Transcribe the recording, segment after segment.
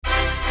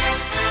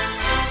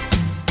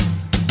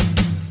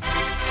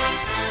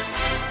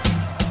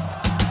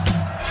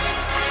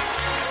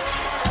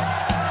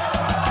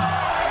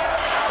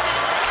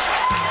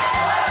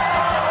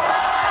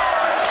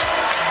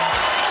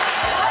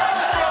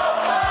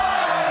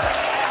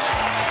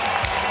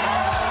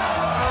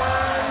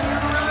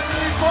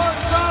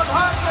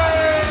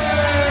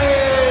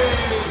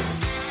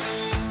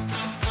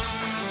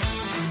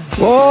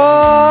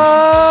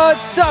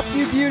up,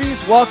 you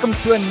beauties? Welcome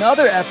to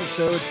another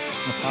episode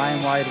of High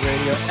and Wide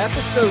Radio,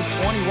 episode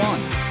 21,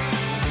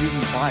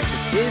 season 5.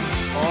 The kids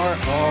are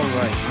all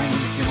right. My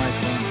name is Jim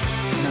Eichhorn,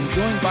 and I'm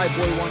joined by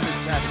Boy Wonders,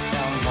 Travis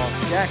Callenhoff,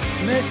 Jack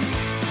Smith,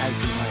 as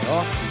we might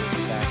off to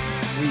be back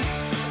next week.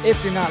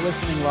 If you're not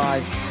listening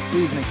live,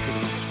 please make sure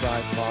to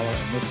subscribe, follow,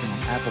 and listen on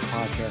Apple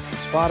Podcasts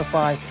and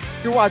Spotify.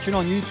 If you're watching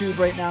on YouTube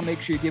right now,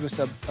 make sure you give us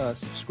a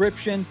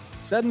subscription.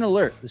 Set an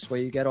alert. This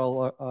way you get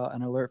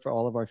an alert for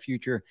all of our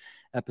future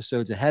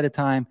episodes ahead of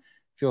time.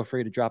 Feel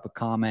free to drop a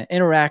comment.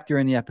 Interact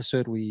during the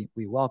episode. We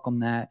welcome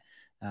that.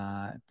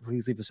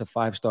 Please leave us a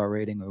 5-star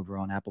rating over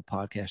on Apple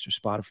Podcasts or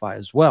Spotify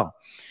as well.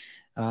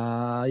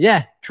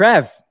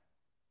 Trev.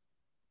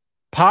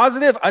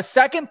 A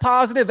second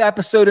positive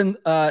episode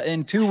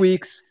in 2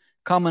 weeks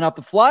coming up.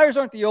 The Flyers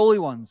aren't the only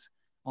ones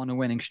on a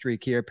winning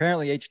streak here.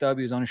 Apparently HW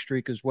is on a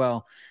streak as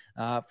well.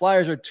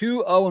 Flyers are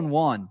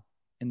 2-0-1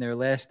 in their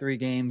last 3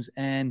 games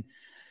and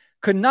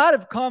could not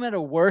have come at a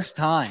worse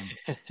time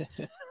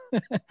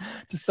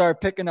to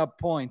start picking up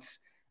points.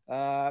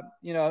 A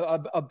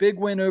big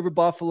win over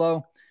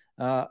Buffalo,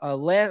 a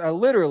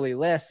literally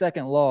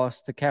last-second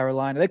loss to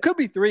Carolina. They could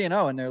be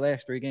 3-0 in their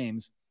last 3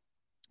 games.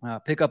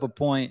 Pick up a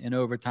point in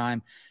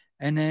overtime,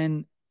 and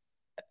then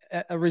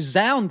a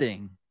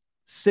resounding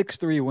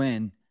 6-3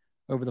 win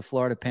over the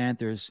Florida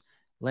Panthers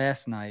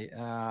last night.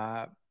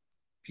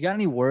 You got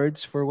any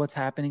words for what's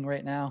happening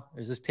right now?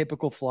 Is this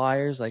typical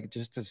Flyers, like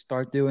just to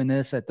start doing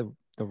this at the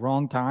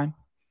wrong time?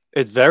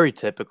 It's very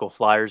typical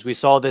Flyers. We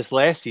saw this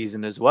last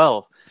season as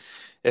well.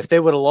 If they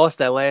would have lost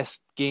that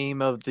last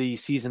game of the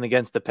season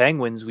against the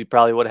Penguins, we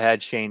probably would have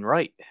had Shane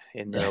Wright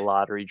in the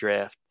lottery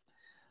draft.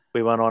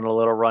 We went on a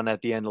little run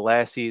at the end of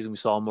last season. We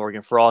saw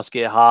Morgan Frost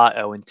get hot.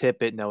 Owen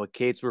Tippett, Noah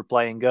Cates were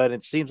playing good.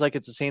 It seems like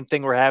it's the same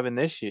thing we're having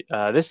this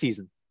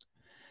season.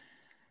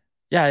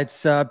 Yeah,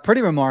 it's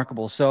pretty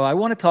remarkable. So I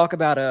want to talk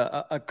about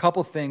a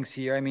couple things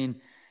here. I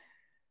mean,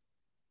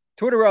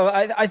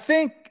 Tortorella, I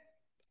think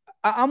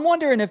I'm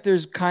wondering if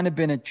there's kind of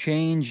been a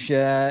change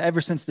ever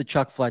since the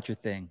Chuck Fletcher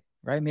thing,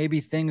 right? Maybe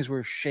things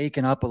were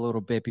shaken up a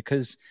little bit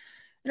because,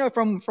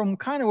 from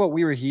kind of what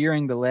we were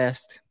hearing the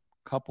last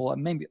couple,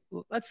 maybe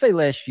let's say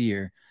last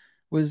year,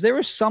 there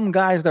were some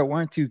guys that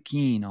weren't too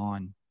keen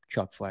on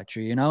Chuck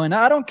Fletcher, and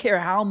I don't care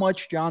how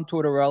much John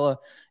Tortorella,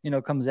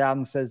 comes out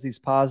and says these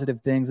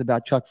positive things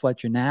about Chuck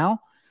Fletcher now.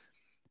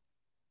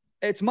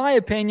 It's my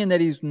opinion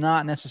that he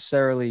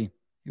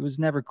was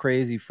never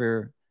crazy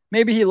for,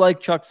 maybe he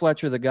liked Chuck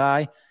Fletcher, the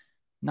guy,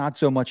 not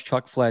so much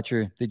Chuck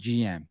Fletcher, the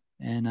GM.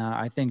 And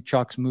I think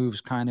Chuck's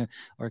moves kind of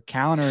are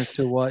counter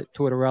to what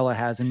Tortorella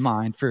has in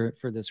mind for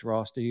this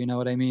roster. You know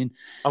what I mean?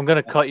 I'm going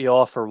to cut you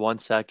off for 1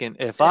 second.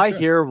 If I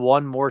hear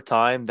one more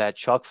time that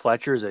Chuck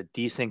Fletcher is a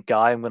decent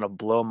guy, I'm going to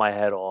blow my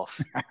head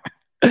off.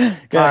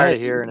 Tired of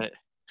hearing it.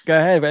 Go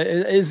ahead.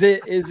 Is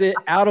it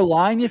out of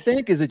line, you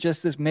think? Is it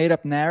just this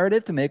made-up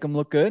narrative to make him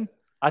look good?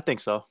 I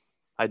think so.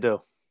 I do.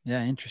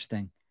 Yeah,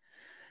 interesting.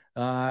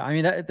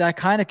 That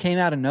kind of came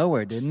out of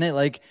nowhere, didn't it?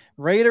 Like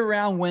right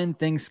around when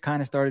things kind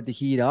of started to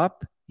heat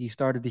up, you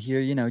started to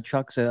hear,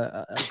 Chuck's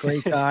a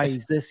great guy.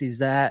 He's this, he's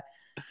that.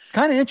 It's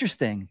kind of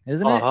interesting,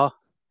 isn't it?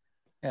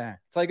 Yeah.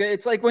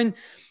 It's like when,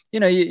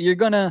 you're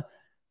gonna.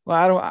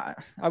 Well,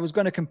 I was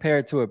gonna compare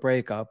it to a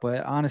breakup,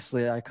 but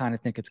honestly, I kind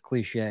of think it's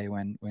cliche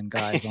when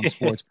guys on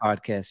sports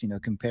podcasts,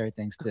 compare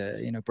things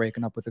to,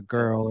 breaking up with a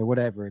girl or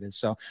whatever it is.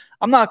 So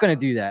I'm not gonna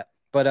do that.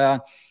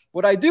 But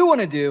what I do want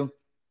to do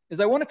is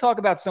I want to talk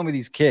about some of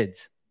these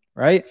kids,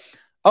 right?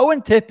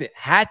 Owen Tippett,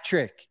 hat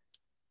trick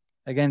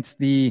against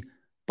the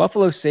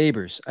Buffalo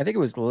Sabres. I think it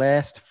was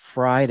last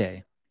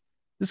Friday.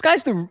 This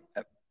guy's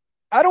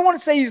I don't want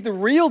to say he's the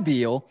real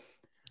deal,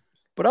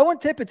 but Owen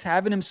Tippett's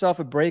having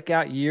himself a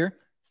breakout year.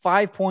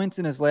 5 points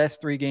in his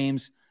last 3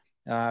 games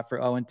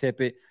for Owen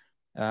Tippett.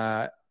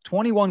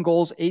 21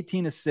 goals,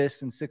 18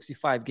 assists in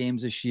 65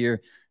 games this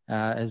year.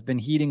 Has been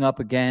heating up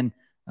again.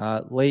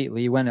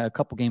 Lately. He went a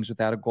couple games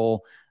without a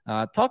goal.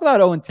 Talk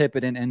about Owen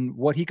Tippett and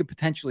what he could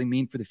potentially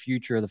mean for the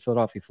future of the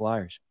Philadelphia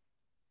Flyers.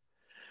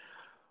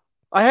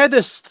 I had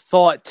this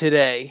thought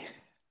today,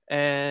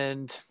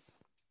 and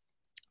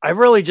I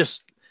really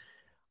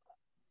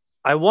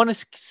I want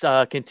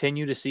to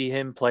continue to see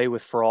him play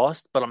with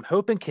Frost, but I'm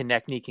hoping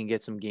Konechny can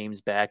get some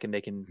games back and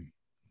they can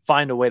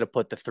find a way to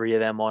put the 3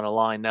 of them on a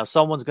line. Now,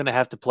 someone's going to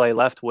have to play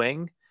left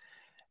wing.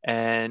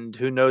 And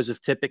who knows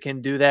if Tippett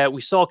can do that.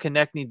 We saw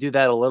Konechny do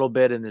that a little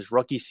bit in his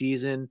rookie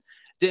season.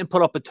 Didn't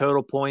put up a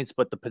total points,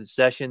 but the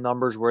possession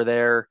numbers were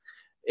there.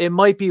 It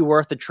might be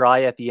worth a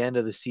try at the end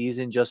of the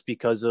season just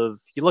because of,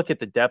 you look at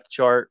the depth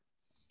chart,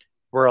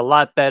 we're a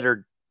lot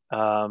better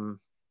on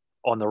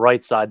the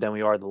right side than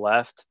we are the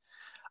left.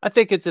 I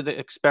think it's an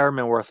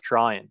experiment worth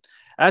trying.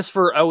 As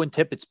for Owen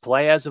Tippett's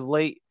play as of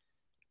late,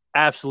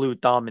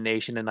 absolute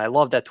domination. And I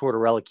love that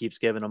Tortorella keeps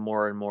giving him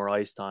more and more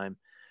ice time.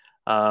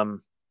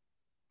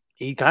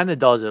 He kind of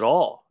does it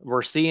all.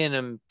 We're seeing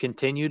him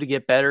continue to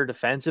get better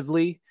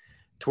defensively.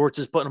 Torts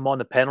is putting him on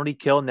the penalty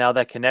kill now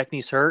that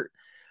Konechny's hurt.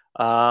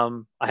 I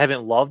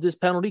haven't loved his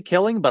penalty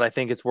killing, but I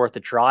think it's worth a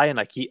try, and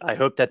I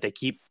hope that they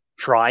keep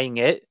trying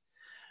it.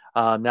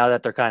 now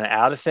that they're kind of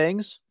out of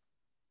things.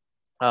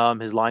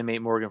 His line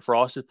mate Morgan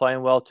Frost is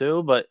playing well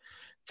too, but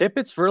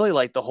Tippett's really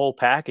like the whole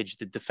package.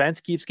 The defense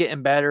keeps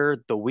getting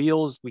better. The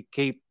wheels we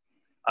keep.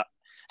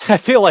 I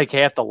feel like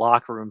half the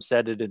locker room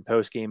said it in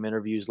post-game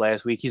interviews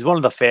last week. He's one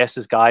of the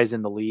fastest guys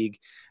in the league.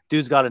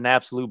 Dude's got an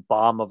absolute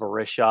bomb of a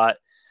wrist shot.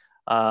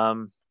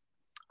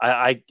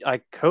 I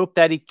hope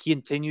that he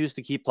continues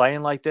to keep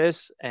playing like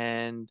this,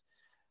 and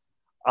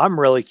I'm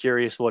really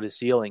curious what his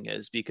ceiling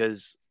is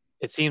because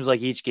it seems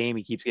like each game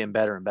he keeps getting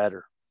better and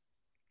better.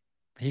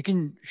 He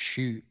can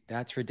shoot,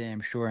 that's for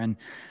damn sure. And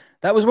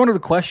that was one of the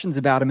questions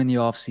about him in the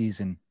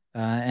offseason.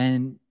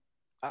 And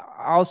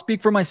I'll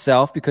speak for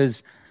myself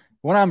because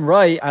when I'm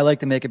right, I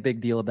like to make a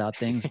big deal about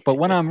things. But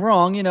when I'm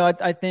wrong,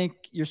 I think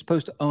you're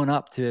supposed to own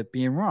up to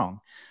being wrong.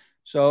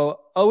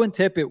 So Owen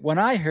Tippett, when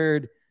I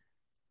heard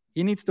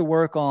he needs to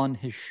work on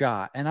his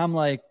shot, and I'm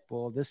like,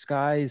 well, this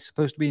guy is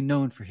supposed to be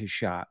known for his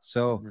shot.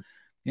 So,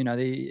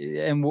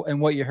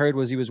 and what you heard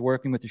was he was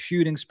working with the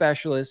shooting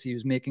specialist.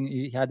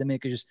 He had to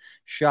make his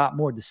shot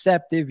more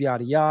deceptive,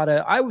 yada,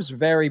 yada. I was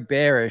very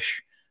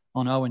bearish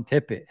on Owen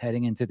Tippett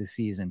heading into the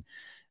season.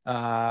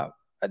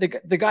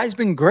 The guy's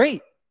been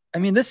great. I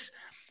mean,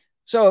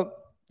 so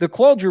the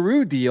Claude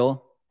Giroux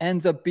deal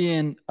ends up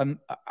being,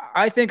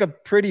 I think, a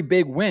pretty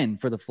big win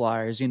for the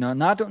Flyers.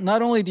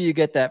 Not only do you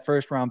get that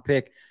first round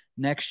pick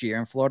next year,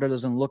 and Florida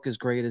doesn't look as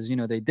great as,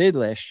 they did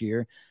last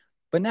year,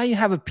 but now you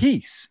have a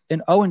piece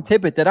in Owen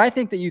Tippett that I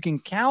think that you can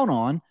count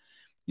on,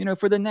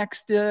 for the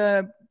next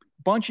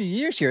bunch of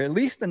years here, at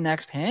least the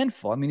next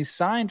handful. I mean, he's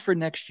signed for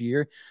next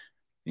year.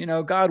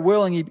 God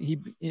willing, he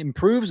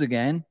improves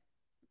again.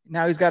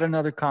 Now he's got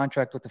another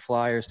contract with the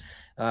Flyers.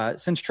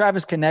 Since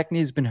Travis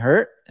Konecny's been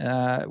hurt,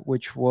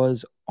 which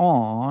was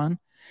on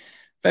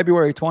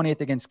February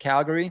 20th against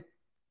Calgary,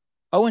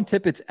 Owen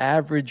Tippett's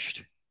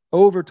averaged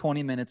over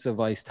 20 minutes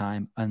of ice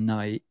time a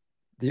night.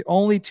 He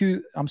only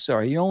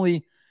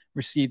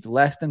received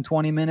less than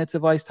 20 minutes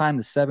of ice time,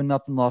 the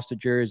 7-0 loss to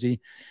Jersey.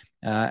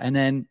 And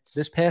then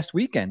this past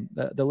weekend,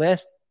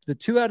 the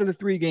 2 out of the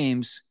 3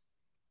 games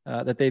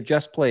that they've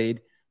just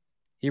played,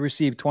 he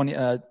received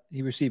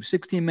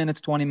 16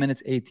 minutes, 20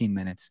 minutes, 18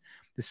 minutes.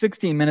 The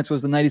 16 minutes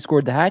was the night he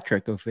scored the hat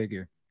trick, go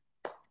figure.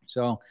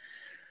 So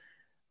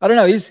I don't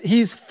know.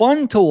 He's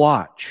fun to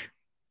watch.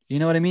 You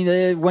know what I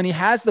mean? When he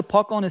has the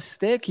puck on his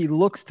stick, he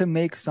looks to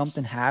make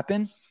something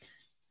happen.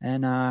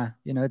 And,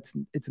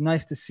 it's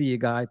nice to see a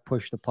guy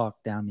push the puck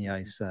down the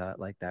ice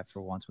like that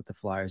for once with the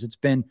Flyers. It's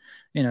been,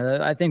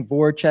 I think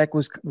Voracek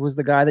was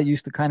the guy that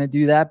used to kind of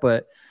do that,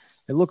 but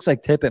it looks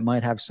like Tippett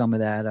might have some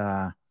of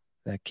that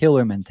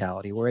killer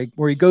mentality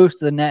where he goes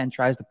to the net and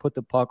tries to put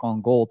the puck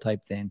on goal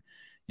type thing,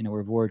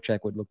 where Voracek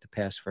would look to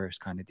pass first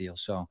kind of deal.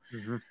 So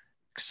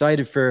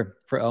excited for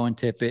Owen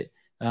Tippett.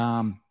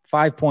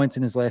 5 points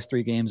in his last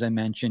 3 games I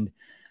mentioned.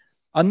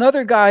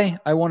 Another guy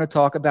I want to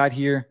talk about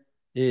here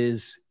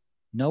is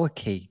Noah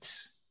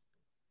Cates.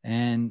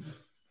 And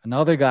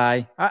another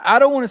guy, I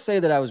don't want to say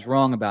that I was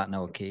wrong about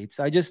Noah Cates.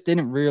 I just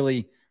didn't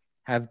really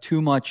have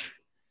too much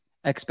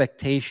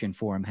expectation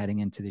for him heading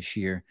into this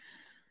year.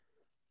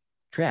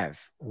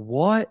 Trev,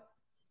 what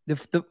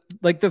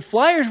the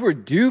Flyers were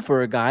due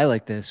for a guy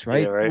like this,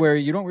 right? Yeah, right? Where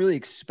you don't really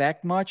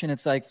expect much, and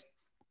it's like,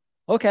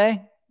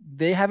 okay,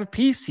 they have a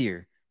piece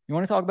here. You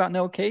want to talk about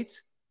Noah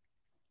Cates?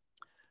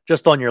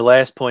 Just on your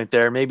last point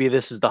there, maybe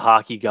this is the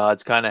hockey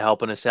gods kind of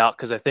helping us out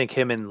because I think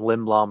him and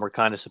Lindblom were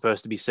kind of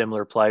supposed to be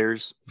similar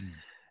players,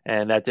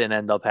 and that didn't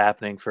end up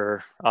happening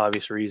for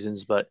obvious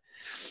reasons. But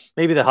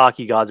maybe the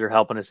hockey gods are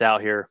helping us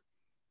out here.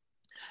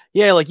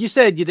 Yeah, like you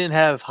said, you didn't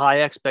have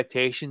high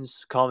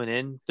expectations coming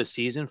in the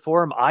season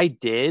for him. I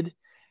did,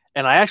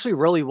 and I actually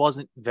really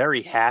wasn't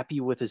very happy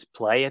with his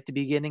play at the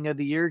beginning of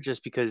the year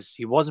just because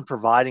he wasn't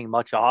providing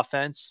much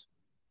offense.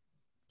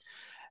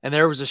 And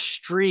there was a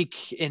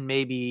streak in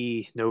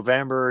maybe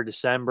November or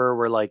December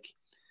where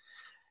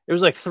it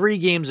was like 3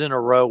 games in a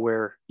row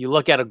where you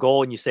look at a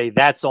goal and you say,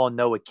 that's on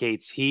Noah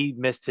Cates. He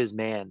missed his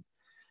man.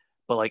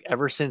 But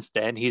ever since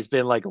then, he's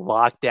been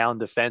locked down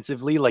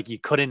defensively. You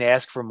couldn't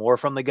ask for more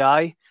from the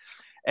guy.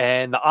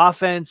 And the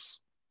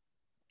offense,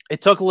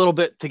 it took a little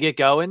bit to get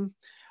going.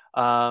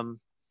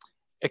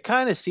 It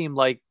kind of seemed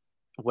like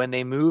when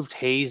they moved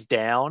Hayes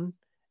down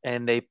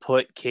and they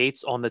put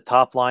Cates on the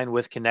top line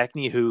with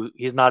Konecny, who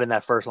he's not in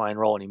that first line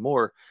role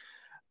anymore.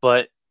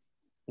 But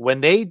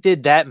when they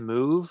did that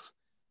move,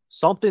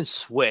 something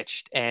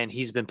switched and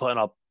he's been putting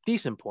up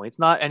decent points.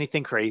 Not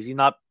anything crazy,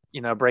 not,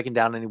 breaking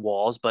down any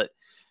walls, but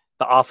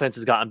the offense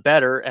has gotten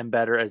better and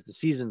better as the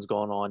season's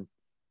gone on.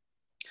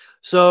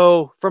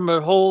 So from a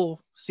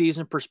whole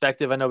season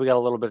perspective, I know we got a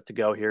little bit to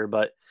go here,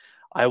 but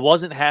I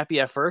wasn't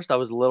happy at first. I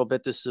was a little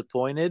bit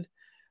disappointed,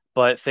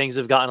 but things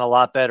have gotten a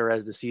lot better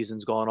as the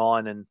season's gone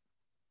on. And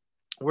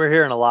we're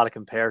hearing a lot of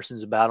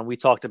comparisons about him. We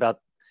talked about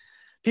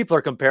people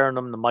are comparing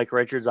him to Mike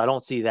Richards. I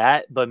don't see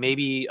that, but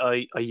maybe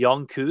a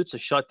young Coots, a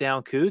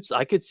shutdown Coots,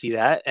 I could see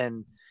that.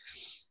 And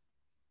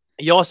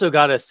you also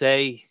got to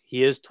say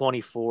he is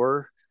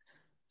 24.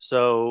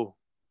 So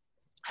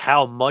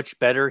how much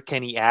better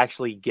can he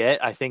actually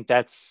get? I think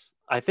that's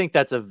I think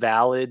that's a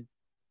valid,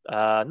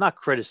 not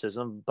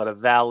criticism, but a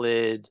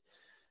valid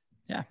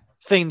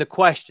thing to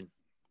question.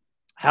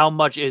 How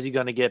much is he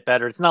going to get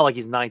better? It's not like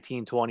he's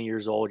 19, 20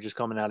 years old, just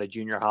coming out of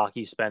junior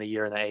hockey, spent a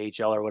year in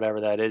the AHL or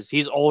whatever that is.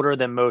 He's older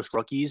than most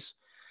rookies,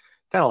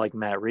 kind of like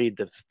Matt Reed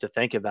to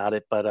think about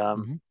it. But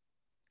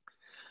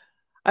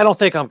I don't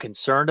think I'm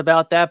concerned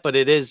about that, but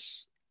it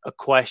is a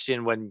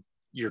question when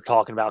you're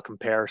talking about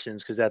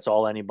comparisons, because that's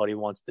all anybody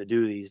wants to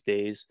do these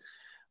days.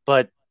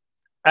 But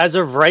as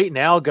of right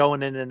now,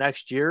 going into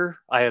next year,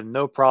 I have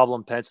no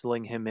problem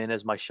penciling him in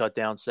as my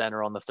shutdown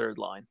center on the third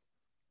line.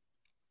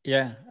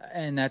 Yeah,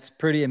 and that's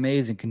pretty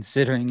amazing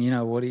considering,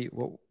 what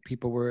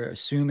people were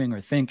assuming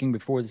or thinking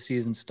before the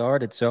season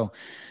started. So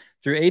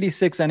through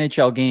 86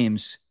 NHL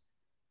games,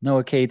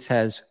 Noah Cates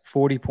has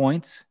 40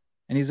 points,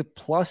 and he's a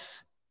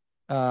plus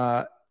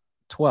 12,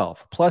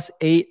 plus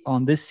 8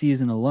 on this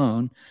season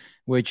alone,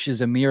 which is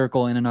a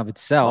miracle in and of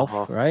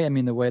itself, right? I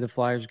mean, the way the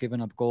Flyers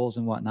giving up goals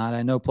and whatnot.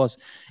 I know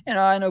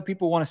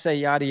people want to say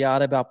yada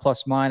yada about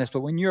plus minus,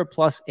 but when you're a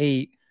plus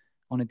 8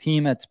 on a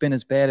team that's been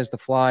as bad as the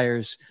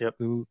Flyers,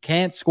 who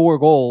can't score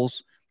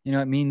goals,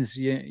 it means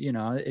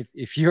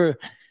if your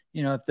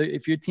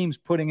team's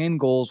putting in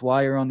goals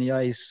while you're on the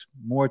ice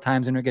more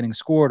times than they're getting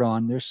scored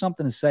on, there's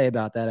something to say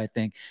about that, I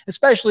think,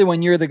 especially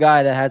when you're the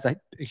guy that has a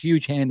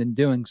huge hand in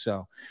doing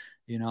so,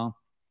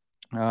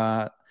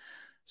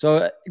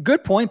 So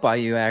good point by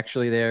you,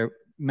 actually, there,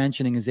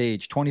 mentioning his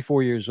age,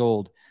 24 years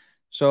old.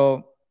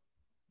 So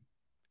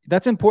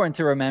that's important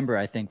to remember,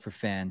 I think, for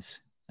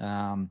fans.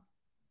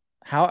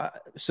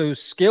 So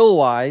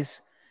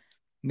skill-wise,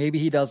 maybe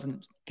he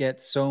doesn't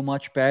get so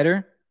much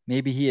better.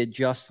 Maybe he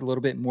adjusts a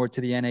little bit more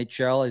to the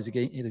NHL as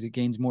he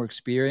gains more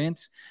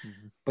experience.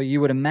 Mm-hmm. But you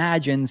would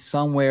imagine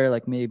somewhere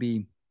like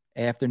maybe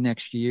after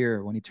next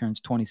year, when he turns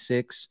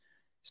 26,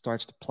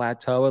 starts to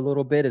plateau a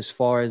little bit as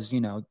far as,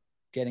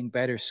 getting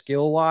better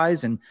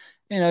skill-wise. And,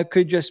 it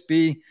could just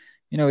be,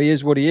 he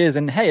is what he is.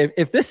 And, hey,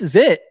 if this is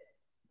it,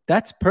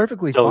 that's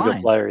perfectly Still fine. A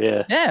good player,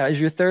 yeah. Yeah,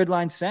 as your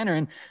third-line center.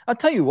 And I'll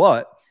tell you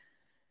what,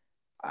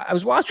 I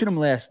was watching him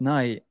last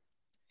night.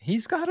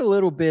 He's got a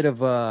little bit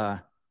of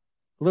a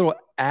little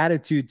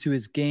attitude to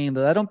his game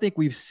that I don't think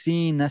we've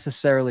seen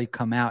necessarily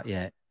come out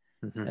yet.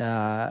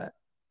 Mm-hmm.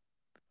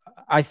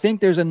 I think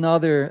there's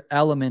another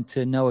element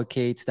to Noah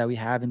Cates that we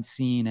haven't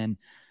seen. And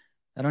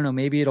I don't know,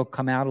 maybe it'll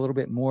come out a little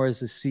bit more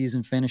as the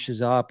season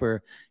finishes up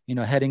or,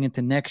 heading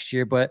into next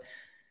year. But,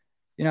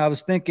 I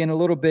was thinking a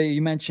little bit,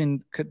 you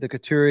mentioned the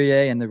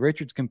Couturier and the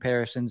Richards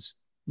comparisons.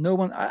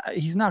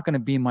 He's not going to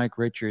be Mike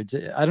Richards.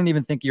 I don't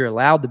even think you're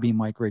allowed to be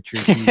Mike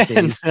Richards these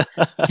days.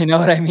 You know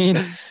what I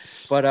mean?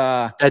 But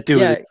that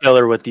dude was a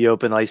killer with the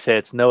open ice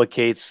hits. Noah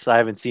Cates, I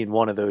haven't seen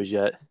one of those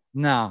yet.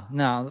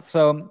 No.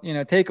 So,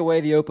 take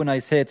away the open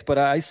ice hits. But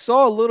I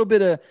saw a little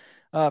bit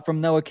of from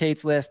Noah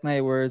Cates last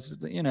night, where it's,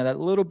 that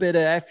little bit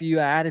of FU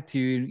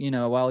attitude,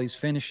 while he's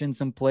finishing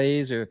some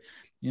plays or,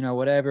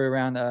 whatever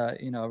around,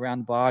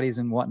 around bodies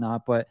and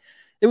whatnot. But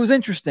it was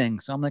interesting.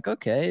 So I'm like,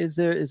 okay, is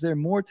there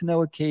more to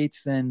Noah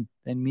Cates than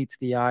meets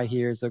the eye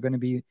here? Is there going to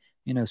be,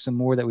 some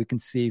more that we can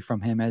see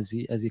from him as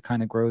he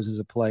kind of grows as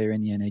a player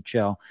in the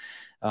NHL?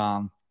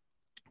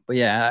 But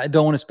yeah, I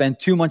don't want to spend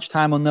too much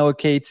time on Noah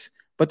Cates,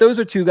 but those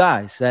are two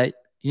guys that,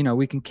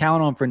 we can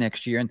count on for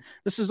next year. And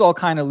this is all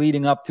kind of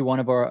leading up to one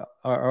of our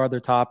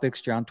other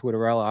topics. John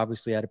Tortorella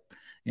obviously had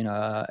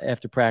a,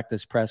 after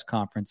practice press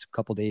conference a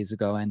couple days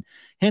ago and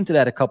hinted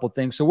at a couple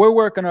things. So we're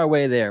working our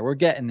way there. We're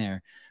getting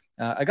there.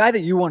 A guy that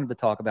you wanted to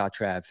talk about,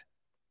 Trav,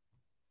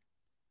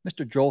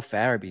 Mr. Joel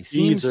Farabee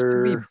seems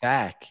to be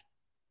back.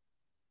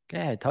 Go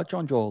ahead, touch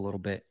on Joel a little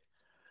bit.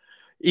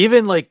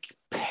 Even like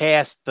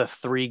past the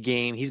 3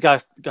 game, he's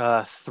got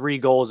 3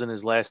 goals in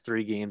his last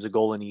 3 games, a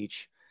goal in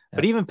each. Yep.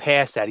 But even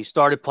past that, he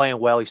started playing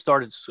well. He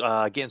started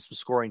getting some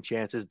scoring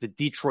chances. The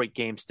Detroit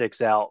game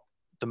sticks out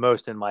the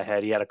most in my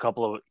head. He had a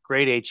couple of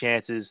grade A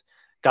chances,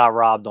 got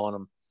robbed on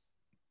him.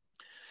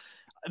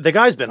 The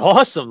guy's been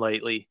awesome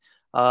lately.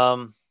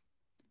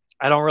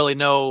 I don't really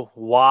know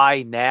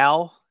why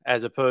now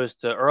as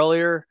opposed to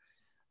earlier.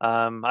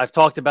 I've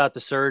talked about the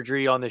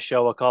surgery on the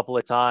show a couple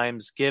of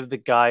times. Give the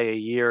guy a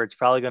year. It's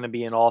probably going to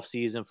be an off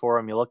season for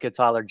him. You look at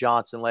Tyler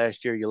Johnson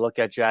last year. You look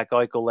at Jack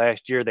Eichel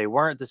last year. They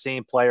weren't the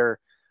same player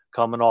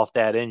coming off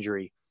that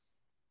injury.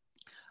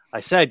 I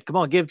said, come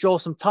on, give Joel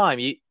some time.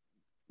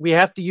 We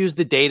have to use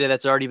the data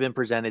that's already been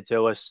presented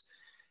to us.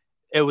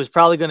 It was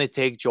probably going to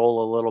take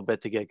Joel a little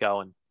bit to get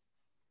going.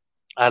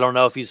 I don't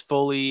know if he's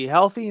fully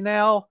healthy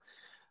now.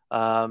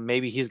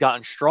 Maybe he's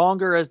gotten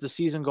stronger as the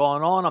season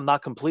going on. I'm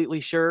not completely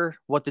sure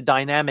what the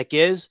dynamic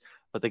is,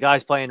 but the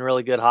guy's playing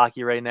really good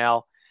hockey right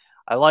now.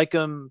 I like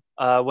him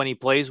when he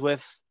plays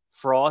with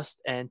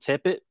Frost and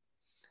Tippett.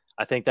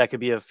 I think that could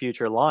be a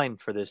future line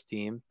for this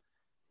team.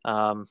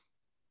 But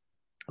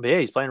yeah,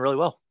 he's playing really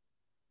well.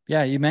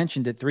 Yeah, you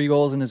mentioned it. 3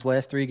 goals in his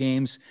last 3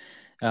 games.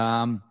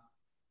 And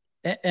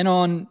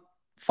on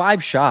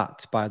 5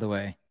 shots, by the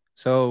way.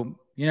 So,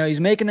 he's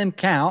making them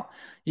count.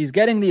 He's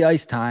getting the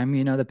ice time.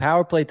 The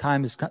power play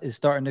time is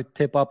starting to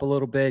tip up a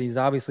little bit. He's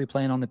obviously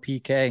playing on the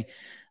PK.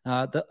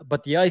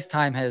 But the ice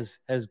time has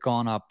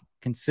gone up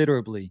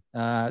considerably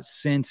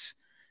since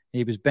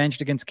he was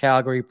benched against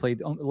Calgary,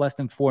 played less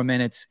than 4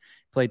 minutes,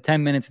 played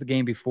 10 minutes the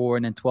game before,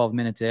 and then 12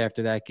 minutes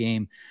after that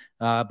game.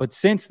 But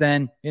since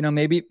then,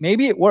 maybe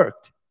it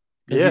worked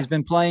because he's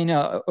been playing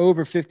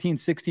over 15,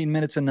 16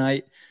 minutes a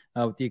night,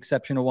 with the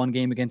exception of one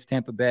game against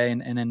Tampa Bay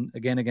and then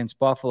again against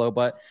Buffalo.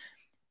 But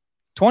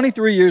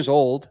 23 years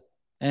old,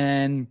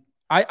 and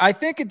I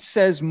think it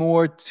says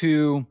more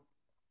to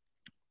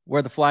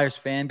where the Flyers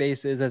fan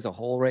base is as a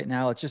whole right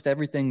now. It's just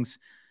everything's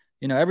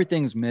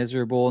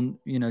miserable.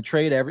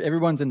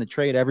 Everyone's in the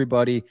trade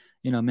everybody,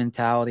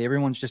 mentality.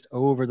 Everyone's just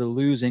over the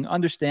losing.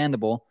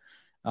 Understandable.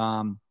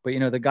 But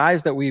the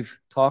guys that we've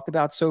talked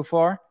about so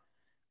far,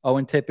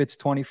 Owen Tippett's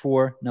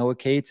 24, Noah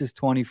Cates is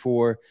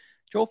 24,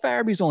 Joel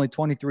Farabee's only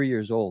 23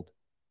 years old.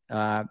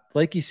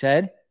 Like you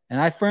said, and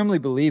I firmly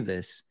believe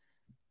this,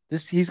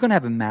 he's going to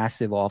have a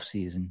massive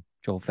offseason,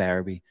 Joel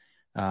Farabee.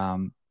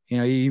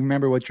 You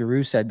remember what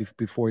Giroux said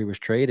before he was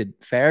traded.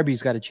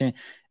 Farabee's got a chance.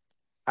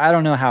 I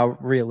don't know how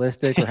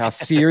realistic or how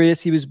serious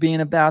he was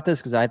being about this,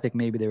 because I think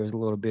maybe there was a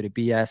little bit of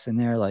BS in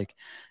there, like,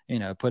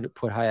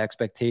 put high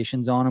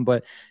expectations on him.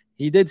 But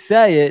he did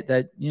say it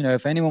that,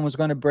 if anyone was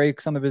going to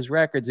break some of his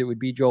records, it would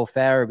be Joel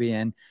Farabee.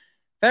 And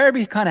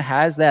Farabee kind of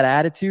has that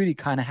attitude. He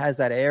kind of has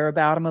that air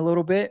about him a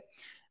little bit,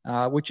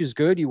 which is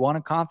good. You want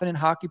a confident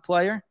hockey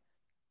player.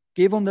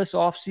 Give him this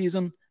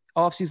offseason,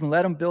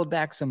 let him build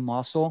back some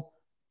muscle.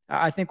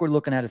 I think we're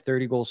looking at a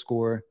 30-goal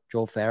scorer,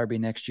 Joel Farabee,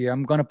 next year.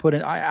 I'm going to put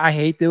it. I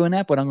hate doing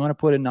that, but I'm going to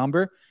put a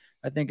number.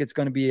 I think it's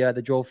going to be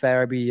the Joel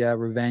Farabee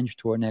revenge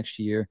tour next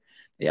year.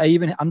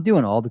 I'm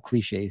doing all the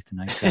cliches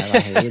tonight, Trav. I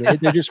hate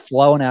it. They're just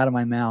flowing out of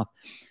my mouth.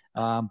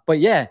 But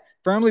yeah,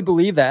 firmly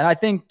believe that. And I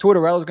think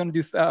Tortorella is going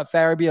to do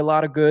Farabee a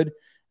lot of good.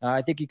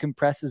 I think he can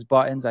press his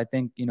buttons. I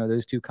think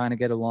those two kind of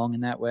get along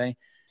in that way.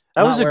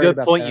 That was a good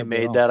point you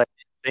made that I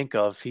think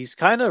of. He's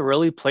kind of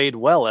really played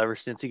well ever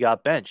since he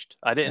got benched.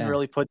 I didn't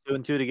really put 2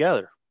 and 2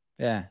 together.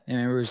 Yeah. I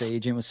remember his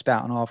agent was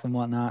spouting off and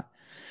whatnot.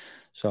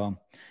 So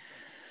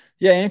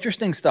yeah,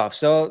 interesting stuff.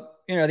 So,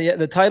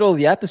 the title of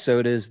the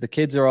episode is The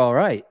Kids Are All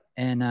Right.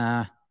 And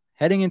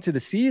heading into the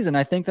season,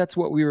 I think that's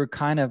what we were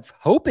kind of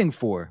hoping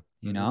for,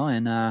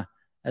 and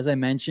as I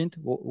mentioned,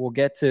 we'll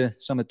get to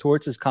some of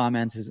Torts'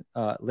 comments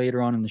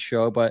later on in the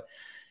show, but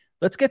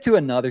let's get to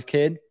another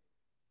kid.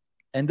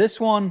 And this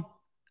one,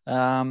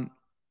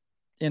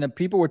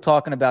 people were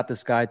talking about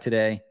this guy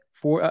today.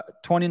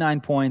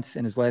 29 points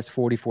in his last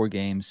 44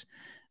 games.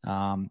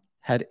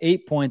 Had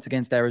 8 points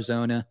against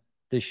Arizona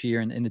this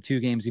year in the 2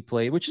 games he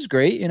played, which is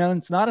great.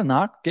 It's not a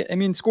knock.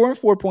 Scoring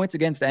 4 points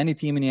against any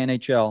team in the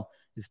NHL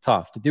is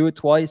tough. To do it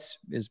twice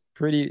is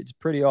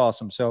pretty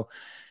awesome. So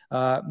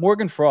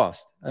Morgan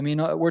Frost.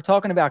 We're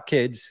talking about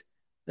kids.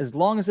 As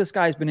long as this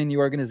guy's been in the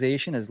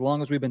organization, as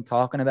long as we've been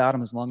talking about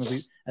him, as long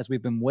as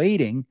we've been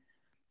waiting,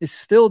 is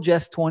still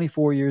just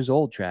 24 years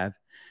old, Trav.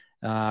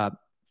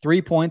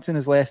 3 points in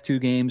his last 2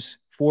 games,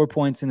 4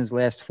 points in his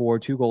last 4,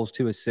 2 goals,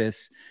 2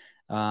 assists.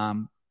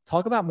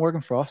 Talk about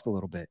Morgan Frost a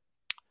little bit.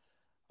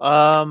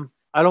 I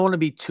don't want to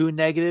be too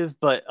negative,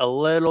 but a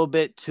little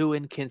bit too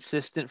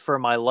inconsistent for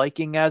my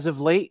liking as of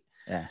late.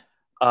 Yeah.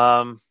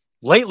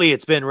 Lately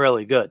it's been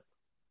really good.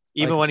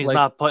 Even when he's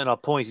not putting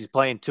up points, he's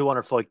playing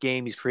 200-foot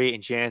game. He's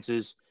creating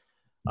chances.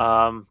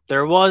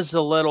 There was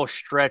a little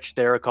stretch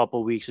there a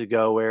couple weeks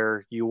ago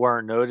where you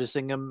weren't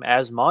noticing him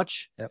as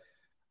much. Yep.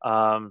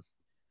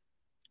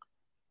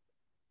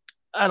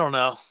 I don't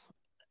know.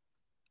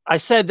 I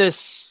said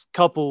this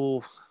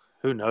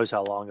who knows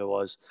how long it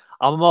was.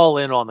 I'm all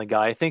in on the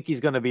guy. I think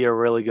he's going to be a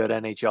really good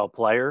NHL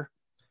player.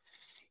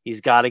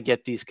 He's got to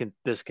get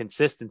this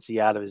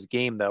consistency out of his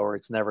game, though, or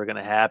it's never going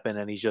to happen,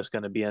 and he's just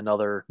going to be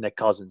another Nick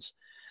Cousins.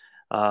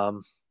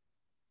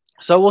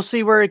 So we'll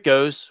see where it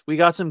goes. We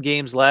got some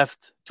games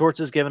left. Torts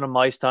is giving him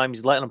ice time.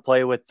 He's letting him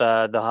play with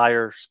the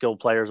higher skilled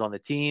players on the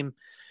team.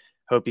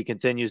 Hope he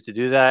continues to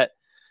do that.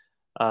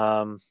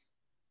 Yeah,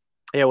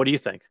 what do you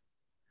think?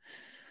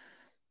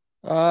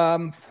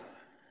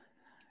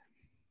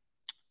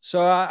 So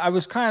I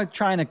was kind of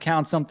trying to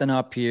count something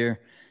up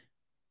here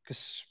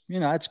because,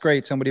 it's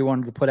great. Somebody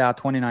wanted to put out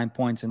 29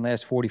 points in the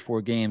last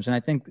 44 games. And I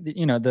think,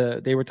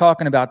 they were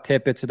talking about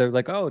Tippett. So they're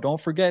like, oh, don't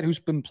forget who's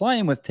been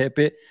playing with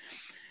Tippett.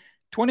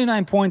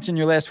 29 points in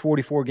your last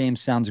 44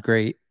 games sounds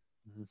great.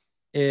 Mm-hmm.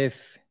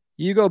 If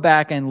you go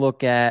back and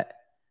look at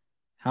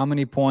how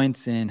many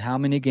points in how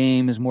many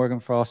games Morgan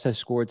Frost has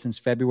scored since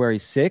February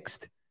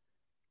 6th,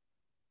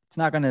 it's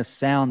not going to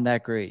sound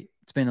that great.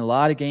 It's been a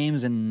lot of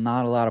games and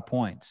not a lot of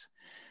points.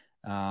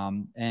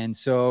 And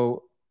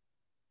so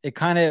it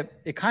kind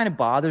of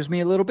bothers me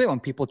a little bit when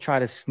people try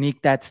to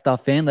sneak that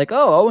stuff in, like,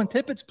 oh, Owen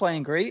Tippett's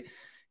playing great,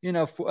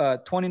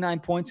 29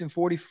 points in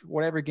 40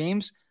 whatever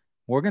games.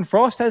 Morgan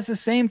Frost has the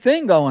same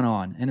thing going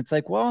on. And it's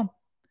like, well,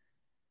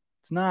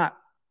 it's not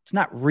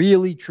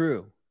really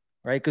true,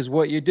 right? Because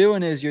what you're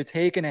doing is you're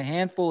taking a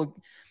handful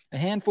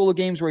of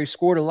games where he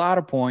scored a lot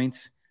of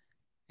points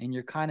and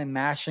you're kind of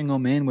mashing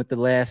them in with the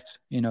last,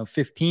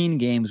 15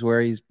 games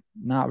where he's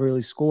not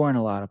really scoring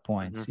a lot of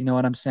points. Mm-hmm. You know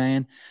what I'm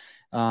saying?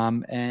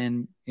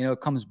 And,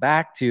 it comes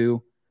back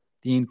to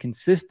the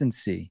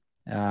inconsistency.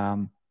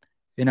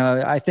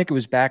 I think it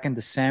was back in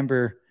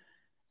December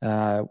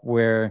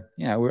where,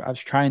 I was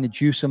trying to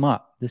juice him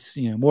up. This,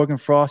 Morgan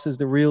Frost is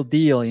the real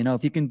deal.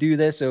 If you can do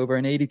this over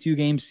an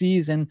 82-game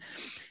season,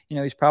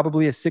 he's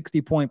probably a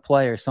 60-point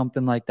player,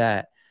 something like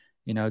that,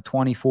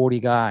 20, 40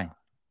 guy.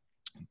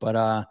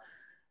 But,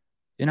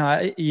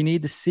 you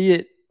need to see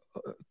it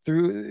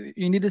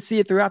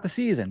throughout the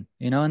season,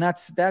 and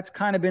that's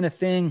kind of been a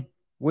thing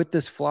with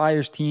this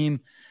Flyers team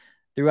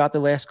throughout the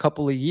last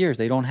couple of years.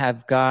 They don't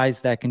have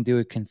guys that can do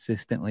it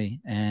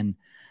consistently. And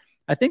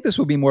I think this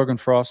will be Morgan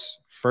Frost's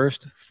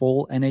first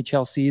full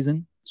NHL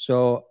season.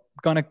 So I'm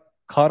going to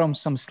cut him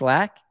some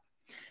slack.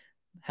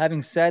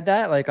 Having said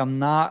that, I'm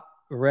not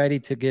ready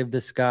to give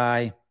this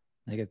guy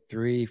like a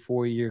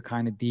 3-4 year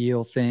kind of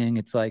deal thing.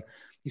 It's like,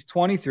 he's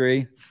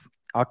 23.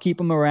 I'll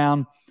keep him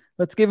around.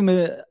 Let's give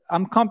him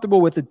I'm comfortable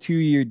with a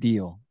 2-year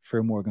deal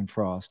for Morgan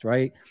Frost,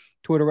 right?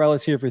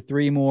 Tortorella's here for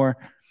 3 more.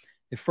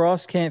 If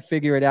Frost can't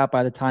figure it out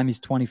by the time he's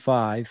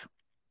 25,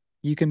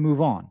 you can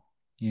move on.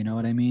 You know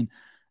what I mean?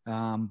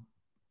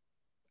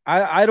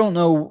 I don't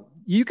know.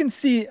 You can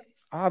see,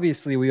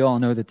 obviously, we all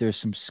know that there's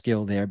some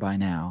skill there by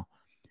now.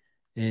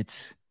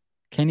 It's,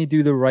 can you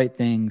do the right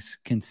things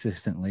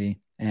consistently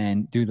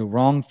and do the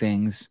wrong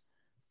things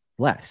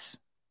less?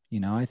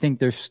 I think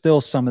there's still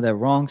some of that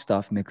wrong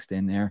stuff mixed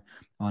in there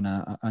on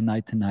a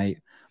night-to-night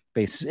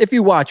basis. If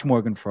you watch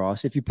Morgan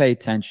Frost, if you pay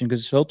attention,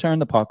 because he'll turn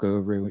the puck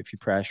over if you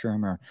pressure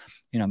him, or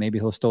maybe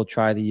he'll still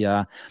try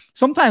the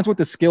sometimes with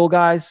the skill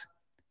guys,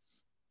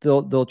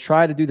 they'll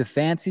try to do the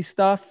fancy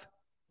stuff,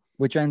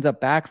 which ends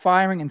up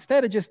backfiring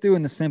instead of just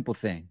doing the simple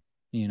thing,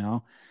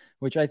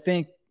 which I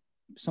think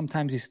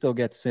sometimes he still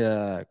gets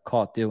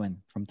caught doing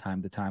from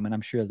time to time. And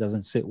I'm sure it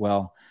doesn't sit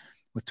well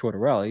with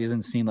Tortorella. He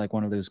doesn't seem like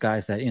one of those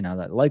guys that,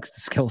 that likes to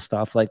skill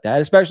stuff like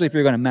that, especially if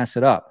you're going to mess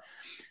it up.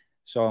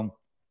 So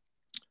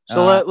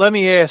let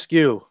me ask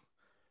you,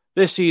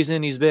 this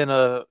season he's been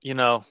a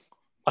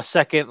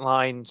second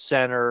line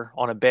center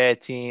on a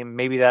bad team.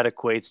 Maybe that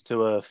equates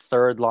to a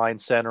third line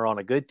center on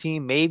a good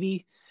team.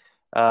 Maybe.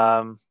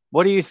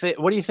 What do you think?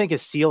 What do you think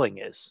his ceiling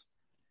is?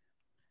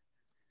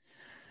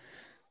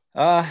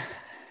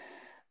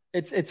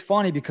 It's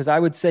funny because I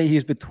would say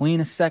he's between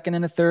a second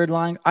and a third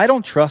line. I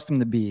don't trust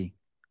him to be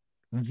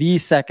the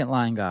second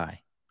line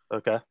guy.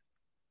 Okay.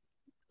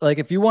 Like,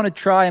 if you want to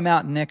try him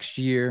out next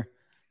year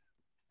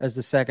as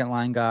the second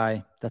line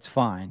guy, that's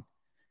fine.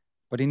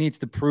 But he needs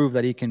to prove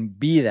that he can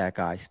be that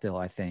guy still,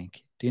 I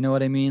think. Do you know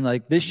what I mean?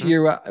 Like, this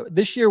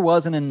year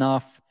wasn't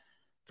enough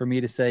for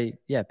me to say,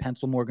 yeah,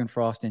 pencil Morgan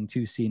Frost in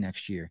 2C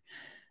next year.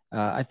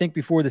 I think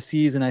before the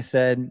season I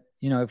said,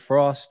 if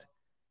Frost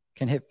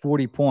can hit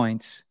 40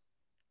 points,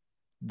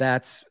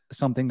 that's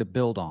something to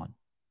build on,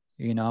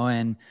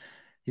 and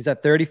he's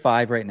at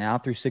 35 right now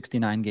through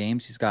 69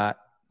 games. He's got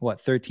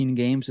 13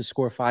 games to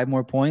score 5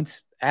 more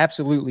points.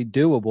 Absolutely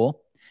doable.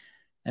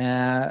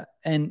 And,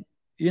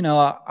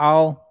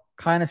 I'll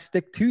kind of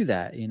stick to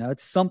that.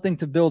 It's something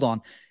to build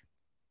on.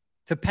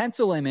 To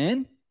pencil him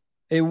in,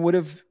 it would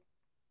have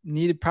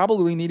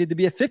probably needed to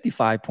be a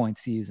 55-point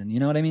season. You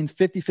know what I mean?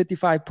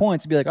 55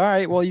 points to be like, all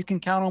right, well, you can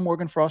count on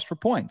Morgan Frost for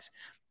points.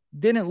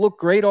 Didn't look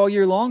great all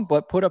year long,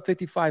 but put up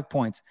 55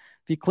 points.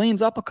 If he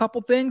cleans up a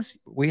couple things,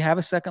 we have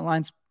a second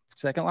line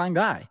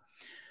guy.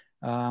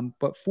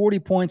 But 40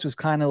 points was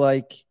kind of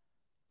like,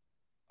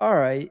 all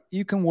right,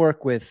 you can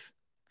work with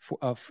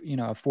a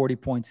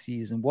 40-point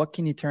season. What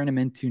can you turn him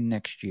into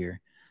next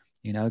year?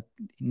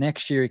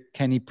 Next year,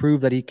 can he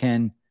prove that he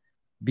can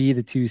be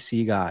the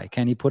 2C guy?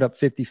 Can he put up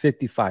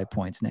 55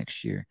 points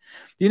next year?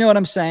 Do you know what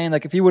I'm saying?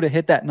 Like, if he would have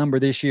hit that number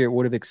this year, it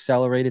would have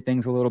accelerated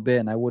things a little bit,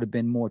 and I would have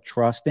been more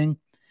trusting.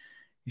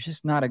 He's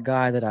just not a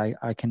guy that I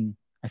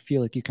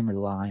feel like you can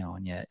rely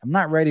on yet. I'm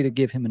not ready to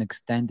give him an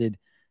extended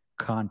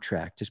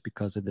contract just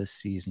because of this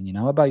season.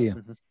 How about you?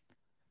 Mm-hmm.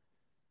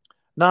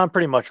 No, I'm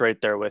pretty much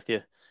right there with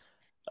you.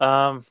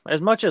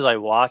 As much as I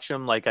watch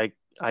him, like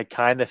I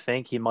kind of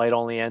think he might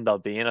only end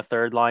up being a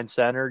third line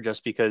center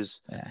just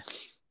because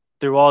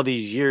through all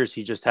these years,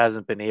 he just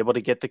hasn't been able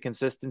to get the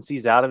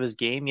consistencies out of his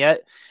game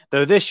yet,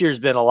 though this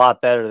year's been a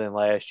lot better than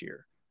last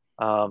year.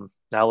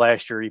 Now,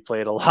 last year he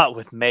played a lot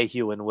with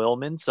Mayhew and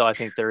Willman, so I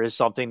think there is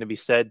something to be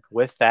said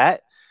with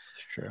that.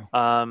 It's true.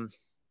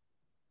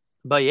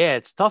 But yeah,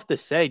 it's tough to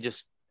say.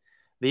 Just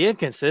the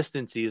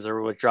inconsistencies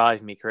are what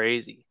drive me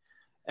crazy.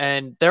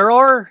 And there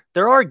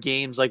are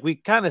games like we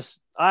kind of,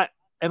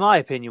 in my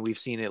opinion, we've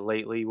seen it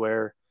lately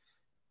where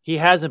he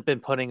hasn't been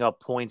putting up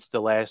points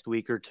the last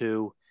week or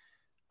two,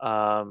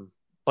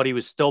 but he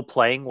was still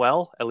playing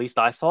well. At least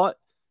I thought.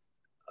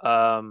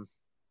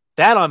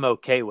 That I'm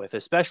okay with,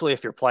 especially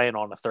if you're playing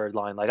on a third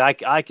line.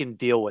 Like I can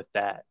deal with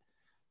that.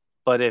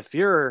 But if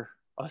you're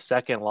a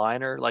second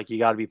liner, like you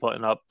got to be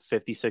putting up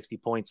 50, 60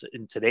 points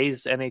in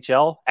today's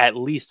NHL, at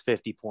least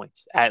 50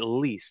 points, at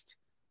least.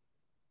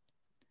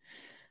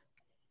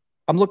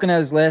 I'm looking at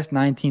his last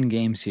 19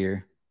 games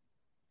here.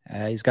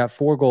 He's got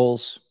 4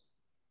 goals,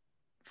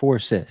 4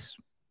 assists,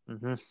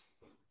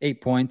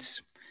 8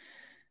 points.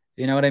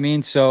 You know what I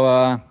mean?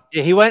 So,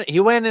 Yeah, he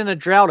went in a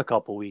drought a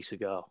couple weeks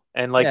ago,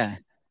 and yeah,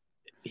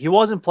 he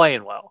wasn't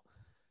playing well.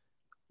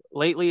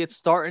 Lately, it's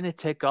starting to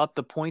tick up.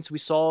 The points we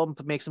saw him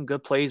make some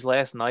good plays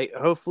last night.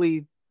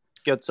 Hopefully,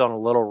 gets on a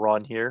little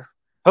run here.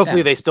 Hopefully,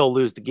 yeah, they still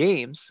lose the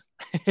games.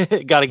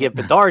 Got to get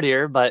Bedard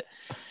here, but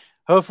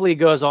hopefully, he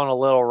goes on a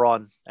little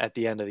run at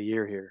the end of the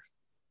year here.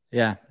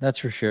 yeah, that's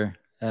for sure.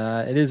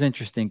 It is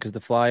interesting because the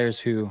Flyers,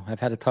 who have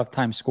had a tough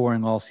time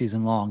scoring all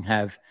season long,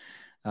 have,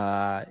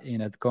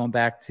 going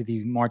back to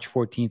the March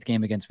 14th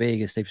game against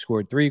Vegas, they've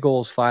scored 3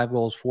 goals, 5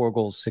 goals, 4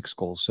 goals, 6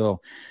 goals.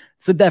 So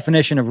it's the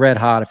definition of red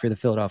hot if you're the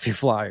Philadelphia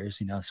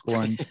Flyers,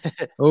 scoring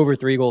over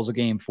 3 goals a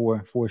game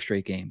for 4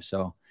 straight games.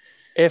 So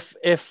If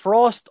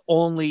Frost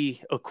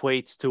only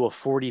equates to a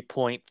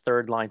 40-point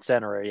third line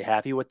center, are you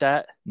happy with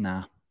that?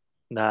 nah,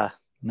 Nah.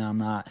 no, I'm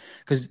not,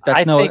 because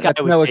I think I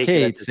that's would Noah take it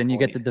at Cates, this and you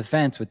get point. the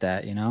defense with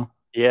that.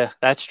 Yeah,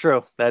 that's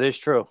true. That is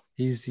true.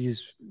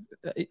 He's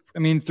I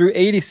mean, through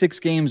 86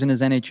 games in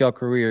his NHL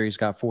career, he's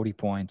got 40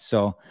 points.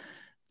 So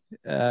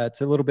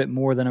it's a little bit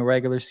more than a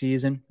regular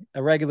season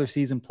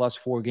plus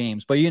 4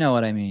 games, but you know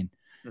what I mean.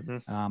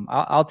 Mm-hmm.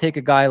 I'll take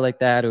a guy like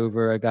that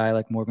over a guy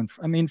like Morgan.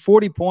 I mean,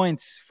 40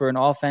 points for an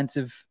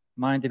offensive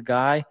minded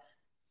guy,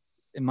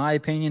 in my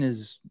opinion,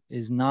 is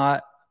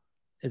not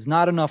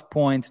enough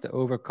points to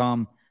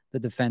overcome the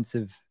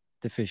defensive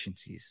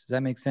deficiencies. Does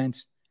that make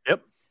sense?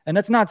 Yep. And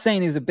that's not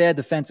saying he's a bad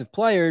defensive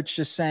player. It's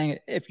just saying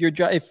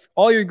if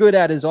all you're good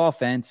at is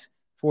offense,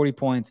 40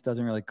 points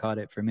doesn't really cut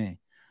it for me.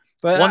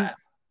 But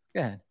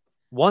go ahead.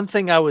 One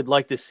thing I would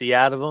like to see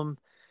out of him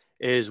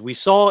is we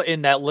saw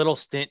in that little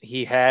stint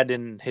he had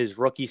in his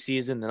rookie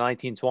season, the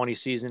 1920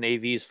 season,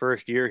 AV's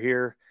first year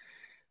here,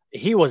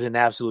 he was an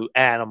absolute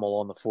animal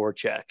on the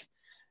forecheck.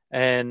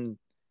 And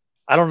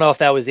I don't know if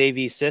that was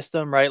AV's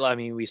system, right? I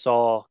mean, we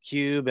saw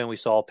Cube and we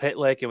saw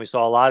Pitlick and we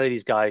saw a lot of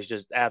these guys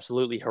just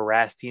absolutely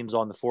harass teams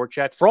on the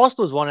forecheck. Frost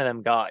was one of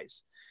them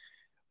guys.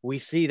 We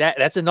see that.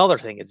 That's another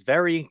thing. It's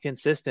very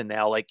inconsistent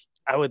now. Like,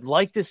 I would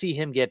like to see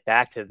him get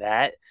back to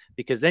that,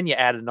 because then you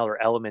add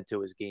another element to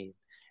his game.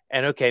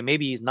 And okay,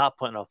 maybe he's not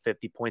putting up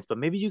 50 points, but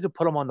maybe you could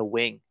put him on the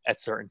wing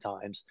at certain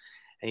times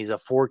and he's a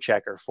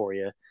forechecker for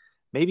you.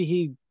 Maybe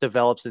he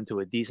develops into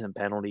a decent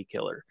penalty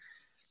killer.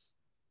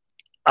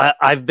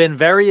 I've been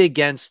very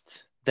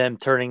against them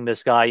turning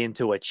this guy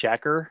into a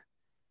checker,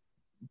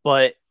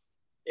 but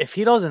if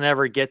he doesn't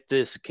ever get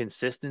this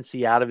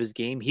consistency out of his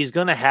game, he's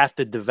going to have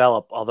to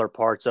develop other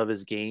parts of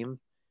his game,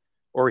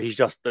 or he's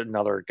just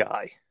another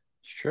guy.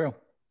 It's true.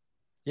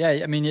 Yeah,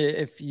 I mean,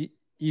 if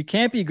you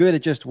can't be good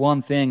at just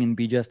one thing and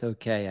be just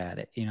okay at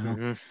it,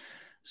 Mm-hmm.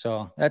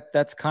 So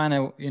that's kind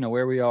of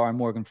where we are on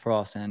Morgan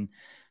Frost, and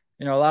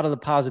a lot of the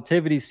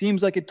positivity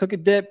seems like it took a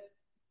dip.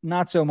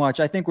 Not so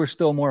much. I think we're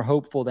still more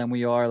hopeful than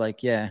we are.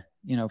 Like, yeah,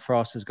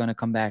 Frost is going to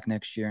come back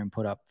next year and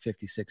put up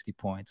 50, 60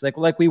 points.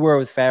 Like we were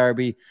with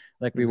Farabee,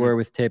 like we were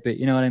with Tippett.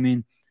 You know what I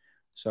mean?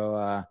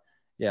 So,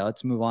 yeah,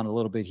 let's move on a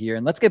little bit here.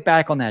 And let's get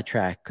back on that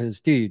track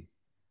because, dude,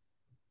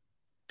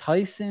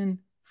 Tyson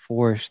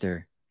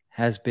Foerster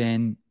has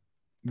been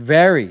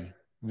very,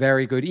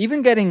 very good.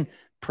 Even getting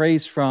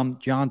praise from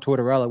John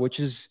Tortorella, which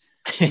is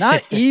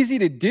not easy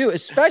to do,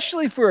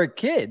 especially for a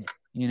kid,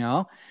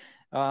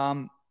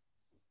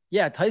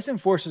 Yeah, Tyson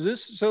Foerster.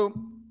 So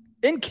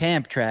in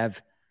camp,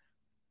 Trav,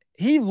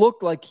 he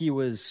looked like he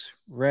was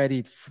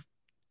ready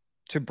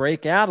to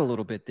break out a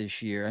little bit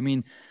this year. I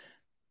mean,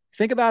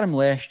 think about him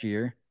last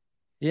year.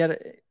 He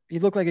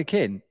looked like a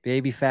kid,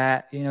 baby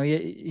fat.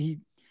 He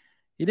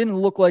didn't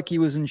look like he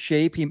was in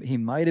shape. He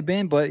might have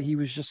been, but he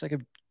was just like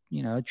a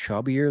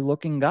chubbier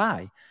looking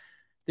guy.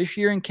 This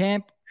year in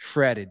camp,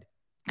 shredded.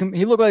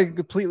 He looked like a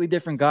completely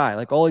different guy.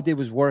 Like all he did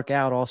was work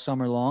out all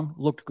summer long.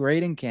 Looked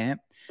great in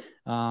camp.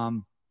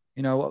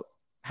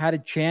 Had a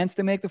chance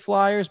to make the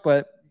Flyers,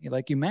 but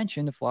like you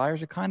mentioned, the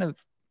Flyers are kind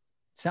of,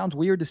 sounds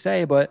weird to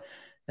say, but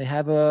they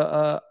have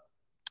a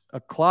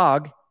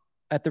clog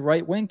at the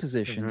right wing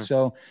position. Mm-hmm.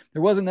 So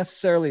there wasn't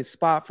necessarily a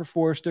spot for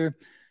Foerster. It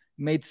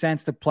made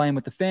sense to play him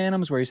with the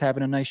Phantoms, where he's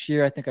having a nice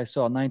year. I think I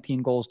saw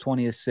 19 goals,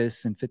 20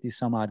 assists in 50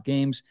 some odd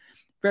games.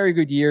 Very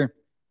good year.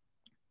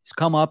 He's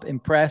come up,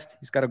 impressed.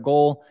 He's got a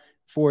goal,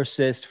 4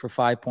 assists for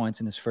 5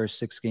 points in his first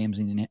 6 games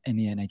in the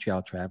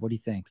NHL. Trav, what do you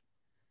think?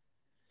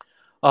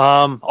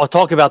 I'll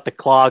talk about the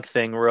clog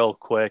thing real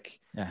quick.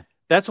 Yeah.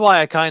 That's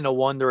why I kind of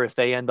wonder if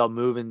they end up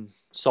moving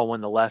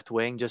someone the left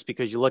wing, just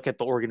because you look at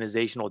the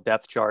organizational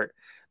depth chart,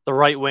 the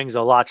right wing's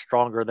a lot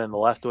stronger than the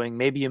left wing.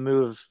 Maybe you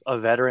move a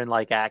veteran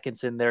like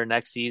Atkinson there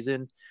next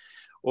season,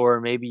 or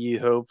maybe you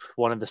hope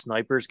one of the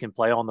snipers can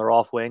play on their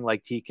off wing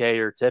like TK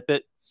or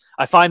Tippett.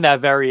 I find that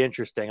very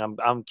interesting.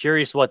 I'm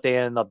curious what they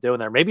end up doing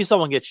there. Maybe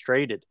someone gets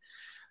traded.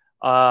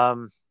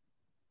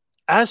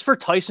 As for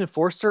Tyson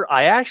Foerster,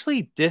 I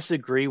actually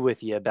disagree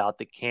with you about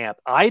the camp.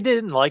 I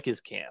didn't like his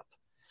camp.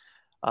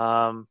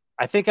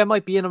 I think I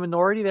might be in a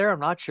minority there. I'm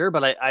not sure,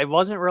 but I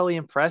wasn't really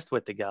impressed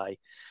with the guy.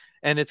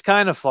 And it's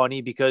kind of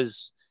funny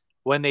because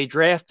when they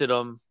drafted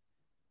him,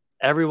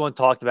 everyone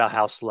talked about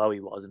how slow he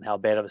was and how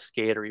bad of a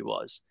skater he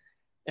was.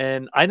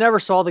 And I never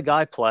saw the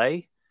guy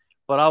play,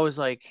 but I was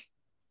like,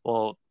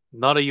 Well,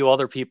 none of you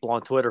other people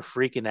on Twitter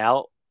freaking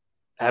out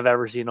have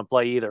ever seen him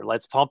play either.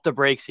 Let's pump the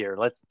brakes here.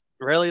 Let's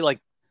really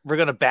we're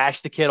going to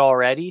bash the kid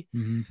already.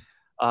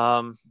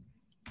 Mm-hmm.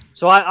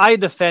 So I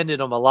defended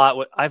him a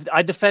lot.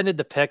 I defended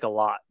the pick a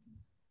lot.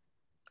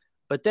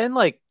 But then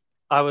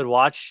I would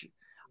watch.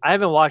 I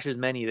haven't watched as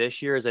many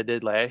this year as I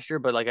did last year,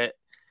 but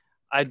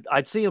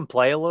I'd see him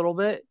play a little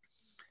bit,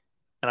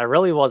 and I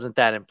really wasn't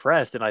that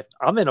impressed. And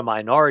I'm in a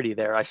minority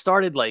there. I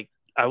started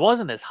I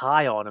wasn't as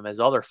high on him as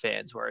other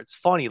fans were. It's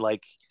funny,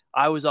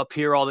 I was up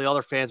here, all the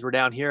other fans were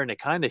down here, and it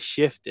kind of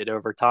shifted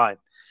over time.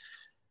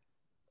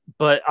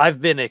 But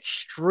I've been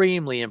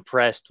extremely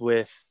impressed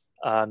with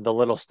the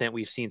little stint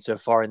we've seen so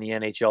far in the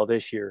NHL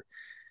this year.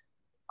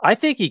 I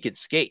think he can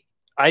skate.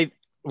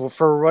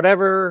 For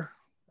whatever,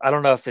 I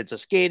don't know if it's a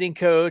skating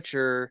coach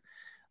or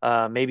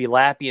maybe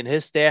Lappy and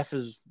his staff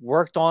has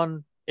worked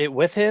on it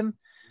with him,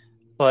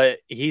 but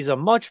he's a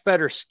much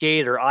better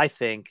skater, I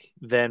think,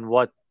 than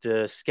what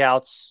the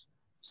scouts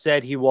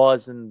said he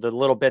was and the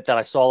little bit that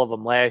I saw of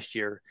him last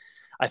year.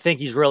 I think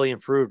he's really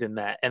improved in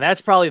that. And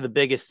that's probably the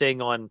biggest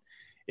thing on,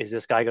 is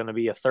this guy going to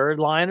be a third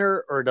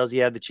liner or does he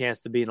have the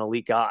chance to be an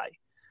elite guy?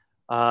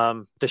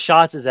 The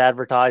shots is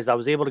advertised. I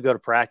was able to go to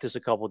practice a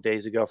couple of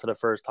days ago for the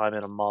first time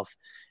in a month,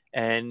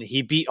 and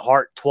he beat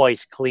Hart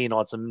twice clean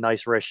on some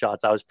nice wrist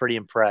shots. I was pretty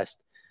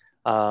impressed.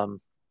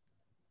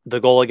 The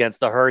goal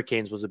against the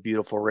Hurricanes was a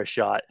beautiful wrist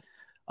shot.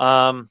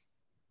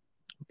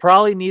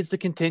 Probably needs to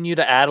continue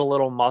to add a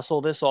little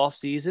muscle this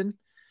offseason.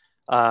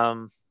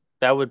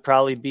 That would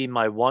probably be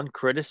my one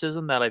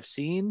criticism that I've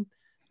seen.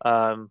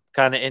 Kind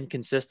of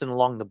inconsistent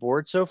along the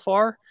board so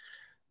far,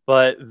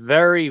 but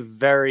very,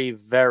 very,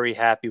 very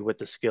happy with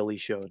the skill he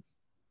showed.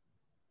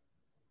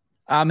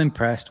 I'm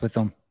impressed with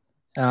him.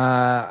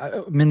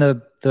 I'm in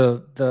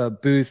the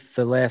booth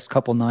the last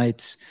couple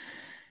nights,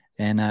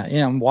 and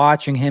I'm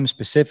watching him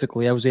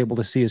specifically. I was able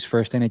to see his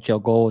first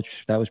NHL goal,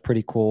 which that was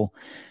pretty cool.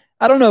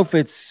 I don't know if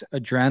it's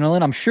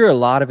adrenaline. I'm sure a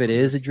lot of it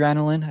is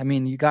adrenaline.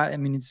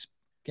 He's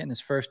getting his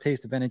first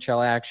taste of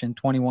NHL action,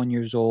 21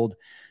 years old,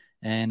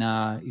 and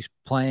he's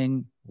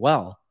playing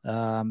well.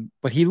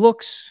 But he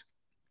looks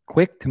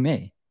quick to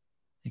me.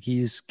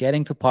 He's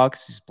getting to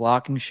pucks. He's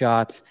blocking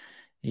shots.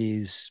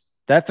 He's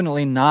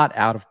definitely not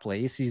out of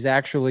place. He's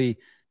actually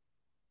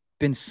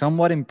been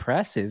somewhat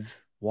impressive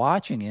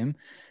watching him.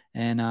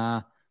 And,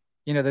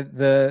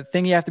 the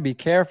thing you have to be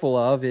careful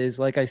of is,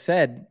 like I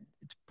said,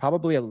 it's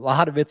probably a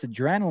lot of it's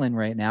adrenaline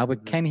right now,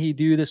 but can he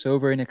do this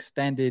over an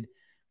extended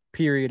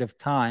period of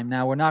time?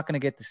 Now, we're not going to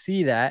get to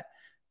see that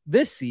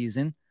this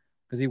season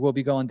because he will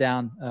be going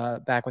down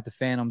back with the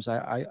Phantoms.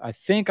 I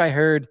think I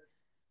heard,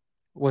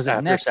 was it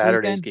after next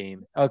Saturday's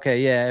weekend? game?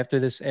 Okay, yeah,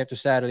 after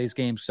Saturday's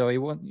game. So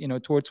he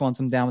Torts wants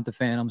him down with the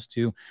Phantoms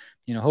to,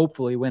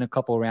 hopefully win a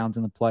couple of rounds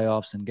in the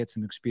playoffs and get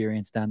some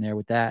experience down there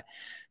with that.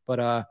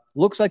 But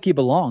looks like he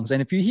belongs.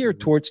 And if you hear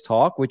Torts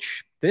talk,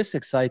 which this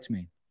excites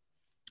me,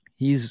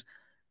 he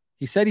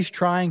said he's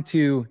trying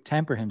to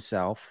temper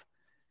himself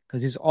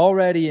because he's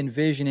already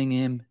envisioning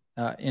him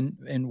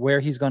in where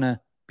he's going to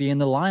be in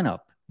the lineup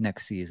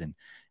next season.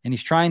 And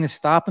he's trying to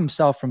stop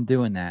himself from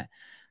doing that.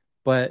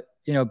 But,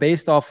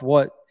 based off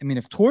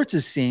if Torts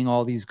is seeing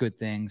all these good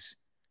things,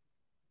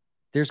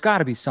 there's got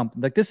to be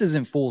something. This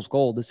isn't fool's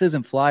gold. This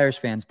isn't Flyers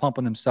fans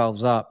pumping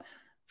themselves up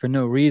for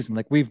no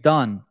reason. We've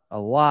done a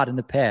lot in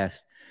the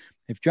past.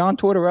 If John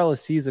Tortorella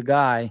sees a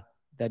guy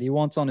that he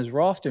wants on his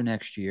roster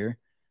next year,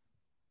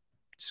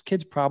 this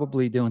kid's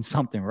probably doing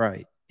something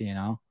right,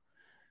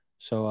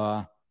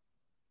 So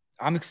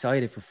I'm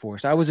excited for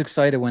Forrest. I was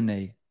excited when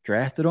they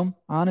drafted him,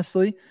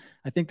 honestly.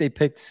 I think they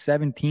picked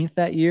 17th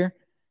that year.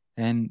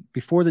 And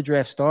before the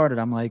draft started,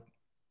 I'm like,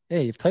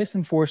 hey, if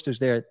Tyson Foerster's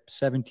there at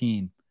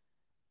 17,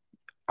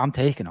 I'm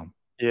taking him.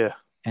 Yeah.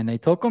 And they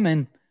took him,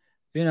 and,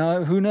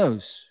 who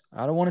knows?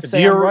 I don't want to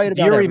say I'm right about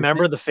Do you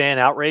remember everything. the fan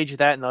outrage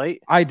that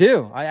night? I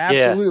do. I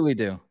absolutely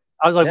do.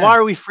 I was like, why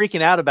are we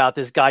freaking out about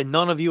this guy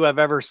none of you have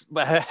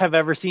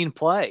ever seen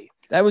play?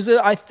 That was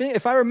I think,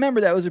 if I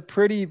remember, that was a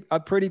pretty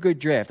good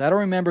draft. I don't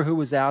remember who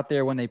was out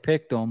there when they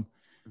picked him,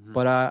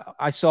 but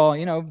I saw,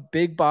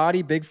 big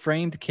body, big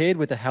framed kid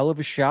with a hell of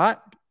a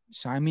shot.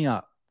 Sign me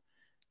up.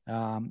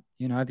 I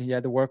think he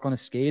had to work on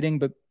his skating,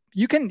 but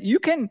you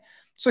can.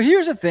 So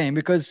here's the thing,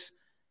 because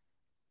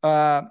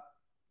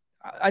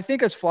I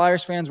think as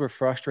Flyers fans, we're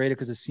frustrated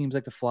because it seems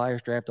like the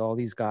Flyers draft all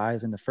these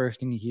guys, and the first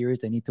thing you hear is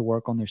they need to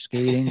work on their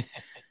skating.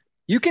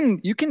 You can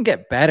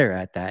get better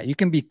at that. You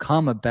can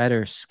become a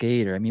better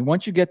skater.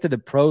 Once you get to the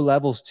pro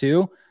levels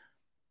too,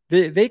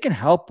 they can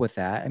help with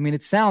that.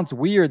 It sounds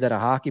weird that a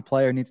hockey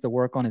player needs to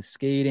work on his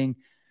skating,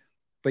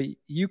 but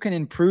you can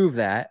improve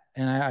that,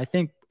 and I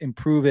think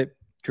improve it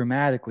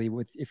dramatically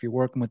if you're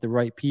working with the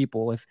right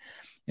people. If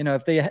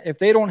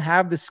they don't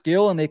have the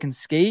skill and they can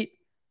skate,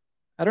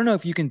 I don't know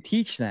if you can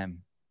teach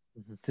them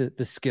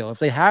the skill. If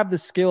they have the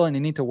skill and they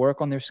need to work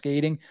on their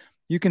skating,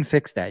 you can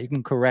fix that. You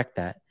can correct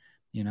that.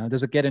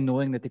 Does it get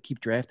annoying that they keep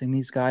drafting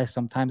these guys?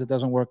 Sometimes it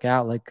doesn't work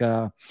out.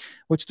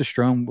 What's the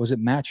Strome? Was it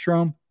Matt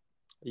Strome?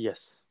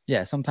 Yes.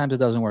 Yeah, sometimes it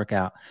doesn't work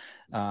out.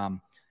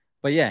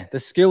 But yeah, the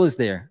skill is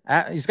there.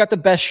 He's got the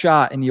best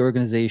shot in the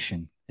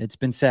organization. It's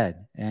been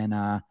said.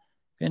 And,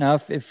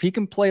 if he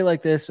can play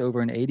like this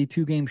over an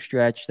 82 game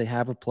stretch, they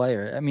have a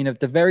player. I mean, at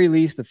the very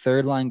least, a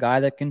third line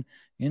guy that can,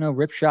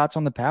 rip shots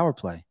on the power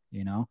play,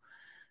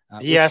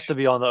 He has to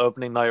be on the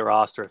opening night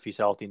roster if he's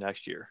healthy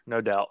next year.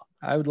 No doubt.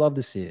 I would love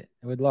to see it.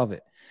 I would love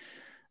it.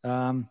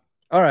 All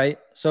right.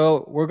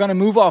 So we're going to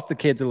move off the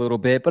kids a little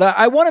bit, but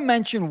I want to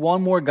mention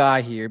one more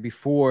guy here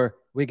before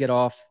we get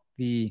off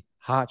the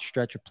hot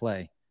stretch of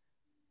play.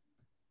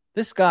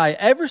 This guy,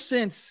 ever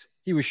since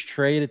he was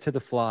traded to the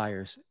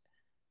Flyers,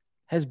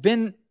 has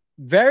been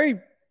very,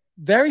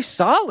 very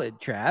solid,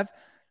 Trav.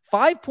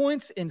 5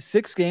 points in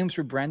 6 games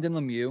for Brendan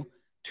Lemieux,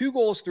 2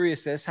 goals, 3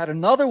 assists, had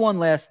another one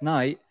last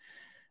night.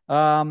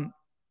 A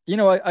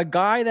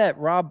guy that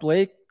Rob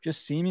Blake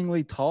just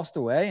seemingly tossed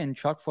away, and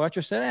Chuck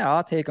Fletcher said, hey,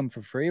 I'll take him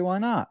for free. Why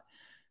not?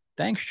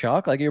 Thanks,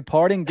 Chuck. Like your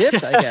parting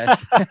gift, I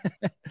guess.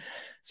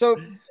 So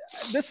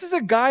this is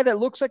a guy that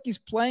looks like he's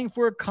playing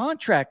for a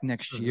contract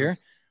next year.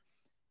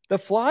 The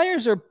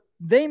Flyers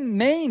they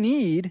may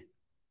need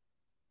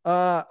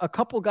a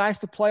couple guys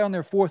to play on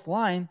their fourth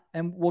line,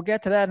 and we'll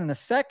get to that in a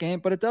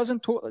second, but it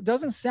doesn't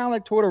sound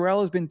like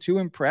Tortorella has been too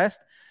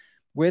impressed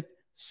with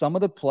some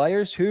of the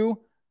players who,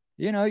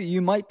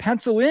 you might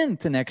pencil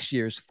into next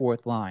year's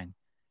fourth line.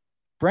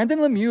 Brendan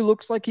Lemieux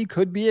looks like he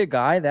could be a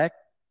guy that,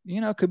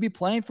 could be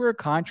playing for a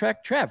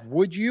contract. Trev,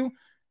 would you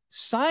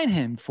sign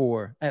him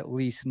for at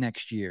least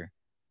next year?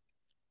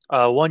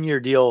 1 year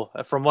deal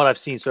from what I've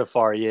seen so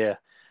far. Yeah.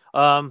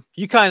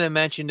 You kind of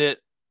mentioned it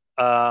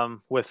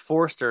with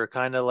Forster,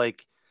 kind of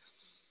like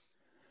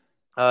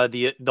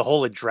the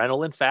whole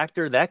adrenaline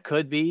factor. That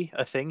could be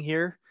a thing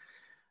here.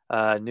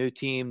 New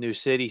team, new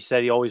city.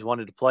 Said he always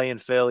wanted to play in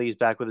Philly. He's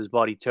back with his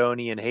buddy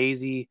Tony and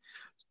Hazy.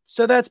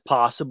 So that's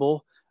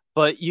possible,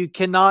 but you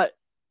cannot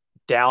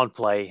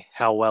downplay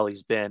how well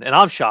he's been. And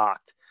I'm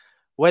shocked.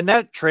 When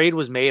that trade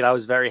was made, I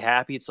was very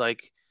happy. It's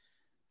like,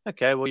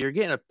 okay, well, you're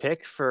getting a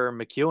pick for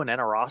McEwen and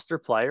a roster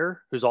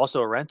player who's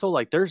also a rental.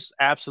 Like, there's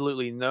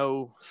absolutely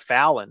no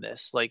foul in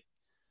this. Like,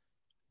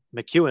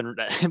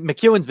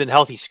 McEwen's been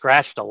healthy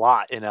scratched a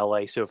lot in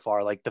LA so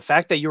far. Like, the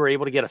fact that you were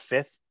able to get a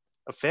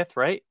fifth,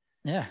 right?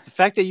 Yeah. The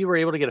fact that you were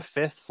able to get a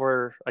fifth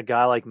for a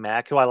guy like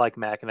Mac, who I like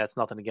Mac, and that's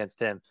nothing against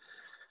him,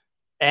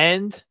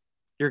 and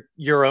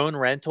your own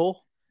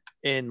rental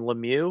in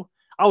Lemieux,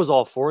 I was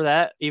all for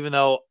that, even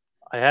though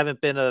I haven't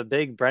been a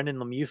big Brendan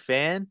Lemieux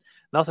fan.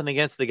 Nothing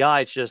against the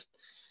guy. It's just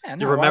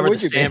you remember the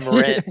Sam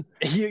Morin.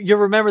 you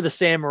remember the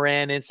Sam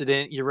Morin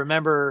incident. You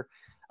remember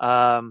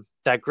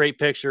that great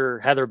picture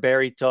Heather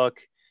Berry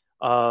took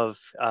of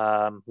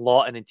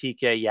Lawton and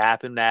TK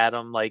yapping at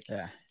him. Like,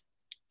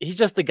 he's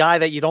just the guy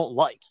that you don't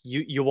like.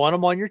 You want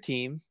him on your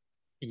team.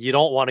 You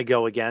don't want to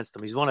go against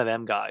him. He's one of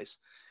them guys.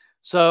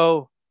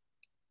 So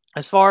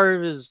as far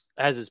as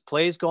his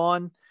play's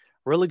gone,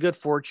 really good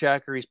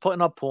forechecker. He's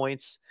putting up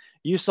points.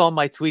 You saw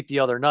my tweet the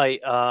other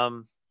night.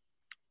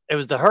 It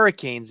was the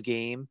Hurricanes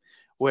game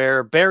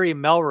where Barry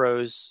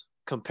Melrose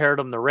compared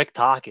him to Rick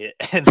Tocchet.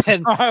 And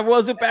then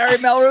was it Barry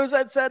Melrose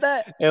that said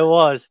that? It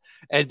was.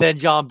 And then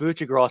John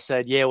Buccigross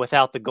said, yeah,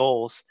 without the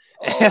goals.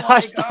 And I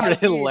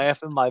started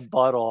laughing my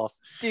butt off.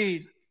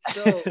 Dude,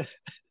 so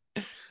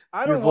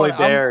I don't want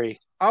Barry.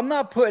 I'm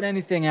not putting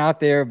anything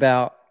out there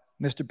about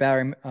Mr.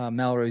 Barry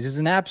Melrose. He's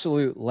an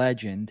absolute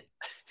legend.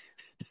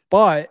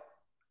 But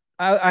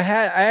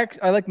I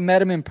like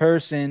met him in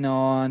person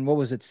on, what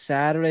was it,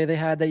 Saturday? They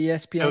had the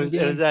ESPN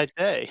game. It was that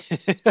day.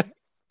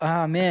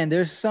 Man,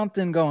 there's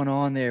something going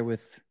on there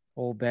with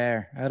old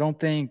Bear. I don't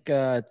think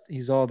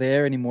he's all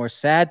there anymore.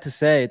 Sad to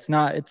say. It's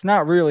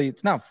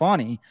not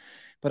funny,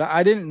 but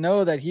I didn't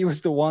know that he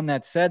was the one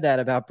that said that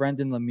about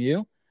Brendan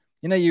Lemieux.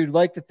 You'd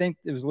like to think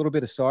there was a little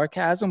bit of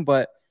sarcasm,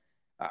 but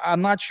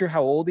I'm not sure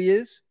how old he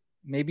is.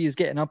 Maybe he's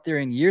getting up there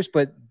in years,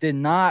 but did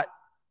not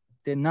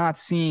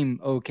seem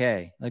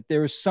okay. Like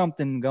there was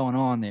something going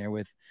on there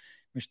with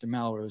Mr.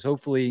 Melrose.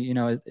 Hopefully,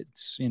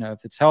 it's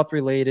if it's health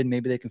related,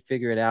 maybe they can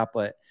figure it out.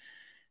 But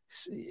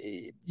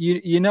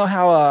you know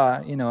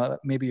how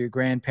maybe your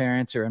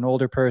grandparents or an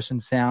older person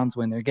sounds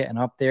when they're getting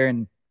up there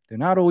and they're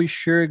not always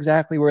sure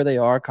exactly where they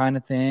are, kind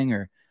of thing,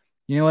 or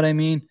you know what I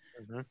mean?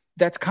 Mm-hmm.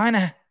 That's kind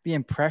of the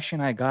impression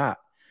I got.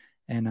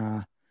 And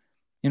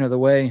the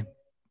way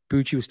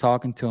Bucci was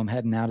talking to him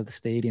heading out of the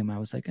stadium, I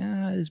was like,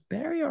 is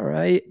Barry all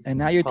right? And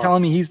now you're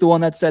telling me he's the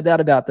one that said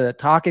that about the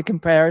Tocchet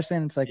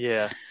comparison. It's like,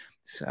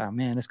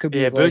 man, this could be.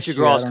 Yeah,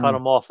 Buccigross cut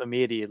him off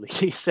immediately.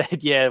 He said,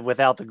 yeah,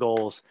 without the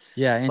goals.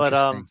 Yeah,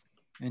 interesting.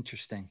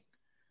 Interesting.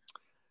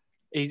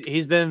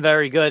 He's been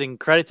very good, and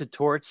credit to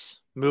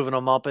Torts moving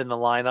him up in the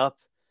lineup.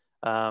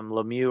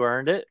 Lemieux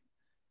earned it,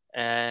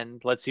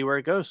 and let's see where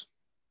it goes.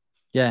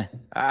 Yeah,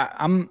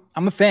 I'm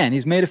a fan.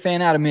 He's made a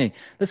fan out of me.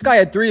 This guy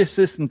had 3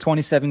 assists in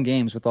 27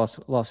 games with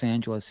Los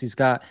Angeles. He's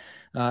got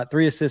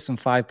 3 assists and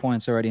 5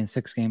 points already in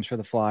 6 games for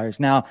the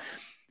Flyers. Now,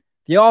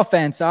 the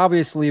offense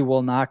obviously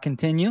will not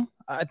continue.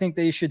 I think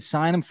they should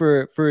sign him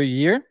for a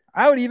year.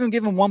 I would even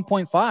give him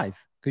 1.5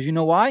 because you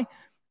know why?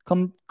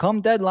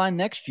 Come deadline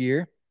next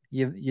year,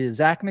 you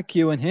Zach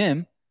McEwen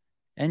him,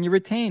 and you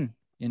retain,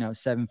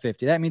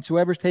 750. That means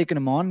whoever's taking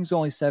him on, he's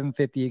only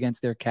 750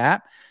 against their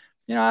cap.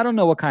 I don't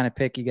know what kind of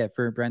pick you get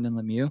for Brendan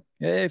Lemieux.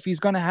 If he's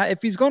going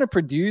to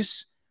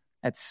produce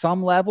at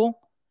some level,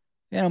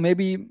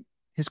 maybe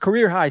his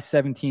career high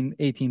 17,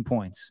 18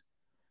 points.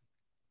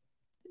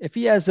 If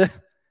he has a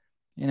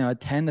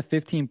 10 to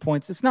 15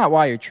 points, it's not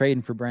why you're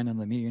trading for Brendan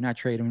Lemieux. You're not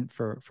trading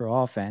for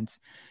offense,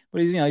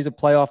 but he's a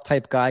playoff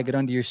type guy, get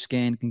under your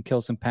skin, can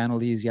kill some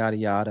penalties, yada,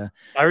 yada.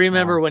 I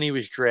remember when he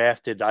was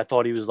drafted, I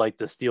thought he was like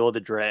the steal of the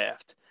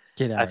draft.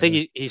 I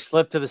think he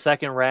slipped to the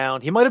second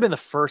round. He might have been the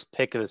first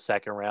pick of the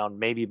second round,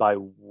 maybe by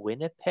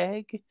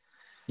Winnipeg.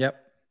 Yep.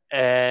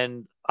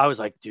 And I was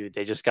like, dude,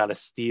 they just got to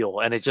steal.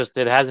 And it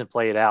hasn't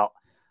played out.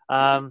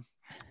 But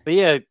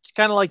yeah,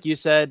 kind of like you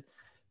said,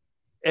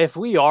 if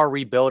we are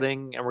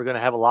rebuilding and we're going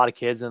to have a lot of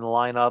kids in the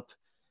lineup,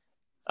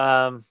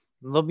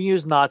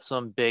 Lemieux's not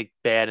some big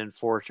bad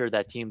enforcer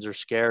that teams are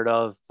scared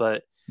of.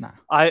 But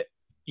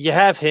you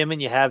have him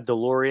and you have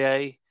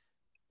Delorier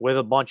with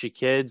a bunch of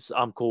kids.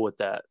 I'm cool with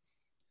that.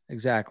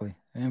 Exactly.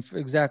 And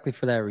exactly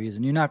for that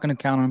reason. You're not going to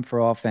count on him for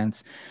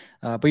offense,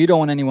 but you don't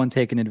want anyone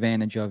taking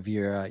advantage of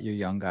your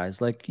young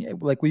guys like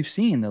we've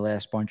seen the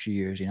last bunch of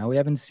years. We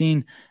haven't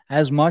seen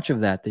as much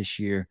of that this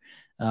year.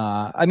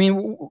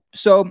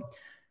 So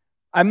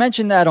I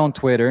mentioned that on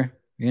Twitter.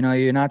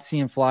 You're not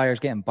seeing Flyers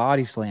getting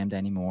body slammed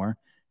anymore.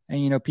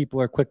 And, people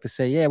are quick to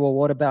say, yeah, well,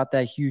 what about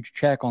that huge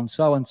check on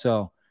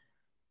so-and-so?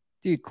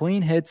 Dude,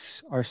 clean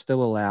hits are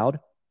still allowed.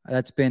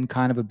 That's been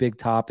kind of a big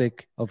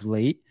topic of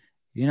late.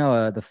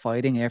 The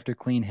fighting after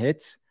clean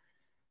hits.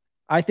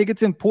 I think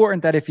it's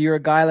important that if you're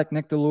a guy like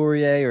Nick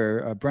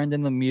Delorier or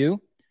Brendan Lemieux,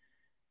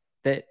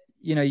 that,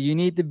 you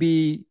need to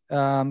be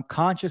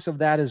conscious of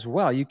that as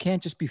well. You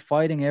can't just be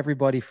fighting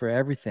everybody for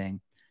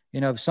everything.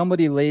 If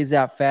somebody lays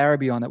out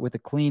Farabee on it with a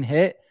clean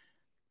hit,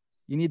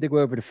 you need to go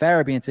over to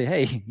Farabee and say,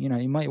 hey, you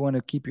might want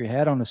to keep your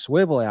head on a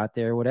swivel out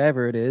there,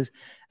 whatever it is.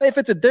 If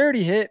it's a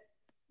dirty hit,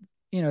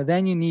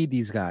 then you need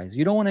these guys.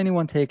 You don't want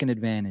anyone taking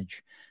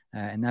advantage.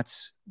 And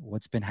that's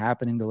what's been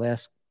happening the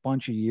last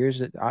bunch of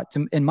years.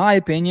 In my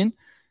opinion,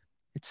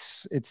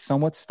 it's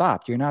somewhat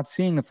stopped. You're not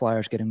seeing the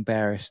Flyers get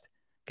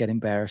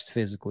embarrassed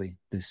physically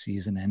this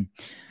season.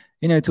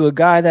 And, to a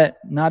guy that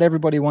not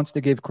everybody wants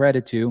to give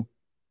credit to,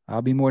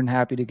 I'll be more than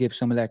happy to give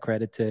some of that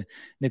credit to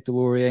Nick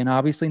Delorier and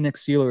obviously Nick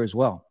Seeler as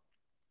well.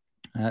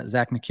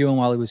 Zach McEwen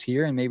while he was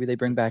here, and maybe they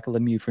bring back a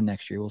Lemieux for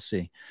next year. We'll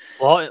see.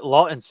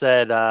 Lawton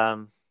said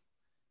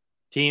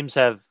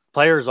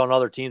players on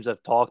other teams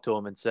have talked to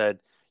him and said,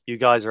 you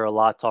guys are a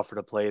lot tougher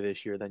to play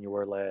this year than you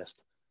were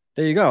last.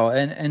 There you go.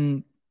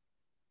 And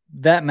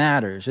that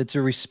matters. It's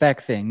a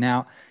respect thing.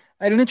 Now,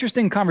 I had an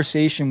interesting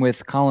conversation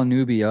with Colin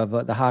Newby of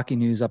the Hockey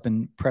News up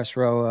in Press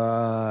Row.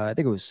 I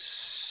think it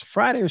was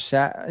Friday or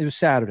It was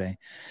Saturday.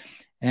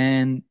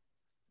 And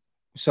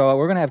so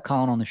we're going to have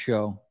Colin on the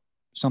show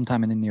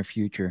sometime in the near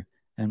future.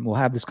 And we'll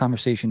have this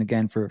conversation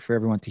again for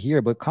everyone to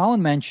hear. But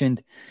Colin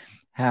mentioned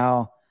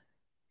how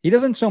he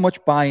doesn't so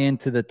much buy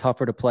into the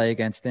tougher to play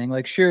against thing.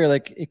 Like, sure,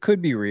 like it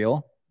could be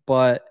real,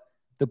 but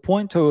the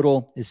point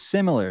total is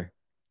similar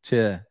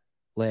to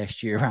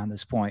last year around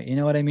this point. You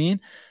know what I mean?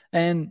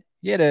 And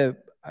he had a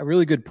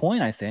really good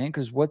point, I think,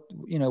 because what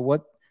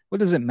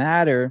does it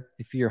matter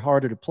if you're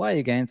harder to play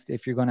against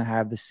if you're going to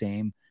have the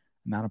same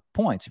amount of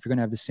points, if you're going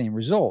to have the same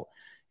result?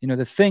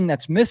 The thing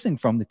that's missing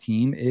from the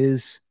team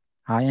is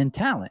high-end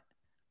talent.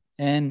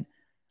 And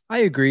I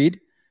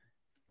agreed.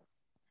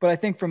 But I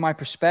think from my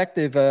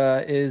perspective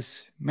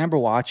remember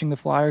watching the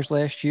Flyers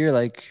last year?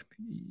 Like,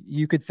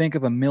 you could think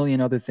of a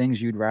million other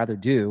things you'd rather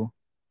do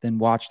than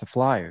watch the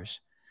Flyers.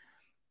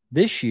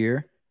 This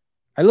year,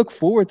 I look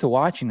forward to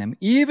watching them.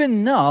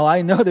 Even though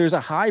I know there's a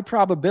high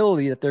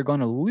probability that they're going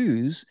to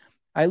lose,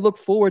 I look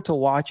forward to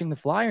watching the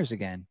Flyers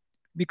again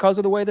because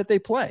of the way that they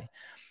play.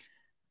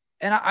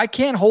 And I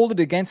can't hold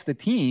it against the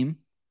team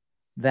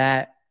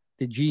that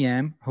the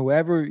GM,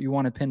 whoever you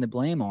want to pin the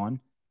blame on,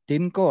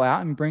 didn't go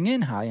out and bring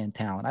in high-end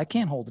talent. I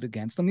can't hold it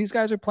against them. These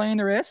guys are playing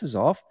their asses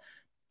off.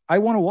 I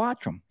want to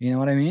watch them. You know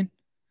what I mean?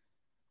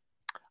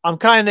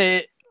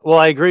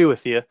 I agree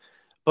with you.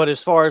 But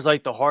as far as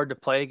like the hard to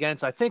play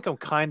against, I think I'm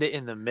kind of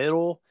in the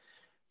middle.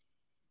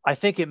 I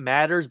think it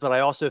matters, but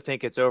I also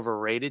think it's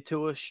overrated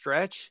to a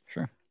stretch.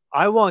 Sure.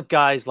 I want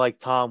guys like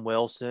Tom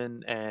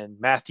Wilson and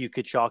Matthew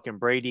Tkachuk and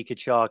Brady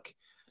Tkachuk,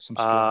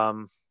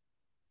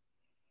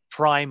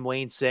 prime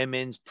Wayne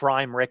Simmons,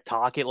 prime Rick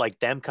Tocchet, like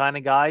them kind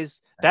of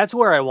guys. That's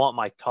where I want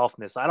my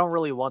toughness. I don't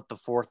really want the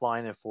fourth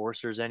line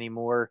enforcers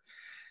anymore.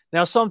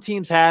 Now, some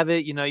teams have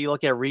it. You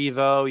look at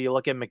Revo, you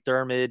look at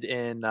McDermott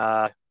in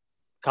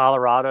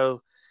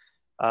Colorado.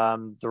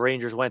 The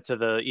Rangers went to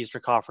the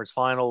Eastern Conference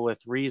Final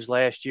with Reeves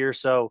last year.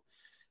 So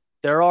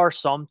there are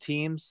some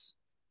teams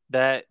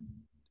that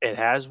it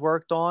has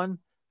worked on,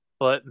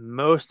 but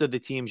most of the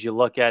teams you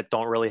look at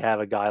don't really have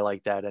a guy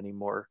like that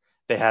anymore.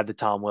 They have the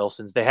Tom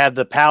Wilsons. They have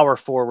the power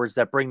forwards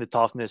that bring the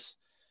toughness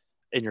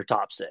in your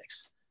top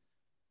six.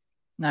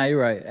 No, you're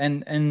right.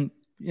 And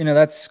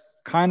that's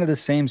kind of the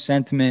same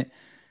sentiment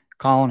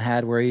Colin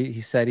had where he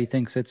said he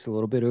thinks it's a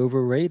little bit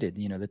overrated,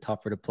 the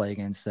tougher to play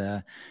against.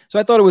 So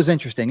I thought it was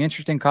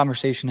interesting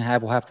conversation to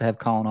have. We'll have to have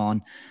Colin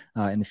on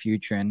in the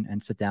future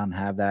and sit down and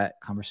have that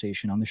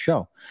conversation on the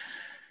show.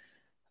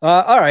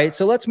 All right,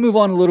 so let's move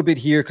on a little bit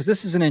here because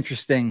this is an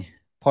interesting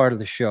part of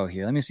the show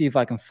here. Let me see if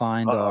I can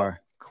find our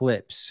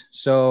clips.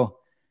 So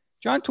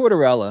John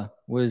Tortorella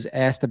was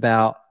asked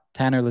about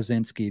Tanner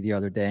Laczynski the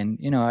other day.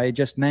 And, I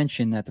just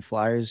mentioned that the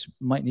Flyers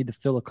might need to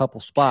fill a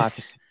couple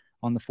spots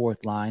on the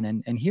fourth line.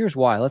 And here's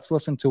why. Let's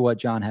listen to what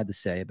John had to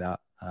say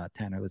about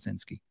Tanner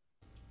Laczynski.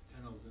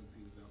 Tanner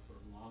Laczynski was out for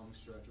a long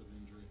stretch with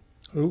injury.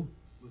 Who?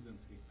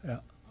 Laczynski. Yeah.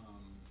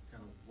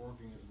 Kind of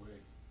working his way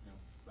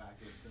back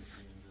in since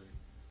the injury.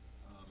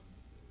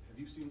 Have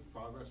you seen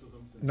progress with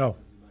him since No.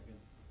 since he's back in?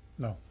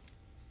 No.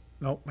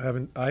 No,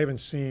 I haven't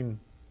seen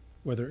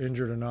whether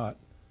injured or not.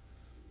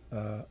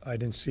 I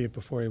didn't see it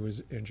before he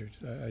was injured.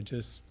 I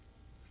just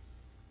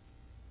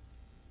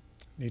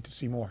need to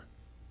see more.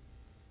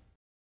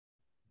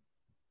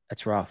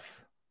 That's rough.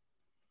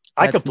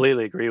 I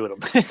completely agree with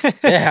him.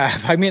 Yeah.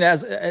 I mean,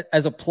 as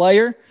a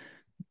player,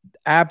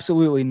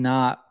 absolutely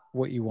not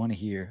what you want to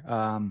hear.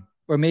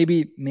 Or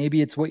maybe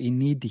it's what you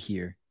need to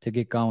hear to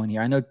get going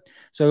here. I know.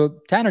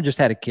 So Tanner just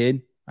had a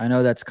kid. I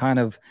know that's kind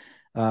of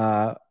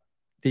the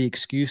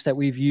excuse that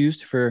we've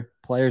used for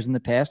players in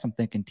the past. I'm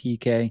thinking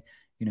TK,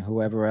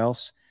 whoever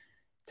else.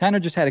 Tanner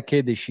just had a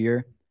kid this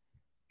year.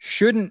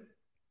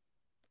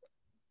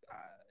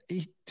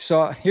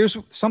 So here's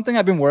something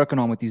I've been working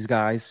on with these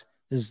guys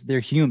is they're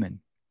human,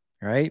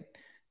 right?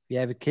 If you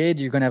have a kid,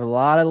 you're going to have a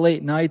lot of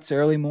late nights,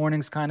 early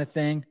mornings kind of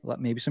thing,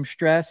 maybe some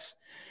stress.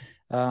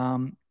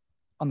 On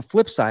the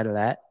flip side of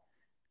that,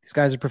 these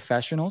guys are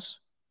professionals.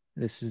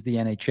 This is the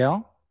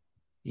NHL.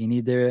 You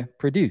need to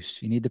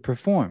produce. You need to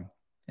perform.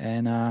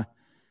 And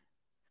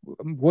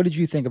what did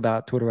you think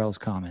about Tortorella's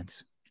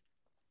comments?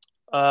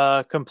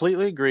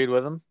 Completely agreed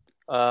with him.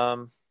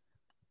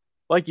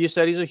 Like you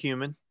said, he's a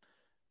human.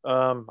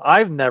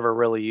 I've never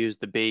really used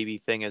the baby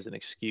thing as an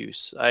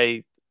excuse.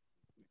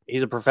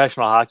 He's a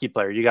professional hockey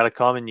player. You got to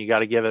come and you got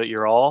to give it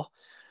your all.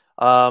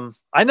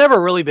 I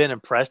never really been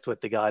impressed with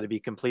the guy, to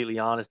be completely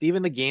honest.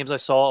 Even the games I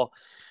saw,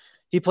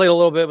 he played a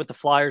little bit with the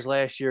Flyers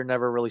last year,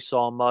 never really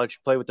saw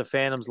much. Played with the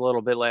Phantoms a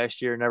little bit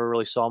last year, never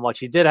really saw much.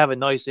 He did have a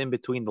nice in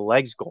between the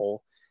legs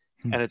goal.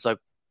 And it's like,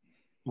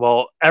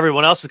 well,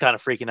 everyone else is kind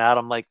of freaking out.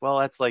 I'm like, well,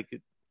 that's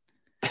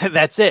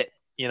that's it,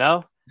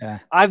 Yeah.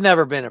 I've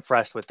never been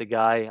impressed with the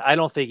guy. I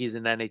don't think he's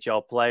an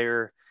NHL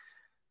player.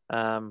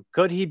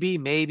 Could he be?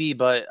 Maybe,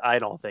 but I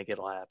don't think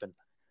it'll happen.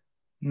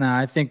 No,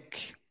 I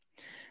think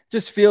it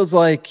just feels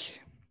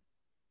like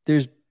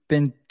there's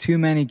been too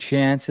many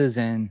chances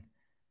and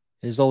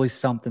there's always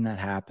something that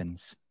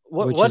happens.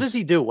 What does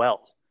he do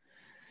well?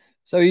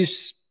 So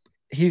he's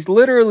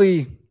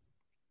literally,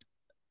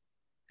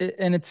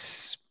 and it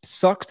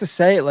sucks to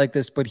say it like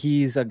this, but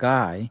he's a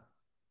guy.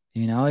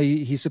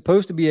 He's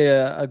supposed to be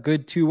a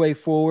good two-way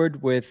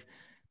forward with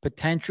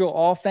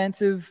potential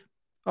offensive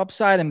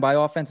upside. And by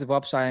offensive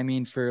upside, I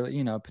mean for,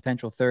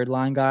 potential third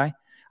line guy.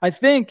 I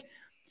think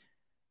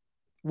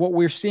what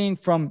we're seeing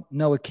from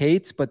Noah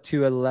Cates, but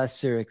to a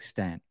lesser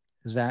extent,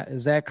 does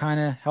that kind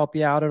of help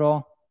you out at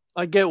all?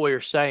 I get what you're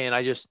saying.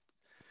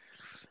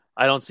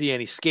 I don't see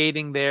any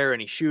skating there,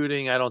 any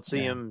shooting. I don't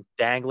see him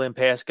dangling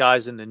past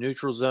guys in the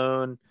neutral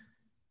zone.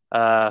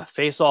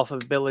 Face-off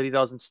ability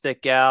doesn't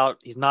stick out.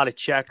 He's not a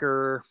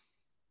checker.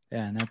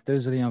 Yeah, and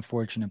those are the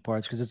unfortunate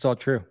parts because it's all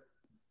true.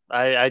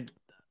 I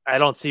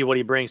don't see what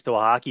he brings to a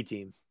hockey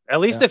team.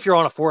 At least if you're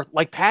on a fourth,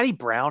 like Patty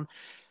Brown.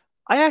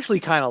 I actually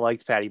kind of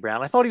liked Patty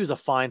Brown. I thought he was a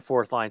fine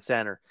fourth-line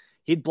center.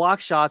 He'd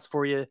block shots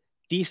for you,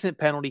 decent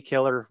penalty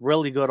killer,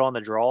 really good on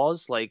the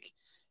draws.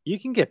 You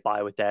can get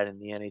by with that in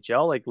the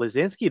NHL.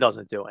 Laczynski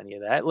doesn't do any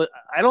of that.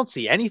 I don't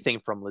see anything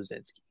from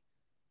Laczynski.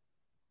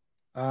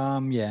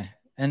 Yeah.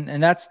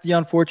 And that's the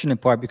unfortunate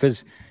part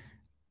because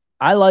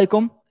I like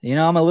him.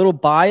 I'm a little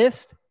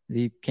biased.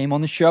 He came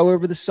on the show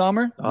over the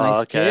summer.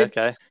 Nice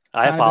okay.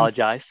 I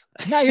apologize.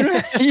 No, you don't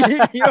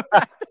have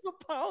to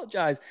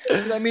apologize.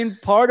 I mean,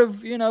 part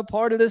of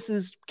this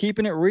is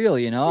keeping it real.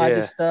 Yeah. I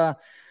just,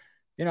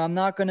 I'm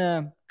not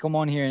gonna come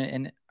on here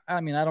and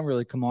I mean, I don't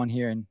really come on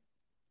here and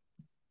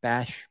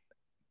bash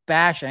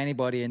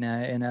anybody in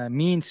a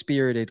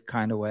mean-spirited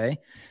kind of way,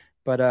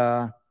 but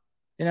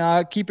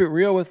I keep it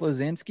real with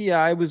Laczynski.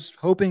 I was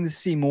hoping to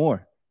see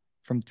more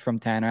from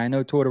Tanner. I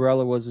know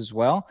Tortorella was as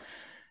well.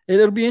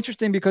 It'll be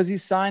interesting because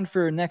he's signed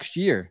for next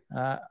year.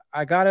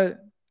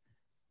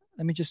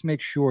 Let me just make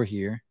sure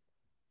here.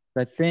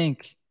 I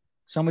think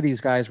some of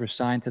these guys were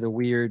signed to the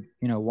weird,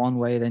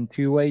 one-way then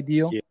two-way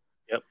deal. Yeah.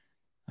 Yep.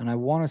 And I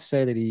want to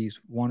say that he's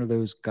one of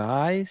those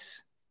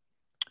guys.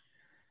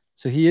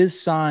 So he is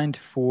signed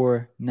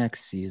for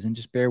next season.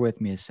 Just bear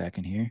with me a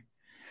second here.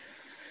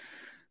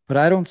 But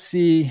I don't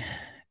see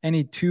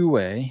any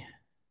two-way.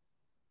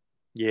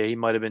 Yeah, he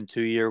might have been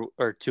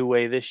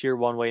two-way this year,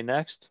 one-way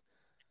next.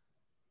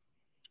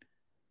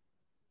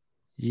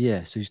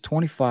 Yeah, so he's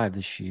 25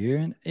 this year.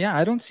 And yeah,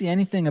 I don't see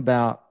anything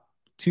about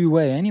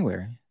two-way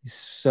anywhere.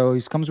 So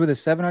he comes with a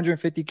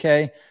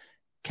 $750K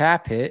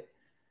cap hit,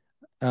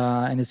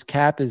 and his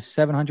cap is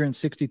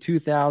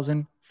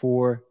 $762,000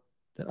 for.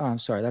 I'm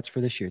sorry, that's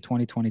for this year,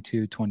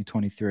 2022,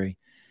 2023.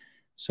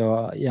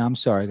 So yeah, I'm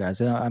sorry,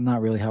 guys. I'm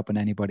not really helping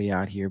anybody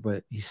out here,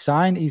 but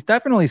he's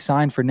definitely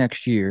signed for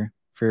next year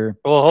for.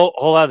 Well,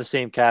 he'll have the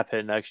same cap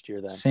hit next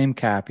year then. Same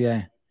cap,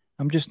 yeah.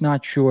 I'm just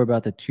not sure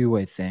about the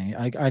two-way thing.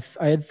 I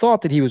had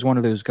thought that he was one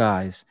of those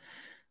guys.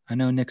 I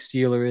know Nick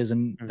Sealer is,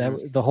 and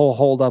that the whole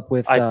holdup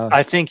with.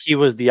 I think he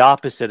was the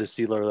opposite of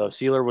Sealer, though.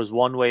 Sealer was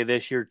one way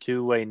this year,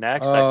 two way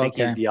next. I think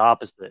he's the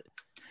opposite.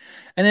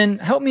 And then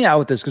help me out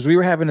with this because we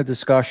were having a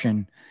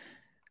discussion.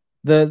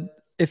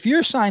 If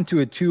you're signed to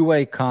a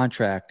two-way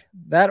contract,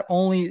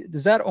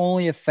 does that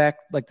only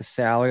affect like the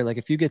salary? Like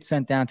if you get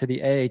sent down to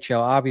the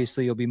AHL,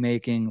 obviously you'll be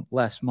making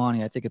less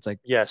money. I think it's like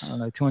yes, I don't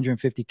know,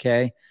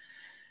 $250K.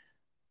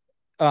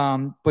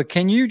 But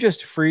can you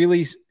just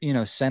freely,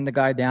 send a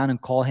guy down and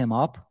call him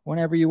up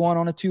whenever you want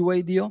on a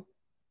two-way deal,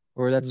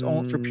 or that's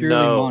only for purely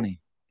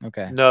money?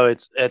 Okay. No,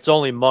 it's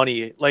only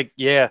money. Like,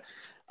 yeah,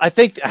 I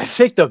think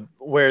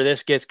where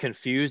this gets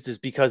confused is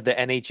because the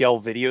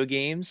NHL video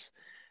games.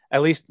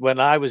 At least when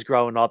I was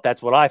growing up,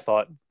 that's what I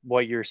thought.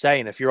 What you're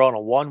saying, if you're on a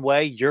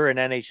one-way, you're an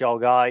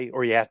NHL guy,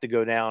 or you have to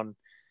go down.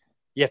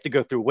 You have to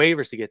go through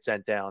waivers to get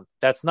sent down.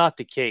 That's not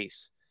the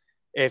case.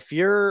 If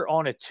you're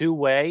on a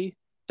two-way,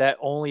 that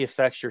only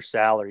affects your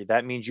salary.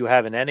 That means you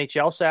have an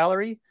NHL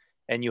salary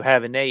and you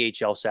have an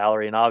AHL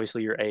salary, and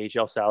obviously your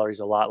AHL salary is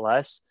a lot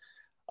less.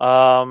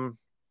 So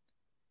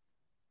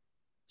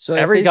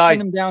every guy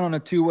send him down on a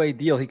two-way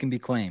deal, he can be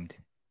claimed.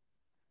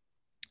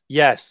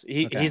 Yes,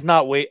 he's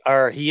not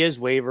he is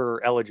waiver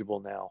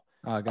eligible now.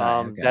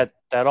 Okay.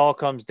 That all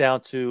comes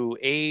down to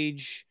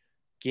age,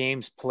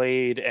 games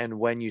played, and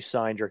when you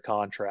signed your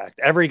contract.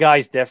 Every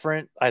guy's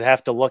different. I'd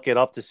have to look it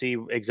up to see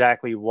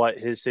exactly what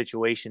his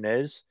situation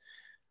is.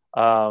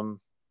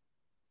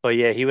 But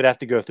yeah, he would have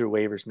to go through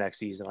waivers next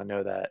season. I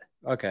know that.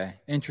 Okay.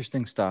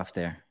 Interesting stuff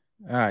there.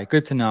 All right.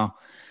 Good to know.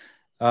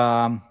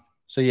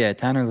 So yeah,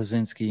 Tanner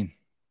Laczynski,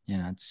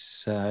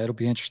 it'll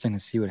be interesting to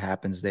see what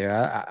happens there.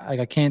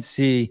 I can't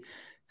see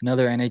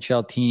another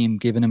NHL team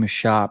giving him a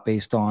shot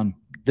based on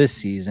this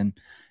season,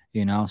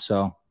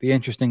 so be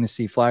interesting to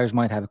see. Flyers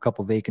might have a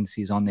couple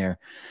vacancies on their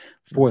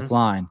fourth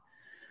line.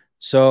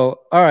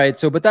 So, all right.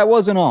 But that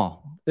wasn't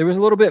all. There was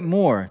a little bit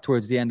more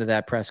towards the end of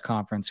that press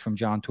conference from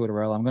John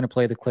Tortorella. I'm going to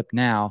play the clip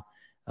now.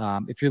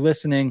 If you're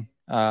listening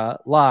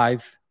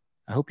live,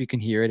 I hope you can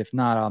hear it. If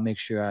not, I'll make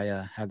sure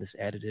I have this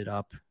edited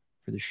up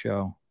for the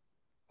show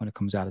when it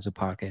comes out as a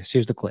podcast.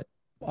 Here's the clip.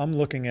 I'm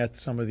looking at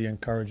some of the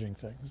encouraging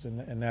things,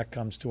 and that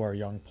comes to our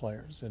young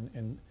players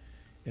and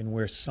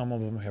where some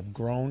of them have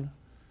grown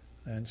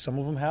and some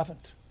of them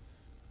haven't.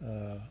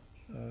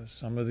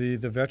 Some of the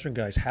veteran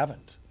guys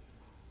haven't.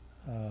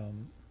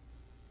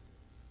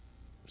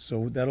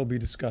 So that'll be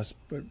discussed.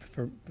 But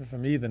for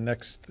me, the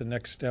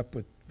next step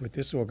with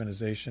this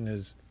organization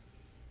is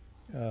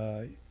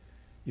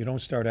you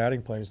don't start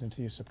adding players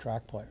until you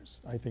subtract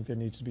players. I think there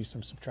needs to be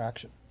some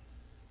subtraction.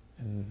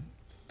 And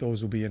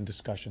those will be in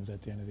discussions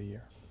at the end of the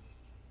year.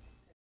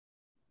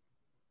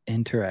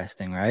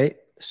 Interesting, right?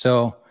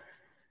 So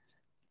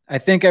I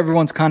think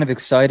everyone's kind of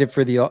excited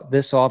for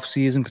this off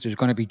season because there's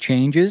going to be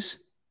changes.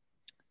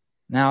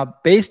 Now,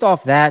 based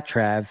off that,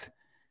 Trav,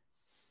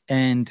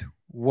 and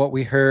what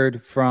we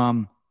heard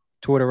from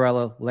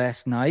Tortorella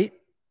last night,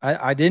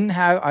 I don't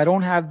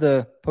have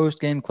the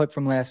post-game clip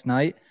from last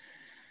night,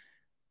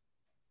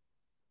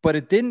 but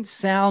it didn't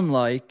sound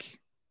like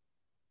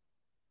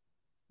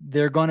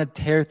they're going to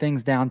tear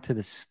things down to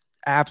the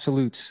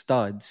absolute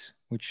studs,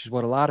 which is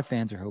what a lot of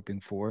fans are hoping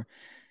for.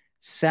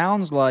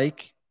 Sounds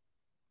like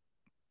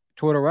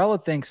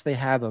Tortorella thinks they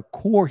have a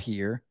core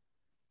here,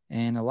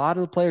 and a lot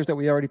of the players that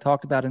we already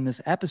talked about in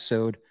this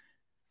episode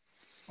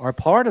are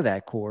part of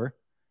that core.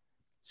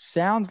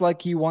 Sounds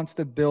like he wants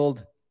to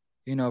build,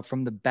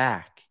 from the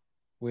back,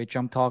 which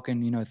I'm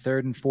talking,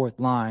 third and fourth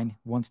line,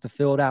 wants to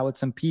fill it out with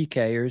some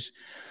PKers.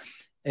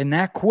 In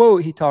that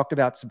quote, he talked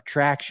about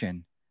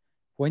subtraction.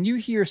 When you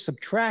hear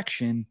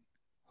subtraction,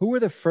 who are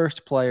the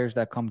first players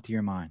that come to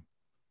your mind?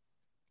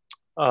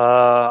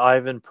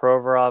 Ivan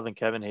Provorov and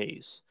Kevin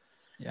Hayes.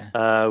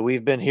 Yeah.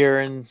 We've been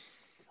hearing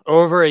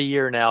over a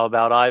year now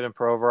about Ivan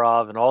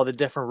Provorov and all the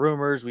different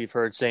rumors. We've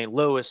heard St.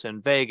 Louis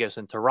and Vegas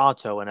and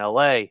Toronto and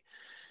LA.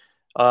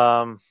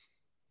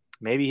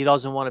 Maybe he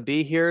doesn't want to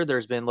be here.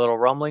 There's been little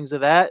rumblings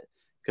of that.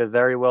 Could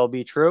very well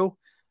be true.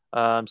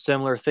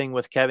 Similar thing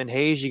with Kevin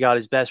Hayes. You got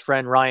his best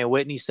friend Ryan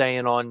Whitney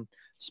saying on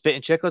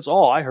Spittin' Chicklets,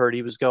 I heard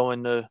he was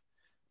going to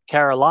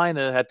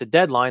Carolina at the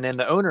deadline and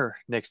the owner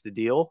nixed the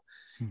deal.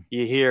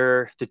 You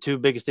hear the two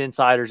biggest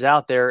insiders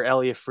out there,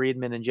 Elliot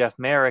Friedman and Jeff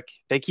Merrick.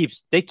 They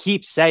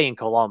keep saying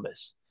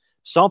Columbus.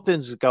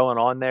 Something's going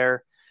on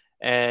there,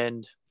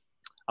 and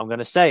I'm going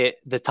to say it.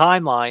 The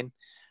timeline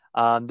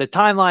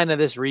of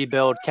this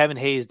rebuild, Kevin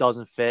Hayes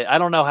doesn't fit. I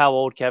don't know how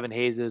old Kevin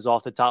Hayes is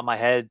off the top of my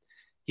head.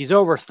 He's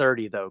over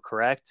 30 though,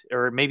 correct?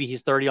 Or maybe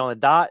he's 30 on the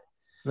dot.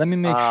 Let me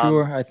make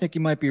sure. I think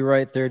you might be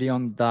right, 30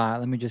 on the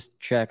dot. Let me just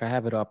check. I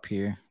have it up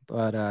here.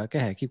 But go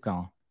ahead, keep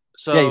going.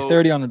 So Yeah, he's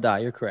 30 on the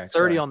dot. You're correct.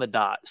 30 Sorry. on the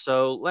dot.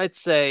 So let's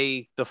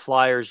say the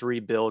Flyers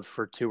rebuild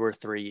for 2 or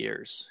 3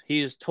 years.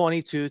 He's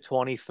 22,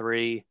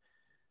 23.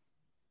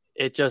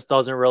 It just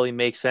doesn't really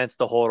make sense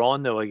to hold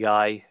on to a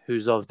guy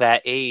who's of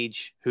that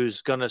age,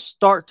 who's going to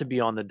start to be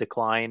on the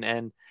decline.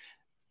 And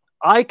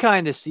I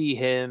kind of see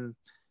him,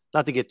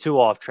 not to get too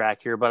off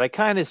track here, but I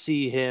kind of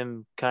see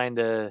him kind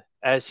of,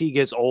 as he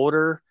gets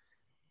older,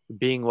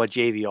 being what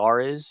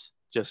JVR is,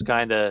 just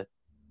kind of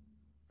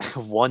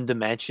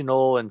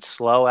one-dimensional and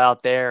slow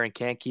out there and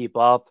can't keep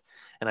up.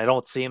 And I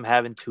don't see him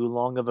having too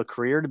long of a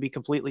career, to be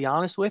completely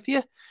honest with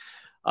you.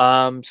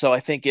 So I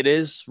think it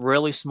is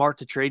really smart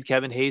to trade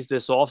Kevin Hayes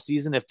this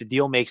offseason if the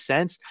deal makes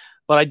sense.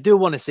 But I do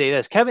want to say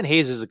this. Kevin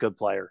Hayes is a good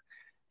player,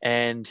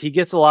 and he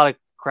gets a lot of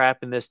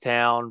crap in this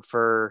town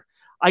for,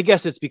 I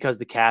guess it's because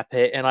the cap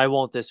hit, and I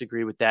won't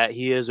disagree with that.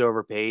 He is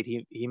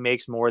overpaid. He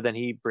makes more than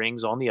he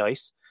brings on the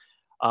ice.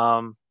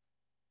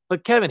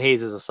 But Kevin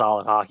Hayes is a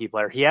solid hockey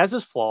player. He has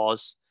his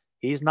flaws.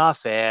 He's not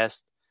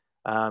fast.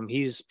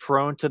 He's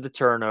prone to the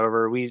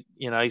turnover.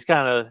 He's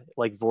kind of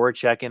like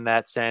Voracek in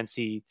that sense.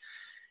 He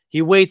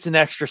waits an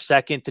extra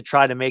second to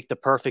try to make the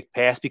perfect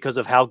pass because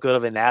of how good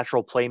of a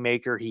natural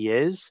playmaker he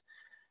is.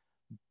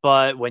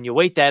 But when you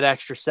wait that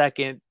extra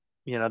second,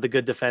 the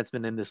good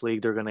defensemen in this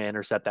league, they're going to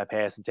intercept that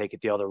pass and take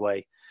it the other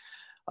way.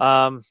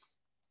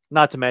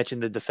 Not to mention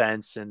the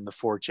defense and the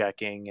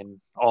forechecking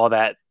and all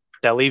that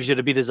leaves you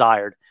to be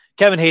desired.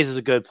 Kevin Hayes is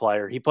a good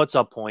player. He puts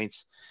up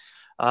points.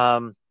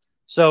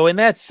 So in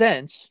that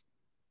sense,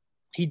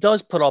 he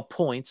does put up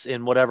points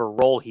in whatever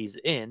role he's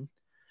in.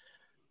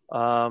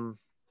 I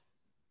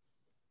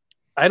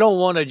don't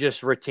want to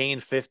just retain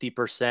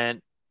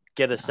 50%,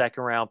 get a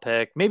second round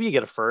pick. Maybe you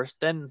get a first,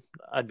 then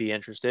I'd be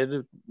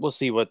interested. We'll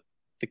see what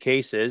the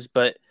case is.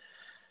 But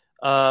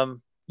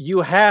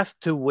you have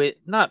to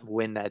not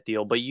win that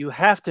deal, but you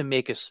have to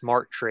make a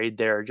smart trade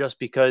there just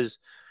because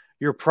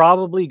you're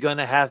probably going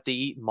to have to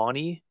eat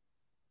money.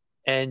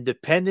 And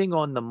depending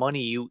on the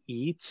money you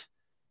eat,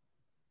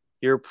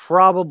 you're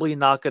probably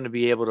not going to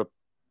be able to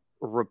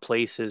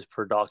replace his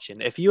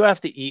production. If you have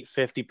to eat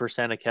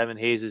 50% of Kevin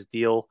Hayes'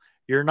 deal,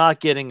 you're not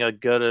getting a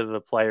good of a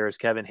player as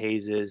Kevin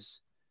Hayes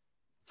is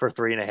for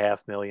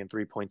 $3.5 million,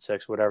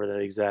 3.6, whatever the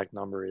exact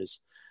number is.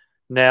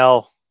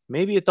 Now,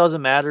 maybe it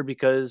doesn't matter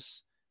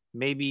because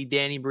maybe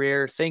Danny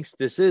Briere thinks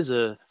this is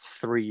a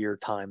 3-year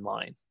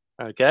timeline.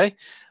 Okay.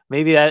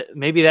 Maybe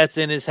that's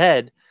in his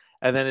head.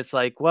 And then it's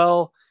like,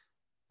 well,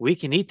 we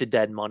can eat the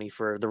dead money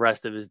for the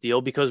rest of his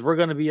deal because we're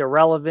going to be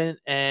irrelevant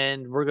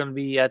and we're going to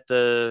be at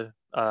the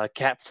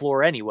cap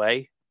floor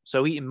anyway.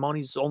 So eating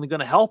money's only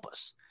going to help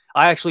us.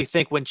 I actually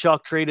think when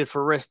Chuck traded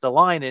for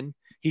Ristolainen,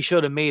 he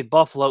should have made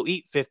Buffalo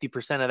eat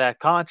 50% of that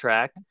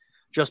contract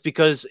just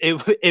because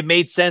it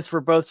made sense for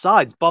both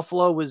sides.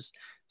 Buffalo was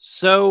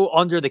so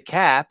under the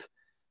cap.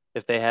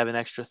 If they have an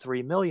extra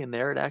 $3 million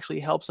there, it actually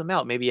helps them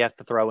out. Maybe you have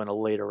to throw in a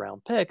later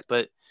round pick,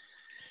 but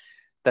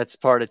that's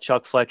part of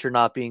Chuck Fletcher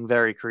not being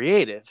very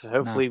creative.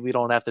 Hopefully we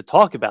don't have to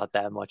talk about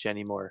that much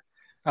anymore.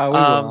 We will.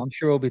 I'm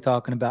sure we'll be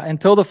talking about it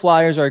until the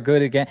Flyers are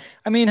good again.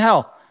 I mean,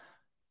 hell,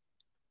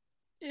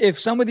 if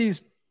some of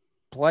these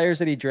players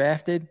that he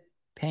drafted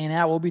paying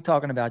out, we'll be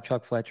talking about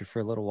Chuck Fletcher for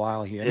a little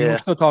while here. I mean, we're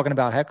still talking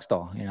about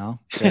Hextall,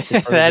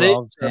 That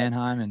is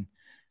Sanheim and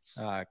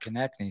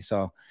Konechny.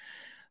 So,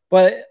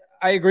 but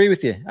I agree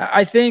with you.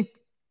 I think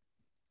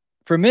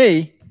for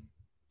me,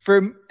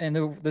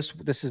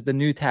 this is the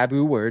new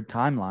taboo word,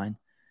 timeline.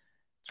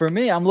 For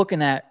me, I'm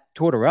looking at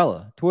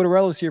Tortorella.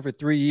 Tortorella's here for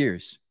 3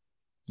 years.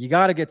 You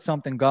got to get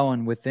something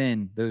going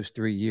within those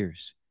 3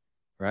 years,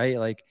 right?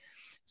 Like,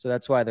 so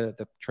that's why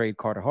the trade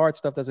Carter Hart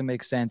stuff doesn't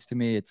make sense to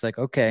me. It's like,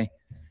 okay,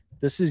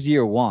 this is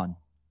year one.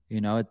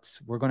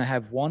 We're going to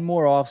have one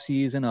more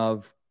offseason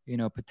of,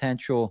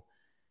 potential.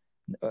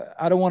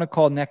 I don't want to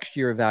call next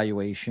year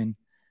evaluation.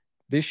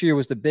 This year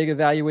was the big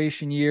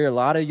evaluation year. A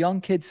lot of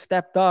young kids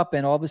stepped up,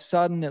 and all of a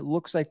sudden it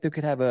looks like they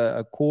could have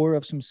a core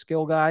of some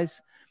skill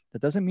guys.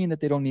 That doesn't mean that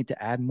they don't need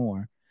to add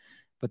more.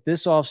 But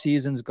this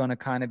offseason is going to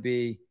kind of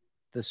be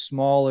the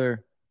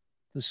smaller,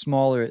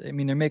 I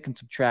mean, they're making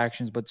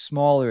subtractions, but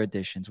smaller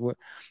additions.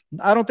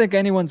 I don't think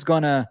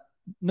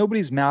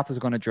nobody's mouth is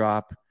going to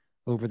drop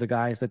over the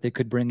guys that they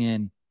could bring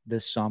in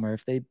this summer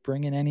if they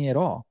bring in any at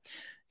all,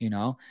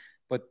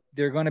 But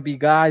they're going to be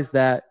guys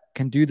that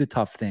can do the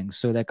tough things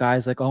so that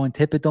guys like Owen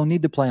Tippett don't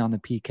need to play on the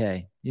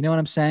PK. You know what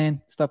I'm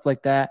saying? Stuff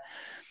like that.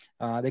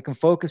 They can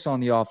focus on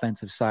the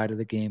offensive side of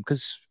the game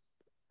because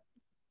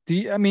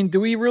do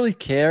we really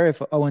care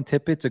if Owen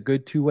Tippett's a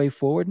good two-way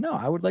forward? No,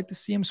 I would like to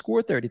see him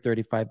score 30,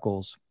 35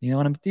 goals. Do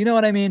you know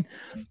what I mean?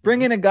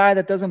 Bring in a guy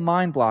that doesn't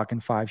mind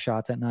blocking 5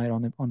 shots at night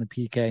on the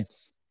PK.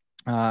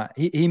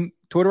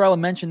 Tortorella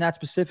mentioned that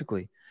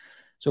specifically.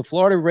 So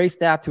Florida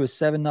raced out to a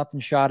 7-0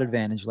 shot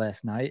advantage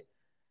last night.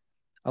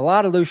 A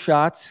lot of those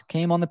shots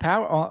came on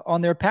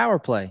their power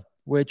play,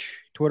 which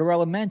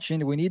Tortorella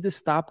mentioned. We need to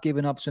stop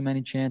giving up so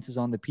many chances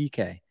on the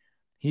PK.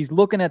 He's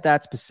looking at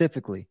that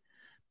specifically.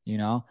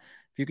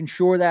 If you can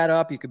shore that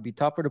up, you could be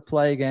tougher to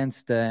play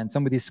against, and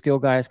some of these skill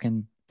guys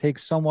can take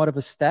somewhat of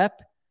a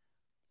step.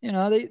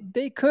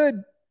 they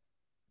could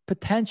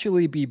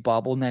potentially be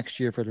bubble next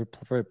year for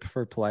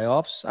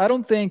playoffs. I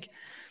don't think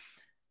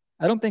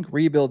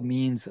rebuild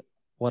means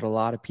what a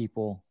lot of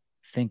people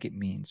think it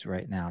means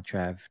right now,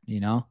 Trav.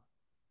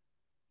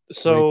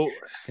 So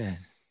Okay.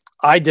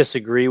 I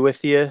disagree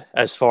with you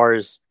as far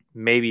as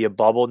maybe a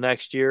bubble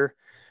next year.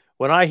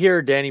 When I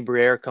hear Danny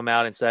Briere come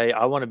out and say,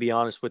 I want to be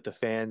honest with the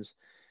fans,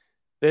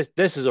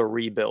 this is a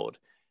rebuild.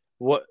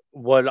 What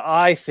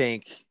I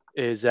think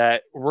is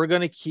that we're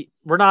not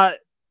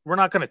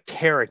going to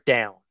tear it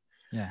down.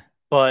 Yeah.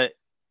 But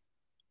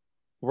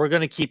we're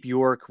going to keep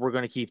York, we're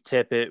going to keep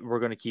Tippett, we're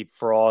going to keep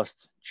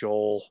Frost,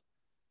 Joel,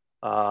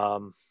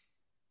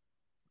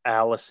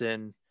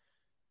 Allison,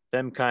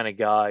 them kind of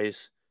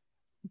guys.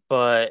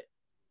 But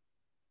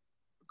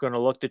going to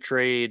look to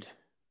trade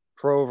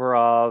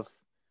Provorov,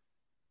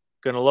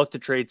 going to look to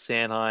trade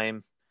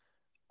Sanheim,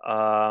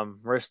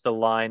 risk the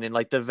line, and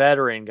like the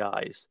veteran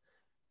guys.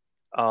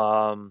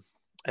 And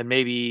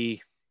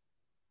maybe,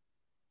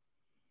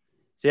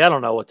 see, I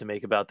don't know what to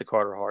make about the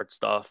Carter Hart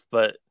stuff,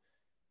 but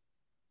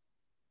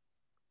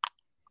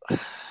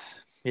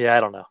yeah, I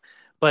don't know.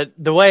 But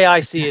the way I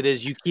see it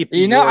is you keep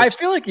the I Yorks.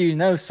 feel like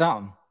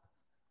something.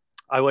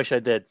 I wish I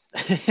did.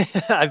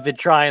 I've been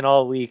trying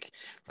all week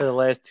for the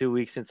last 2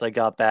 weeks since I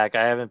got back.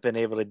 I haven't been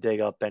able to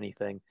dig up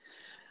anything.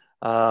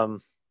 I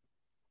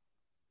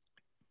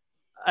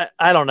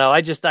don't know.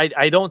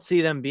 I don't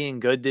see them being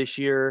good this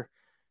year.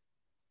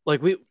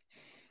 Like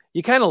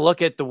you kind of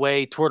look at the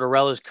way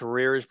Tortorella's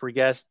career has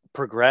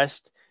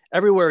progressed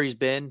everywhere he's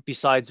been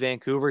besides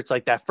Vancouver. It's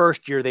like that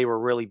first year they were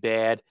really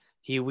bad.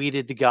 He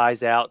weeded the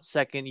guys out.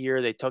 Second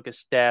year they took a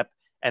step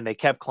and they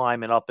kept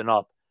climbing up and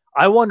up.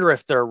 I wonder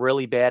if they're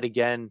really bad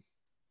again,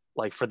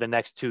 like for the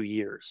next 2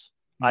 years.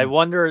 I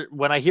wonder,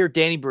 when I hear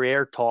Danny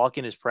Briere talk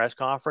in his press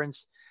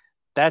conference,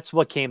 that's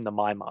what came to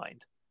my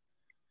mind.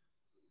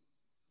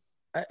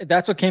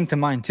 That's what came to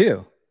mind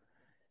too.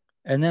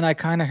 And then I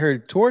kind of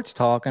heard Torts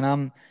talk, and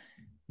I'm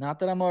not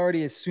that I'm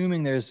already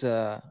assuming there's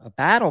a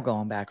battle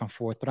going back and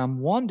forth, but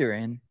I'm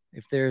wondering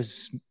if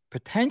there's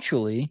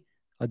potentially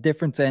a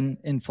difference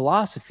in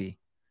philosophy.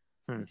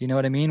 Do you know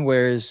what I mean?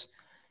 Whereas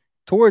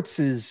Torts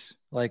is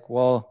like,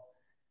 well,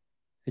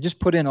 I just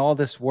put in all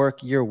this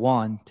work year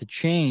one to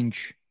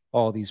change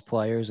all these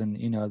players and,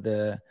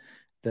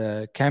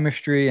 the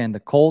chemistry and the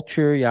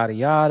culture, yada,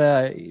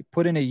 yada. I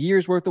put in a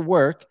year's worth of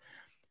work.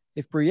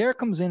 If Briere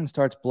comes in and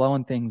starts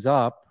blowing things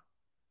up,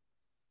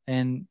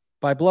 and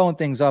by blowing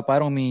things up, I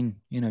don't mean,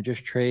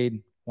 just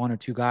trade one or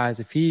two guys.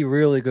 If he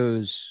really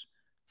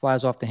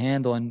flies off the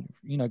handle and,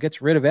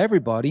 gets rid of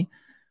everybody,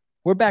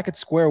 we're back at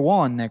square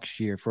one next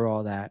year for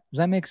all that. Does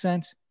that make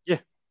sense? Yeah.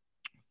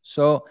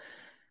 So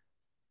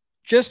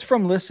just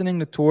from listening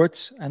to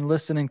Torts and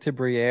listening to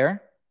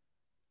Briere,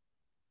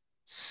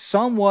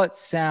 somewhat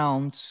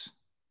sounds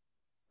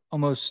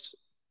almost,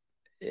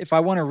 if I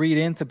want to read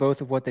into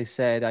both of what they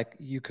said,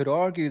 you could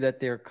argue that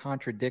they're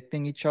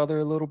contradicting each other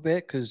a little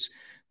bit, because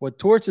what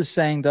Torts is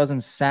saying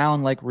doesn't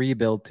sound like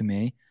rebuild to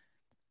me.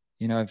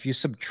 If you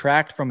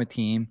subtract from a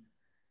team,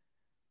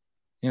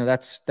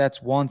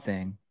 that's one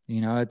thing.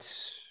 It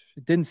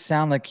didn't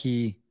sound like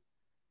he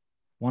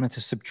wanted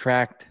to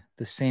subtract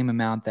the same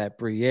amount that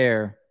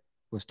Briere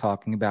was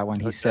talking about when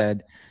he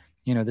said,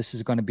 this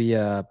is going to be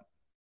a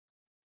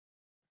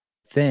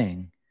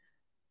thing.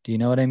 Do you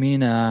know what I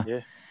mean?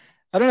 Yeah.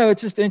 I don't know.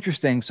 It's just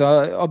interesting. So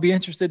I'll be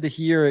interested to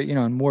hear,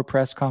 in more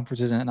press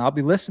conferences, and I'll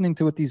be listening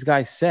to what these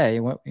guys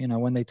say,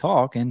 when they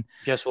talk. And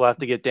guess we'll have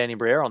to get Danny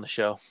Briere on the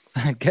show.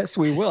 I guess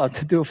we will have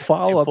to do a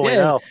follow-up.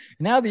 Yeah.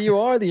 Now that you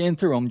are the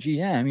interim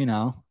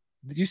GM,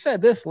 you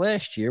said this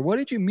last year. What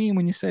did you mean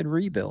when you said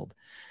rebuild?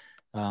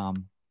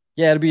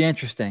 Yeah, it'll be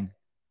interesting.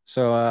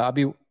 So I'll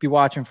be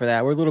watching for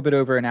that. We're a little bit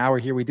over an hour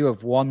here. We do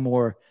have one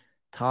more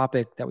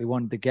topic that we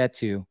wanted to get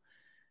to.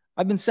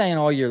 I've been saying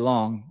all year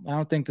long, I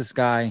don't think this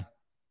guy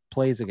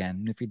plays again.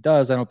 And if he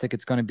does, I don't think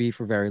it's going to be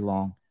for very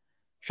long.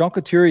 Sean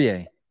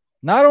Couturier,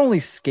 not only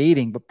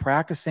skating, but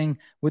practicing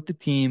with the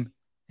team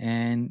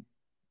and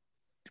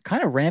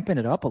kind of ramping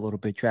it up a little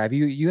bit, Trav.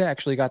 You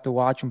actually got to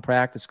watch him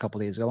practice a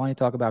couple of days ago. Why don't you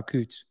talk about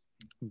Coots?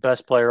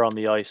 Best player on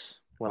the ice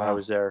when I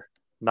was there.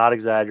 Not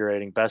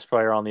exaggerating. Best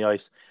player on the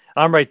ice.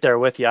 I'm right there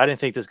with you. I didn't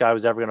think this guy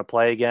was ever going to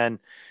play again.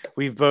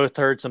 We've both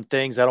heard some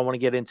things. I don't want to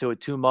get into it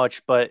too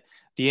much, but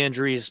the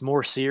injury is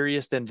more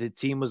serious than the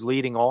team was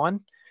leading on.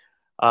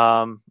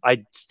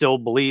 I still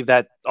believe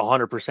that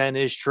 100%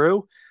 is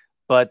true,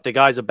 but the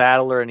guy's a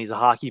battler and he's a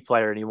hockey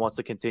player and he wants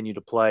to continue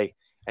to play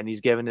and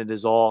he's giving it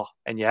his all,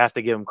 and you have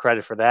to give him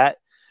credit for that.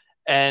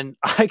 And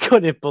I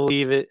couldn't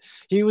believe it.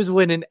 He was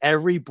winning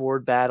every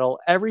board battle,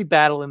 every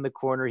battle in the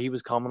corner he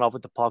was coming off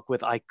with the puck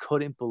with. I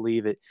couldn't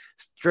believe it.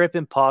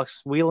 Stripping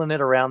pucks, wheeling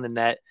it around the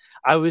net.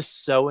 I was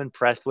so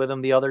impressed with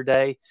him the other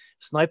day.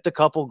 Sniped a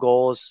couple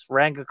goals,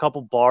 rang a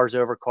couple bars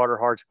over Carter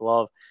Hart's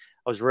glove.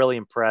 I was really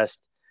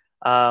impressed.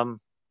 I'm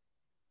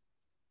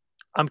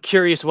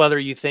curious whether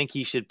you think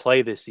he should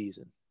play this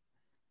season.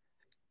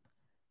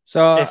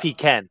 So if he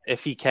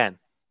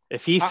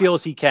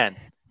feels he can.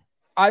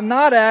 I'm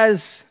not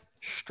as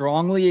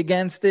strongly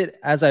against it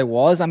as I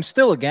was. I'm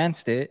still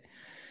against it.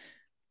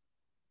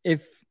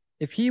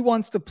 If he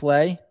wants to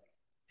play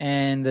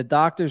and the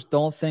doctors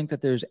don't think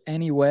that there's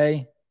any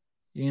way,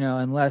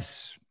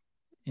 unless,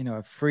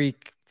 a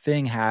freak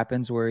thing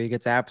happens where he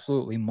gets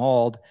absolutely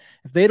mauled,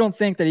 if they don't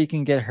think that he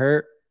can get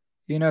hurt,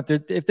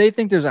 if they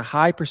think there's a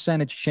high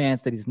percentage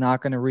chance that he's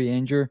not going to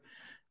re-injure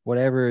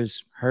whatever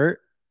is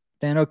hurt,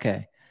 then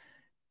okay.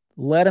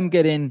 Let him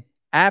get in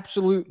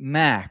absolute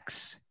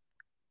max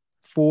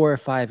 4 or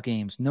 5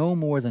 games, no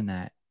more than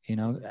that.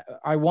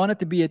 I want it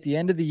to be at the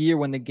end of the year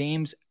when the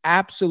games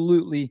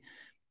absolutely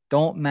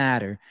don't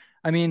matter.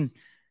 I mean,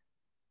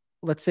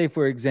 let's say,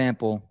 for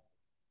example,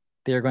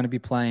 they're going to be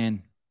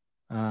playing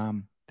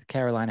the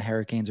Carolina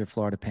Hurricanes or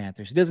Florida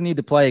Panthers. He doesn't need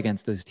to play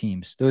against those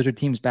teams. Those are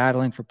teams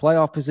battling for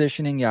playoff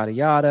positioning, yada,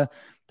 yada.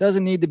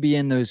 Doesn't need to be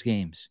in those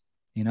games.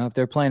 If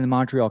they're playing the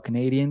Montreal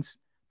Canadiens,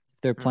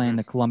 if they're playing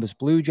the Columbus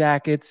Blue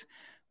Jackets,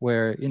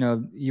 where,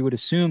 you would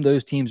assume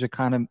those teams are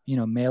kind of,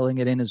 mailing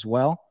it in as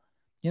well.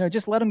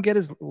 Just let him get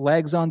his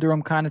legs under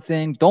him kind of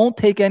thing. Don't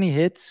take any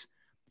hits.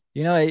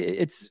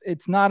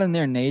 It's not in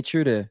their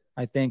nature to,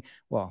 I think,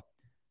 well,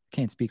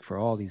 can't speak for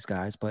all these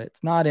guys, but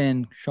it's not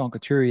in Sean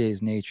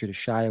Couturier's nature to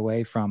shy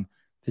away from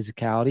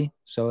physicality.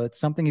 So it's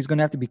something he's going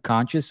to have to be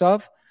conscious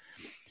of.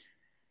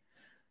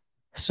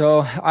 So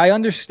I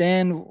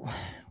understand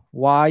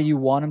why you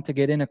want him to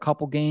get in a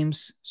couple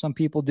games. Some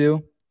people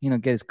do,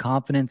 get his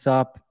confidence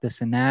up,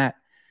 this and that.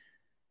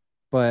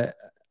 But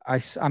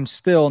I'm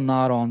still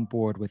not on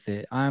board with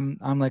it. I'm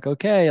like,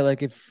 okay,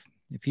 like if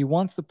he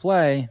wants to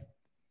play,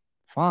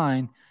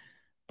 fine.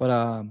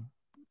 But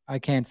I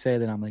can't say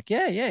that I'm like,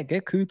 yeah,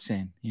 get Coots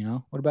in.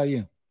 What about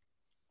you?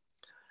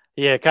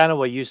 Yeah, kind of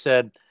what you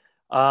said.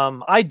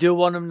 I do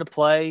want him to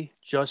play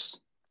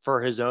just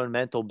for his own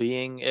mental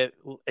being.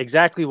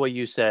 Exactly what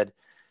you said.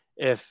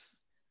 If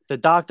the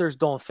doctors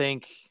don't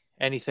think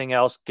anything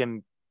else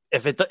can,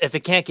 if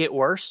it can't get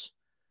worse,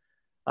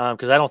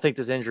 because I don't think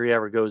this injury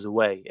ever goes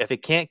away. If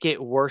it can't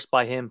get worse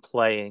by him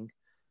playing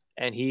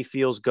and he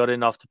feels good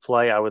enough to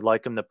play, I would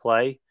like him to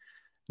play.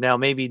 Now,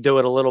 maybe do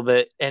it a little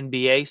bit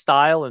NBA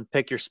style and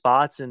pick your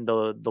spots in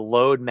the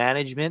load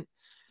management.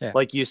 Yeah.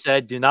 Like you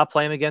said, do not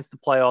play him against the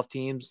playoff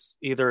teams.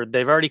 Either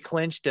they've already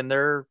clinched and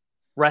they're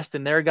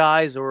resting their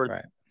guys, or,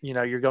 right,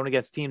 you're going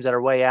against teams that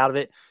are way out of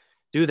it.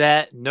 Do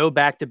that. No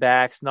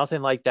back-to-backs,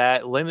 nothing like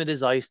that. Limit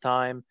his ice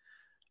time.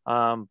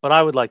 But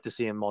I would like to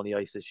see him on the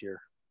ice this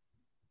year.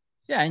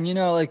 Yeah, and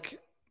like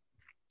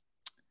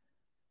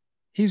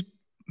he's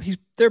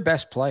their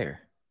best player.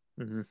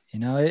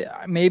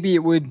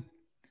 Mm-hmm.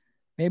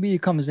 Maybe he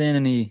comes in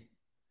and he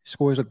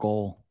scores a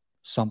goal,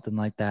 something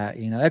like that.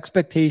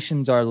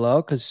 Expectations are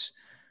low because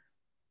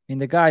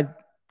the guy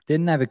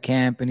didn't have a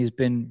camp and he's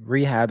been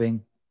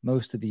rehabbing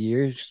most of the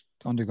year, just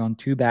undergone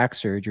 2 back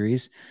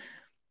surgeries.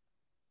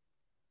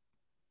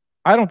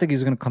 I don't think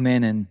he's going to come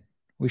in and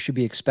we should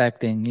be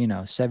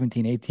expecting,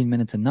 17, 18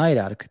 minutes a night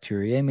out of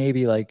Couturier,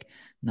 maybe like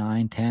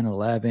 9, 10,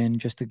 11,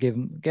 just to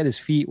get his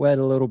feet wet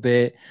a little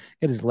bit,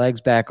 get his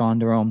legs back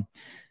under him,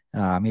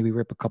 maybe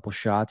rip a couple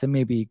shots, and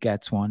maybe he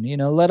gets one.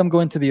 Let him go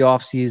into the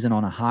offseason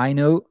on a high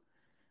note.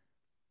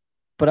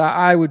 But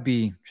I would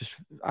be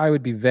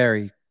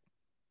very,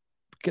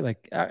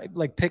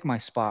 like pick my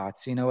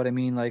spots. You know what I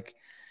mean? Like,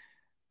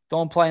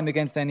 don't play him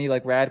against any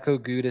like Radko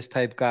Gudas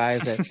type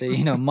guys that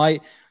they,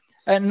 might.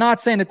 And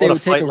not saying that they would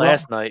take a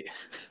last night.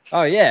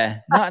 Oh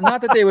yeah,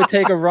 not that they would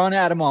take a run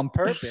at him on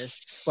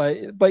purpose,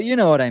 but you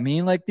know what I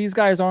mean. Like, these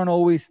guys aren't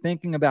always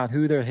thinking about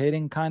who they're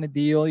hitting, kind of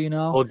deal.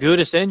 Well,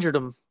 Gudas injured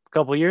him a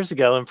couple of years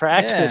ago in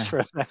practice.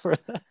 Yeah,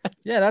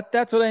 yeah,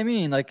 that's what I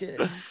mean. Like,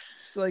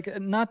 it's like,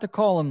 not to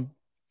call him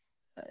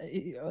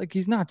like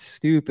he's not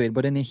stupid,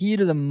 but in the heat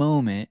of the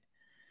moment,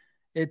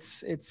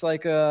 it's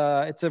like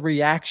it's a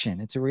reaction.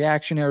 It's a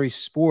reactionary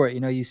sport.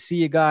 You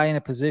see a guy in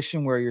a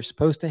position where you're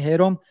supposed to hit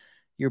him,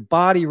 your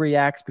body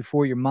reacts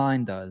before your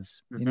mind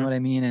does. You know what I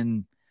mean?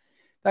 And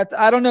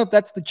I don't know if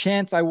that's the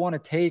chance I want to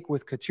take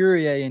with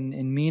Couturier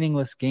in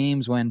meaningless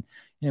games when,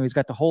 he's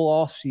got the whole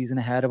off season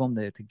ahead of him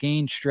to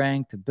gain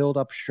strength, to build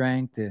up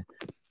strength, to,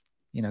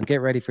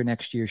 get ready for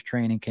next year's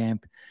training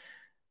camp.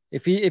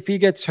 If he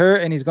gets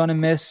hurt and he's going to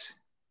miss,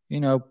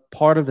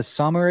 part of the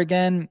summer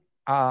again,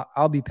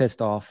 I'll be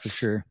pissed off for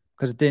sure,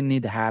 because it didn't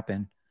need to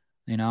happen,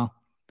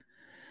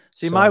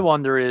 See, my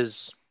wonder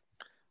is,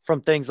 from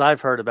things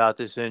I've heard about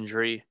this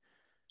injury,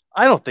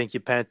 I don't think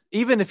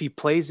even if he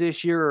plays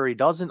this year or he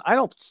doesn't, I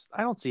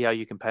don't see how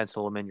you can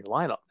pencil him in your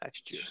lineup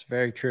next year. It's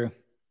very true.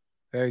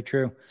 Very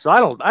true. So I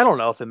don't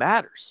know if it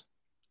matters.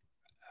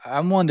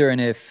 I'm wondering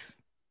if,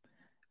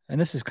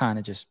 and this is kind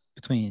of just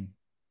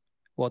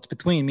it's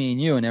between me and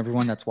you and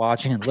everyone that's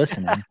watching and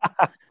listening.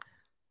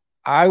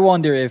 I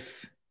wonder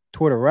if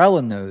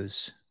Tortorella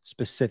knows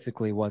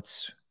specifically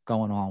what's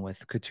going on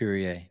with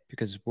Couturier,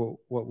 because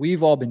what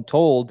we've all been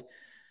told,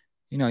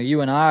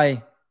 you and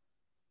I,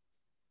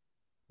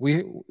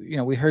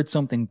 we heard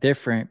something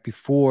different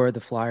before the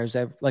Flyers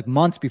ever, like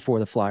months before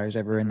the Flyers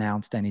ever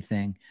announced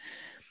anything.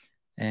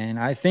 And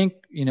I think,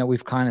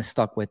 we've kind of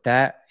stuck with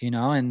that,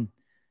 and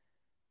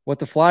what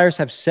the Flyers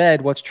have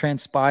said, what's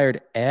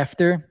transpired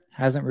after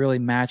hasn't really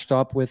matched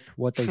up with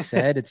what they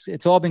said.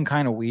 It's all been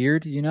kind of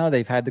weird. You know,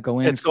 they've had to go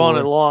in. It's gone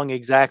along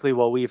exactly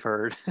what we've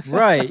heard.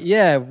 Right.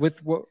 Yeah.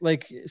 With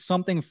like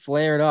something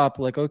flared up,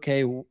 like,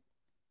 okay,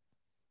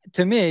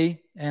 to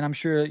me, and I'm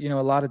sure, you know,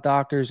 a lot of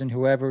doctors and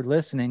whoever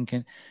listening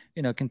can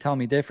tell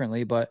me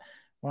differently. But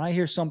when I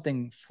hear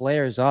something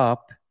flares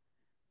up,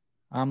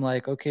 I'm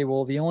like, okay,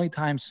 well, the only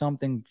time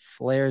something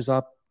flares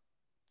up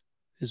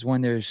is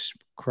when there's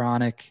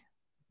chronic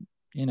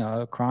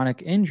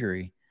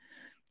injury,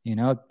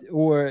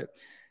 or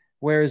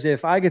whereas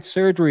if I get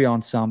surgery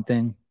on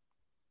something,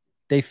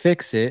 they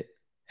fix it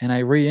and I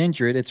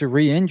re-injure it, it's a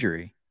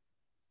re-injury.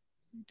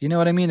 Do you know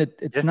what I mean?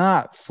 It's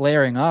not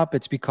flaring up.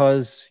 It's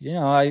because,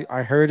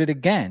 I heard it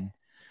again.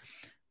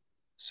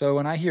 So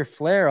when I hear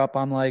flare up,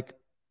 I'm like,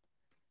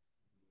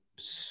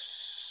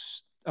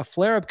 a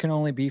flare up can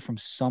only be from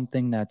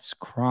something that's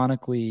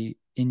chronically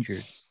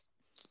injured.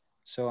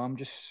 So I'm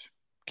just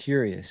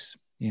curious.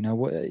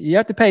 You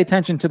have to pay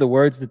attention to the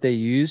words that they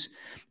use.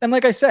 And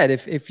like I said,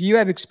 if you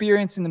have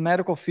experience in the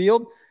medical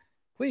field,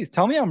 please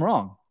tell me I'm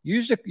wrong.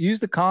 Use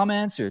the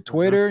comments or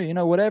Twitter,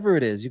 whatever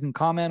it is. You can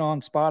comment on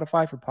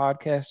Spotify for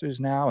podcasters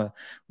now.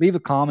 Leave a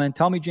comment.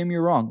 Tell me, Jim,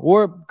 you're wrong.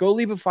 Or go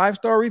leave a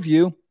 5-star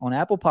review on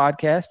Apple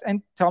Podcast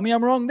and tell me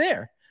I'm wrong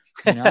there.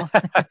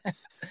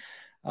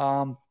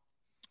 I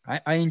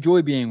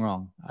enjoy being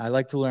wrong. I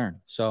like to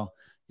learn. So,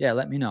 yeah,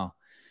 let me know.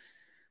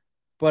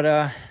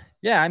 But,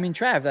 yeah, I mean,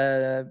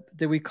 Trav,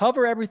 did we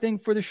cover everything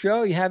for the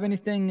show? You have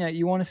anything that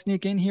you want to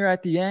sneak in here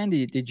at the end?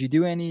 Did you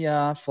do any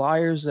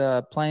Flyers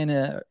playing,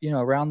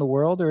 around the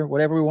world or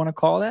whatever we want to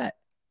call that?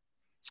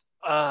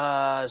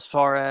 As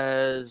far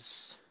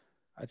as...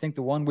 I think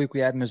the 1 week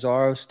we had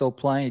Mazzaro still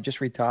playing. He just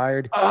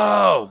retired.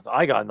 Oh,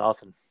 I got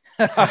nothing.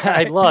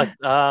 I looked.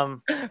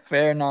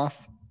 Fair enough.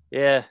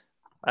 Yeah,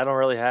 I don't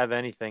really have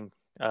anything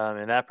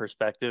in that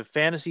perspective.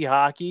 Fantasy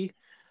hockey.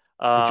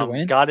 Did you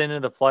win? Got into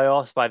the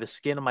playoffs by the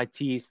skin of my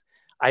teeth.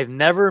 I've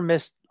never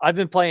missed. I've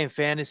been playing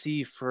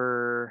fantasy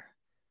for,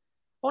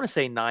 I want to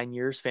say 9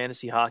 years,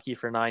 fantasy hockey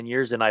for 9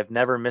 years, and I've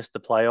never missed the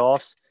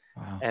playoffs.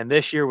 Wow. And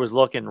this year was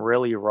looking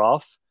really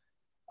rough.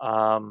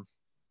 I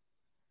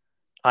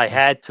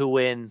had to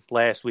win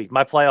last week.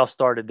 My playoffs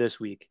started this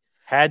week.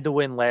 Had to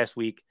win last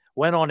week.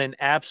 Went on an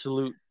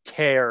absolute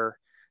tear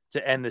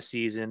to end the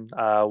season.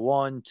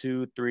 1,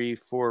 2, 3,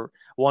 4.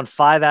 Won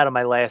 5 out of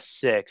my last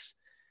 6.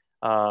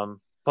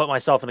 Put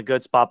myself in a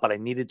good spot, but I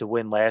needed to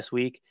win last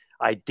week.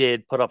 I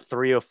did put up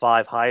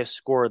 305, highest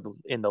score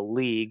in the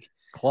league.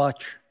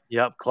 Clutch.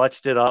 Yep,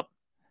 clutched it up.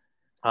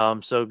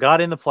 So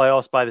got in the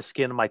playoffs by the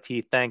skin of my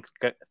teeth. Thank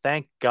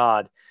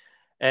God.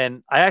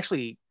 And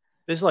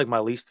this is like my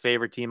least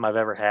favorite team I've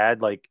ever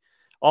had. Like,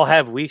 I'll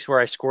have weeks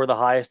where I score the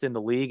highest in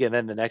the league, and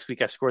then the next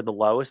week I scored the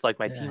lowest. Like,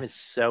 my team is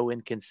so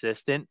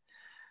inconsistent.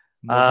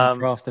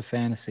 Frost of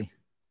fantasy.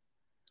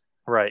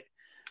 Right.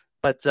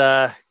 But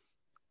I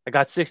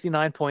got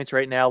 69 points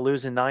right now,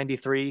 losing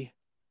 93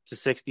 to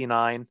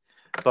 69.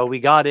 But we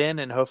got in,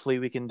 and hopefully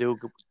we can do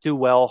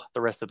well the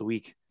rest of the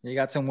week. You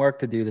got some work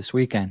to do this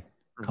weekend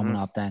coming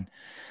up then.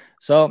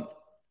 So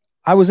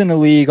I was in the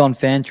league on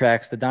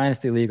Fantrax, the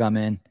Dynasty League I'm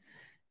in,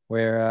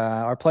 where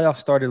our playoffs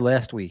started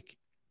last week.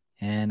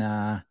 And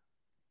I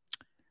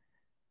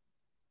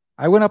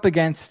went up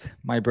against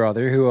my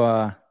brother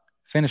who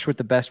finished with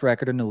the best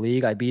record in the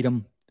league. I beat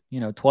him,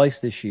 twice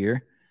this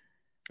year.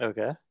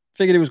 Okay.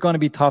 Figured it was going to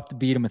be tough to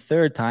beat him a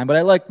third time, but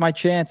I liked my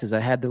chances.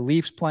 I had the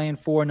Leafs playing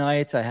 4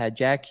 nights. I had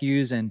Jack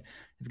Hughes and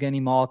Evgeny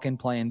Malkin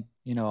playing,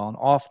 on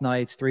off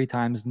nights 3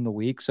 times in the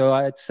week. So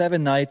I had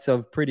 7 nights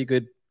of pretty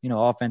good,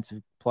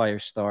 offensive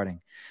players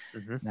starting.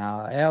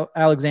 Now,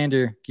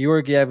 Alexander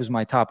Georgiev was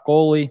my top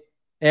goalie.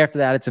 After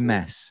that, it's a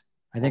mess.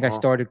 I think I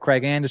started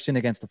Craig Anderson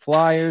against the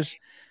Flyers.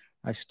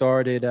 I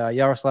started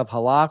Yaroslav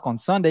Halak on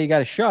Sunday. He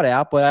got a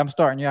shutout, but I'm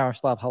starting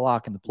Yaroslav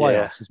Halak in the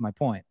playoffs is my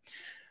point.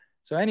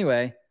 So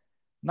anyway,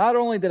 not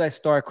only did I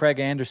start Craig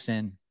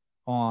Anderson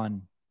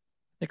on,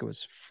 I think it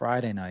was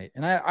Friday night,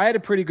 and I had a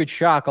pretty good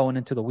shot going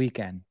into the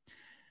weekend.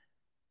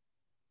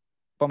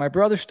 But my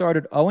brother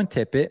started Owen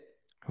Tippett,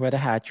 who had a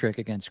hat trick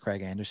against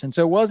Craig Anderson.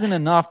 So it wasn't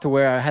enough to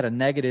where I had a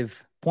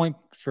negative point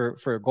for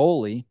a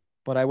goalie,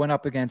 but I went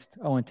up against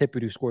Owen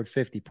Tippett, who scored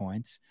 50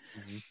 points.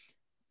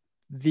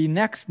 The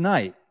next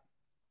night,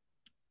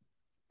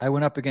 I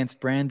went up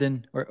against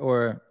Brandon,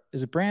 or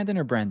is it Brandon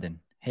or Brendan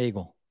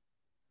Hagel?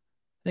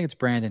 I think it's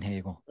Brandon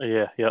Hagel.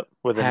 Yeah, yep.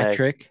 With a hat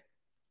trick.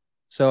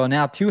 So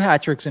now 2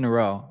 hat tricks in a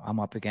row I'm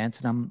up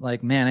against. And I'm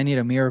like, man, I need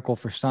a miracle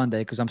for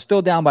Sunday because I'm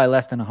still down by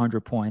less than 100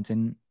 points.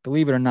 And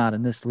believe it or not,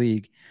 in this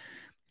league,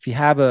 if you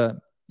have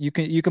you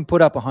can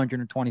put up a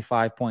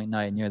 125-point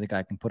night and you're the guy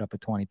who can put up a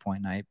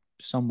 20-point night.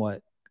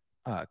 Somewhat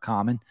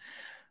common.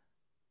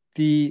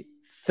 The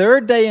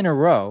third day in a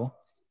row,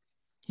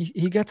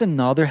 he gets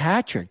another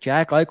hat trick.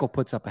 Jack Eichel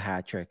puts up a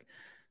hat trick.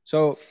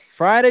 So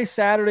Friday,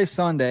 Saturday,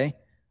 Sunday,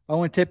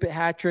 Owen Tippett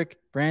hat trick,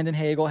 Brandon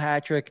Hagel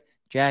hat trick,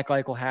 Jack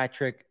Eichel hat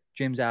trick,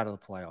 Jim's out of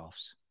the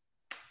playoffs.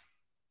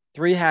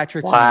 3 hat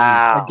tricks in a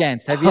Wow. league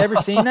against. Have you ever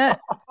seen that?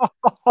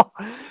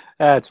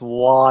 That's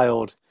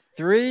wild.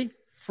 3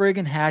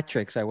 friggin' hat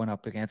tricks I went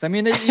up against. I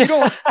mean, you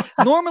don't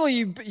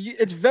normally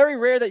it's very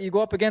rare that you go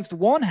up against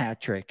 1 hat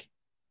trick.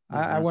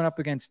 I went up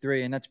against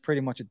 3, and that's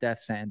pretty much a death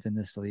sentence in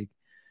this league.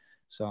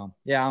 So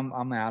yeah,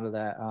 I'm out of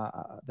that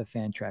the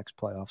Fantrax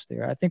playoffs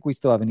there. I think we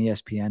still have an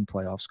ESPN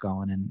playoffs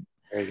going, and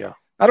There you go.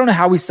 I don't know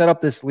how we set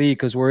up this league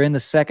because we're in the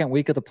second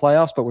week of the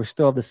playoffs, but we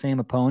still have the same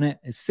opponent.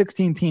 It's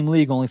 16-team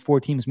league, only 4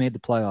 teams made the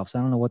playoffs. I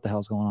don't know what the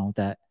hell's going on with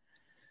that.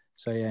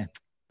 So yeah,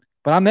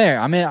 but I'm there.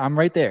 I'm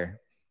right there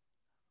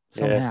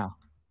somehow. Yeah.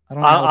 I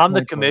don't know how I'm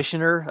the points work.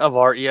 commissioner of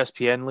our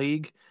ESPN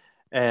league,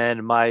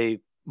 and my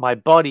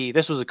buddy,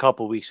 this was a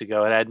couple weeks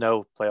ago. It had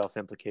no playoff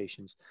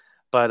implications,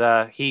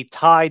 but he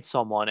tied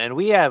someone, and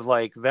we have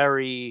like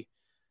very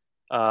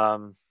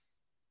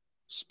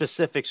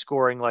specific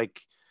scoring.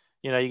 Like,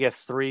 you get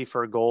 3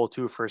 for a goal,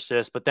 2 for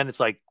assist, but then it's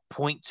like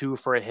 0.2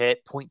 for a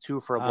hit,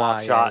 0.2 for a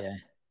block shot,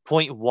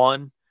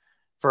 0.1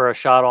 for a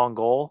shot on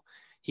goal.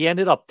 He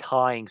ended up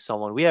tying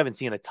someone. We haven't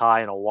seen a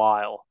tie in a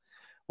while.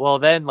 Well,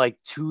 then like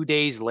 2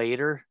 days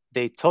later,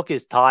 they took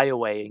his tie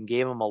away and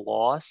gave him a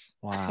loss.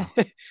 Wow.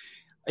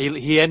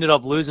 He ended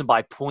up losing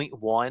by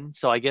 0.1.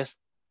 So I guess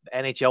the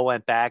NHL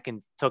went back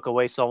and took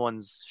away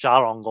someone's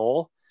shot on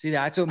goal. See,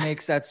 that's what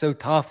makes that so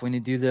tough when you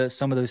do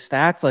some of those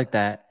stats like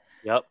that.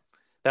 Yep.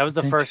 That was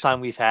That's the first time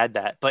we've had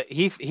that. But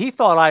he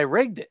thought I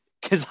rigged it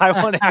because I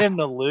wanted him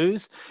to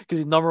lose because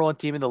he's number 1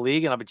 team in the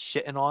league and I've been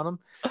shitting on him.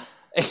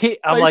 I'm he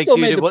like, still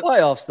dude, made the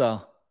playoffs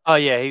though. Oh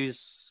yeah, he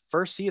was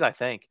first seed, I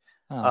think.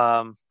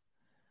 Oh.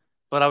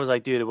 But I was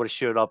like, dude, it would have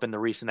showed up in the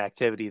recent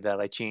activity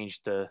that I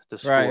changed the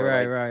score.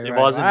 Right. It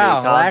wasn't wow,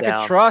 me. Calm lack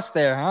down. of trust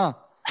there, huh?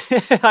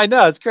 I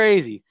know, it's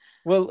crazy.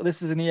 Well,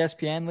 this is an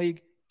ESPN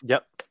league.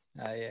 Yep.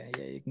 Yeah,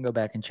 you can go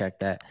back and check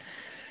that.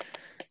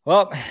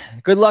 Well,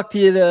 good luck to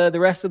you the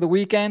rest of the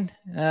weekend.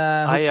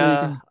 Hopefully you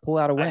can pull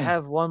out a win. I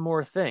have one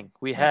more thing.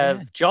 We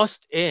have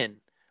just in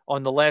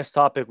on the last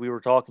topic we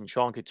were talking,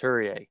 Sean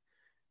Couturier.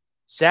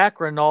 Zach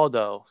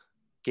Ronaldo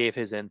gave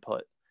his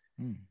input.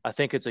 I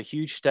think it's a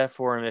huge step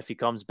for him if he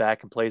comes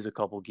back and plays a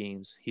couple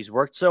games. He's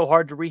worked so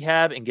hard to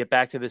rehab and get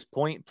back to this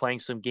point. Playing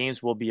some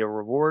games will be a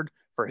reward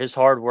for his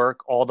hard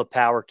work. All the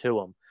power to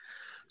him.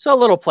 So a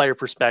little player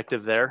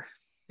perspective there.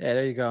 Yeah,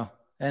 there you go.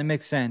 And it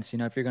makes sense,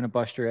 if you're going to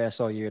bust your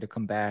ass all year to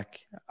come back.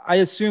 I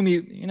assume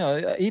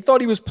he thought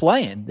he was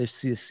playing this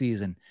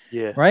season.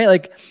 Yeah. Right?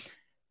 Like,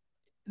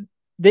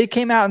 they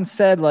came out and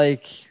said,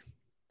 like,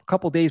 a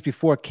couple days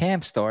before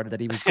camp started that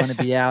he was going to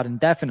be out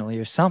indefinitely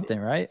or something,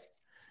 right?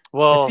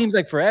 Well, it seems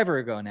like forever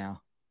ago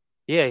now.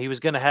 Yeah, he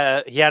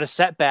had a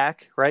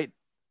setback, right?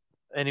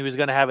 And he was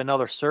going to have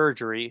another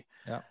surgery.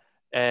 Yeah.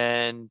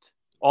 And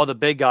all the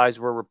big guys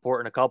were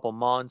reporting a couple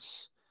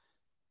months.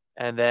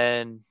 And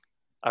then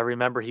I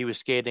remember he was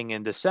skating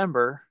in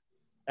December.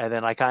 And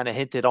then I kind of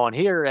hinted on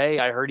here, hey,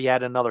 I heard he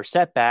had another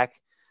setback.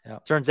 Yeah.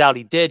 Turns out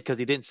he did because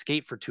he didn't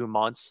skate for 2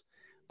 months.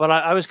 But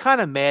I was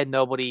kind of mad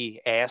nobody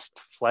asked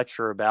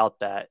Fletcher about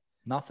that.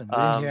 Nothing. We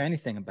didn't hear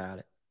anything about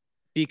it.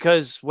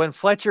 Because when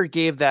Fletcher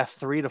gave that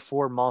 3 to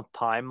 4 month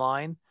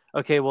timeline,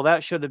 okay, well,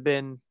 that should have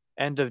been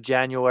end of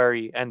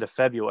January, end of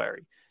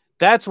February.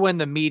 That's when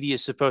the media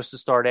is supposed to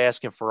start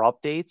asking for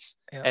updates,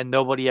 and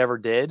nobody ever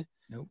did.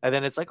 Nope. And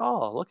then it's like,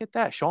 oh, look at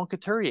that. Sean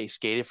Couturier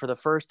skated for the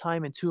first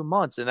time in 2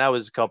 months, and that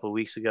was a couple of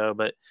weeks ago.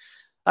 But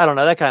I don't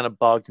know. That kind of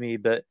bugged me.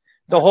 But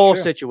the whole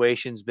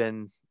situation's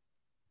been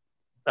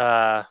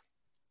the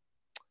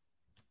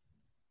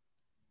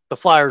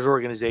Flyers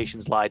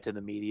organization's lied to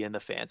the media and the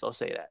fans. I'll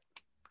say that.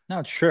 No,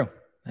 it's true.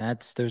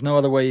 There's no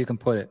other way you can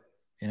put it.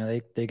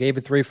 They gave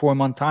a 3-4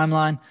 month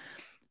timeline.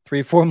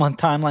 3-4 month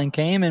timeline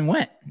came and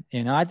went.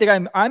 I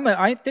think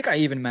I think I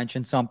even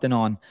mentioned something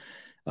on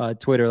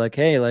Twitter like,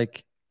 hey,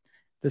 like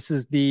this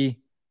is the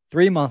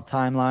 3 month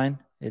timeline.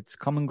 It's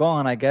come and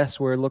gone. I guess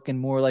we're looking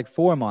more like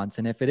 4 months.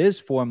 And if it is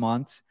 4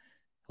 months,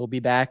 he'll be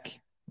back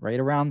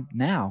right around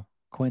now,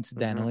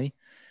 coincidentally.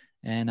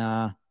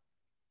 And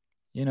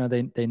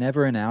they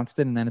never announced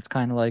it. And then it's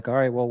kind of like, all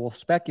right, well, we'll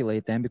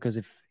speculate then, because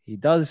if he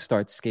does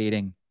start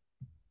skating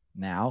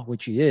now,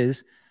 which he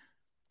is,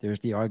 there's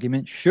the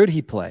argument, should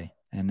he play?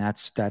 And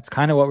that's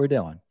kind of what we're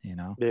doing,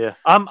 Yeah.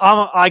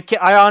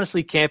 I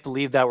honestly can't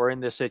believe that we're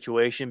in this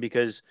situation,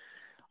 because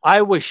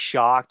I was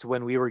shocked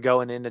when we were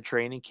going into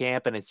training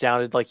camp and it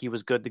sounded like he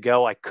was good to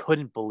go. I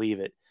couldn't believe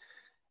it.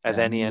 And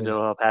then he ended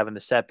up having the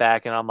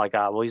setback, and I'm like,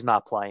 well, he's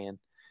not playing.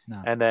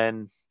 No. And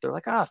then they're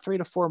like, 3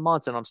 to 4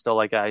 months. And I'm still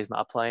like, he's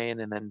not playing.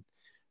 And then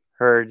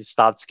heard he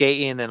stopped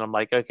skating, and I'm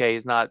like, okay,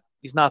 he's not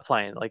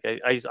playing. Like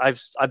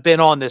I've been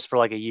on this for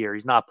like a year.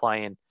 He's not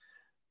playing.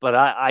 But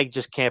I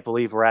just can't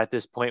believe we're at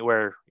this point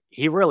where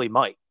he really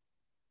might.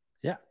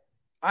 Yeah.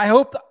 I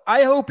hope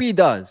he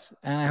does.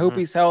 And I hope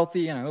he's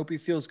healthy, and I hope he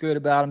feels good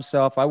about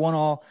himself. I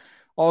want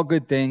all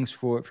good things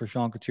for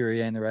Sean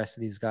Couturier and the rest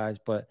of these guys.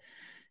 But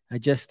I'm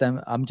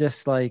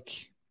just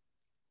like,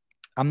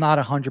 I'm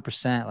not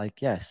 100%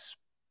 like, yes,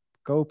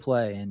 go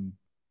play and,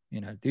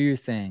 do your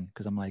thing.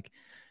 Cause I'm like,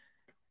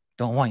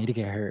 don't want you to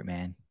get hurt,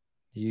 man.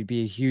 You'd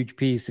be a huge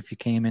piece if you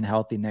came in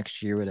healthy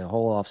next year with a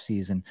whole off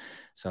season.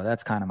 So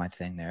that's kind of my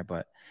thing there.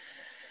 But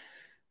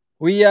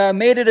we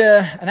made it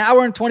an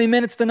hour and 20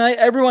 minutes tonight.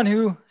 Everyone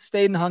who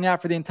stayed and hung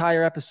out for the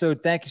entire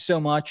episode, thank you so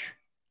much.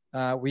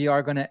 We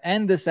are going to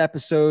end this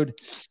episode.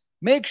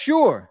 Make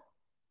sure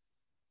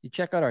you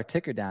check out our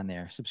ticker down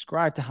there.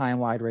 Subscribe to High and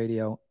Wide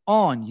Radio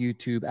on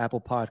YouTube,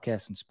 Apple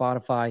Podcasts, and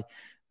Spotify.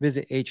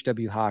 Visit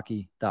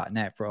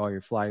hwhockey.net for all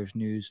your Flyers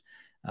news.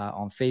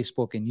 On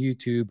Facebook and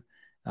YouTube.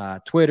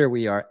 Twitter,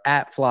 we are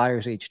at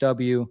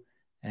FlyersHW.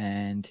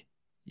 And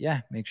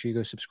yeah, make sure you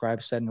go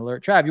subscribe, set an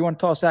alert. Trav, you want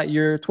to toss out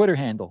your Twitter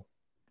handle?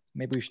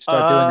 Maybe we should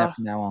start doing that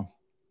from now on.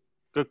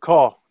 Good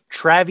call.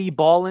 Travie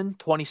Ballin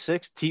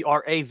 26,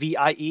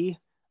 TRAVIE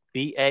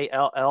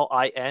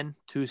BALLIN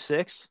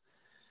 26.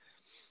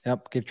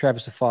 Yep, give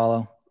Travis a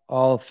follow.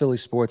 All Philly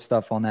sports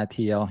stuff on that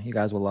TL. You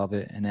guys will love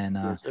it. And then,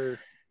 Yes, sir.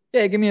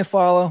 yeah, give me a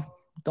follow.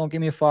 Don't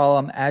give me a follow.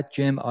 I'm at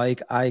Jim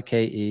Ike,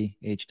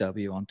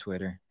 IKEHW on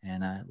Twitter.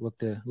 And I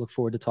look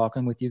forward to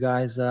talking with you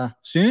guys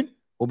soon.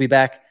 We'll be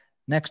back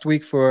next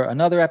week for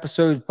another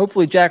episode.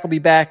 Hopefully Jack will be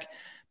back.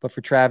 But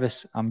for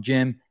Travis, I'm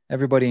Jim.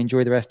 Everybody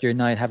enjoy the rest of your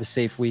night. Have a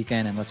safe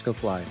weekend, and let's go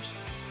Flyers.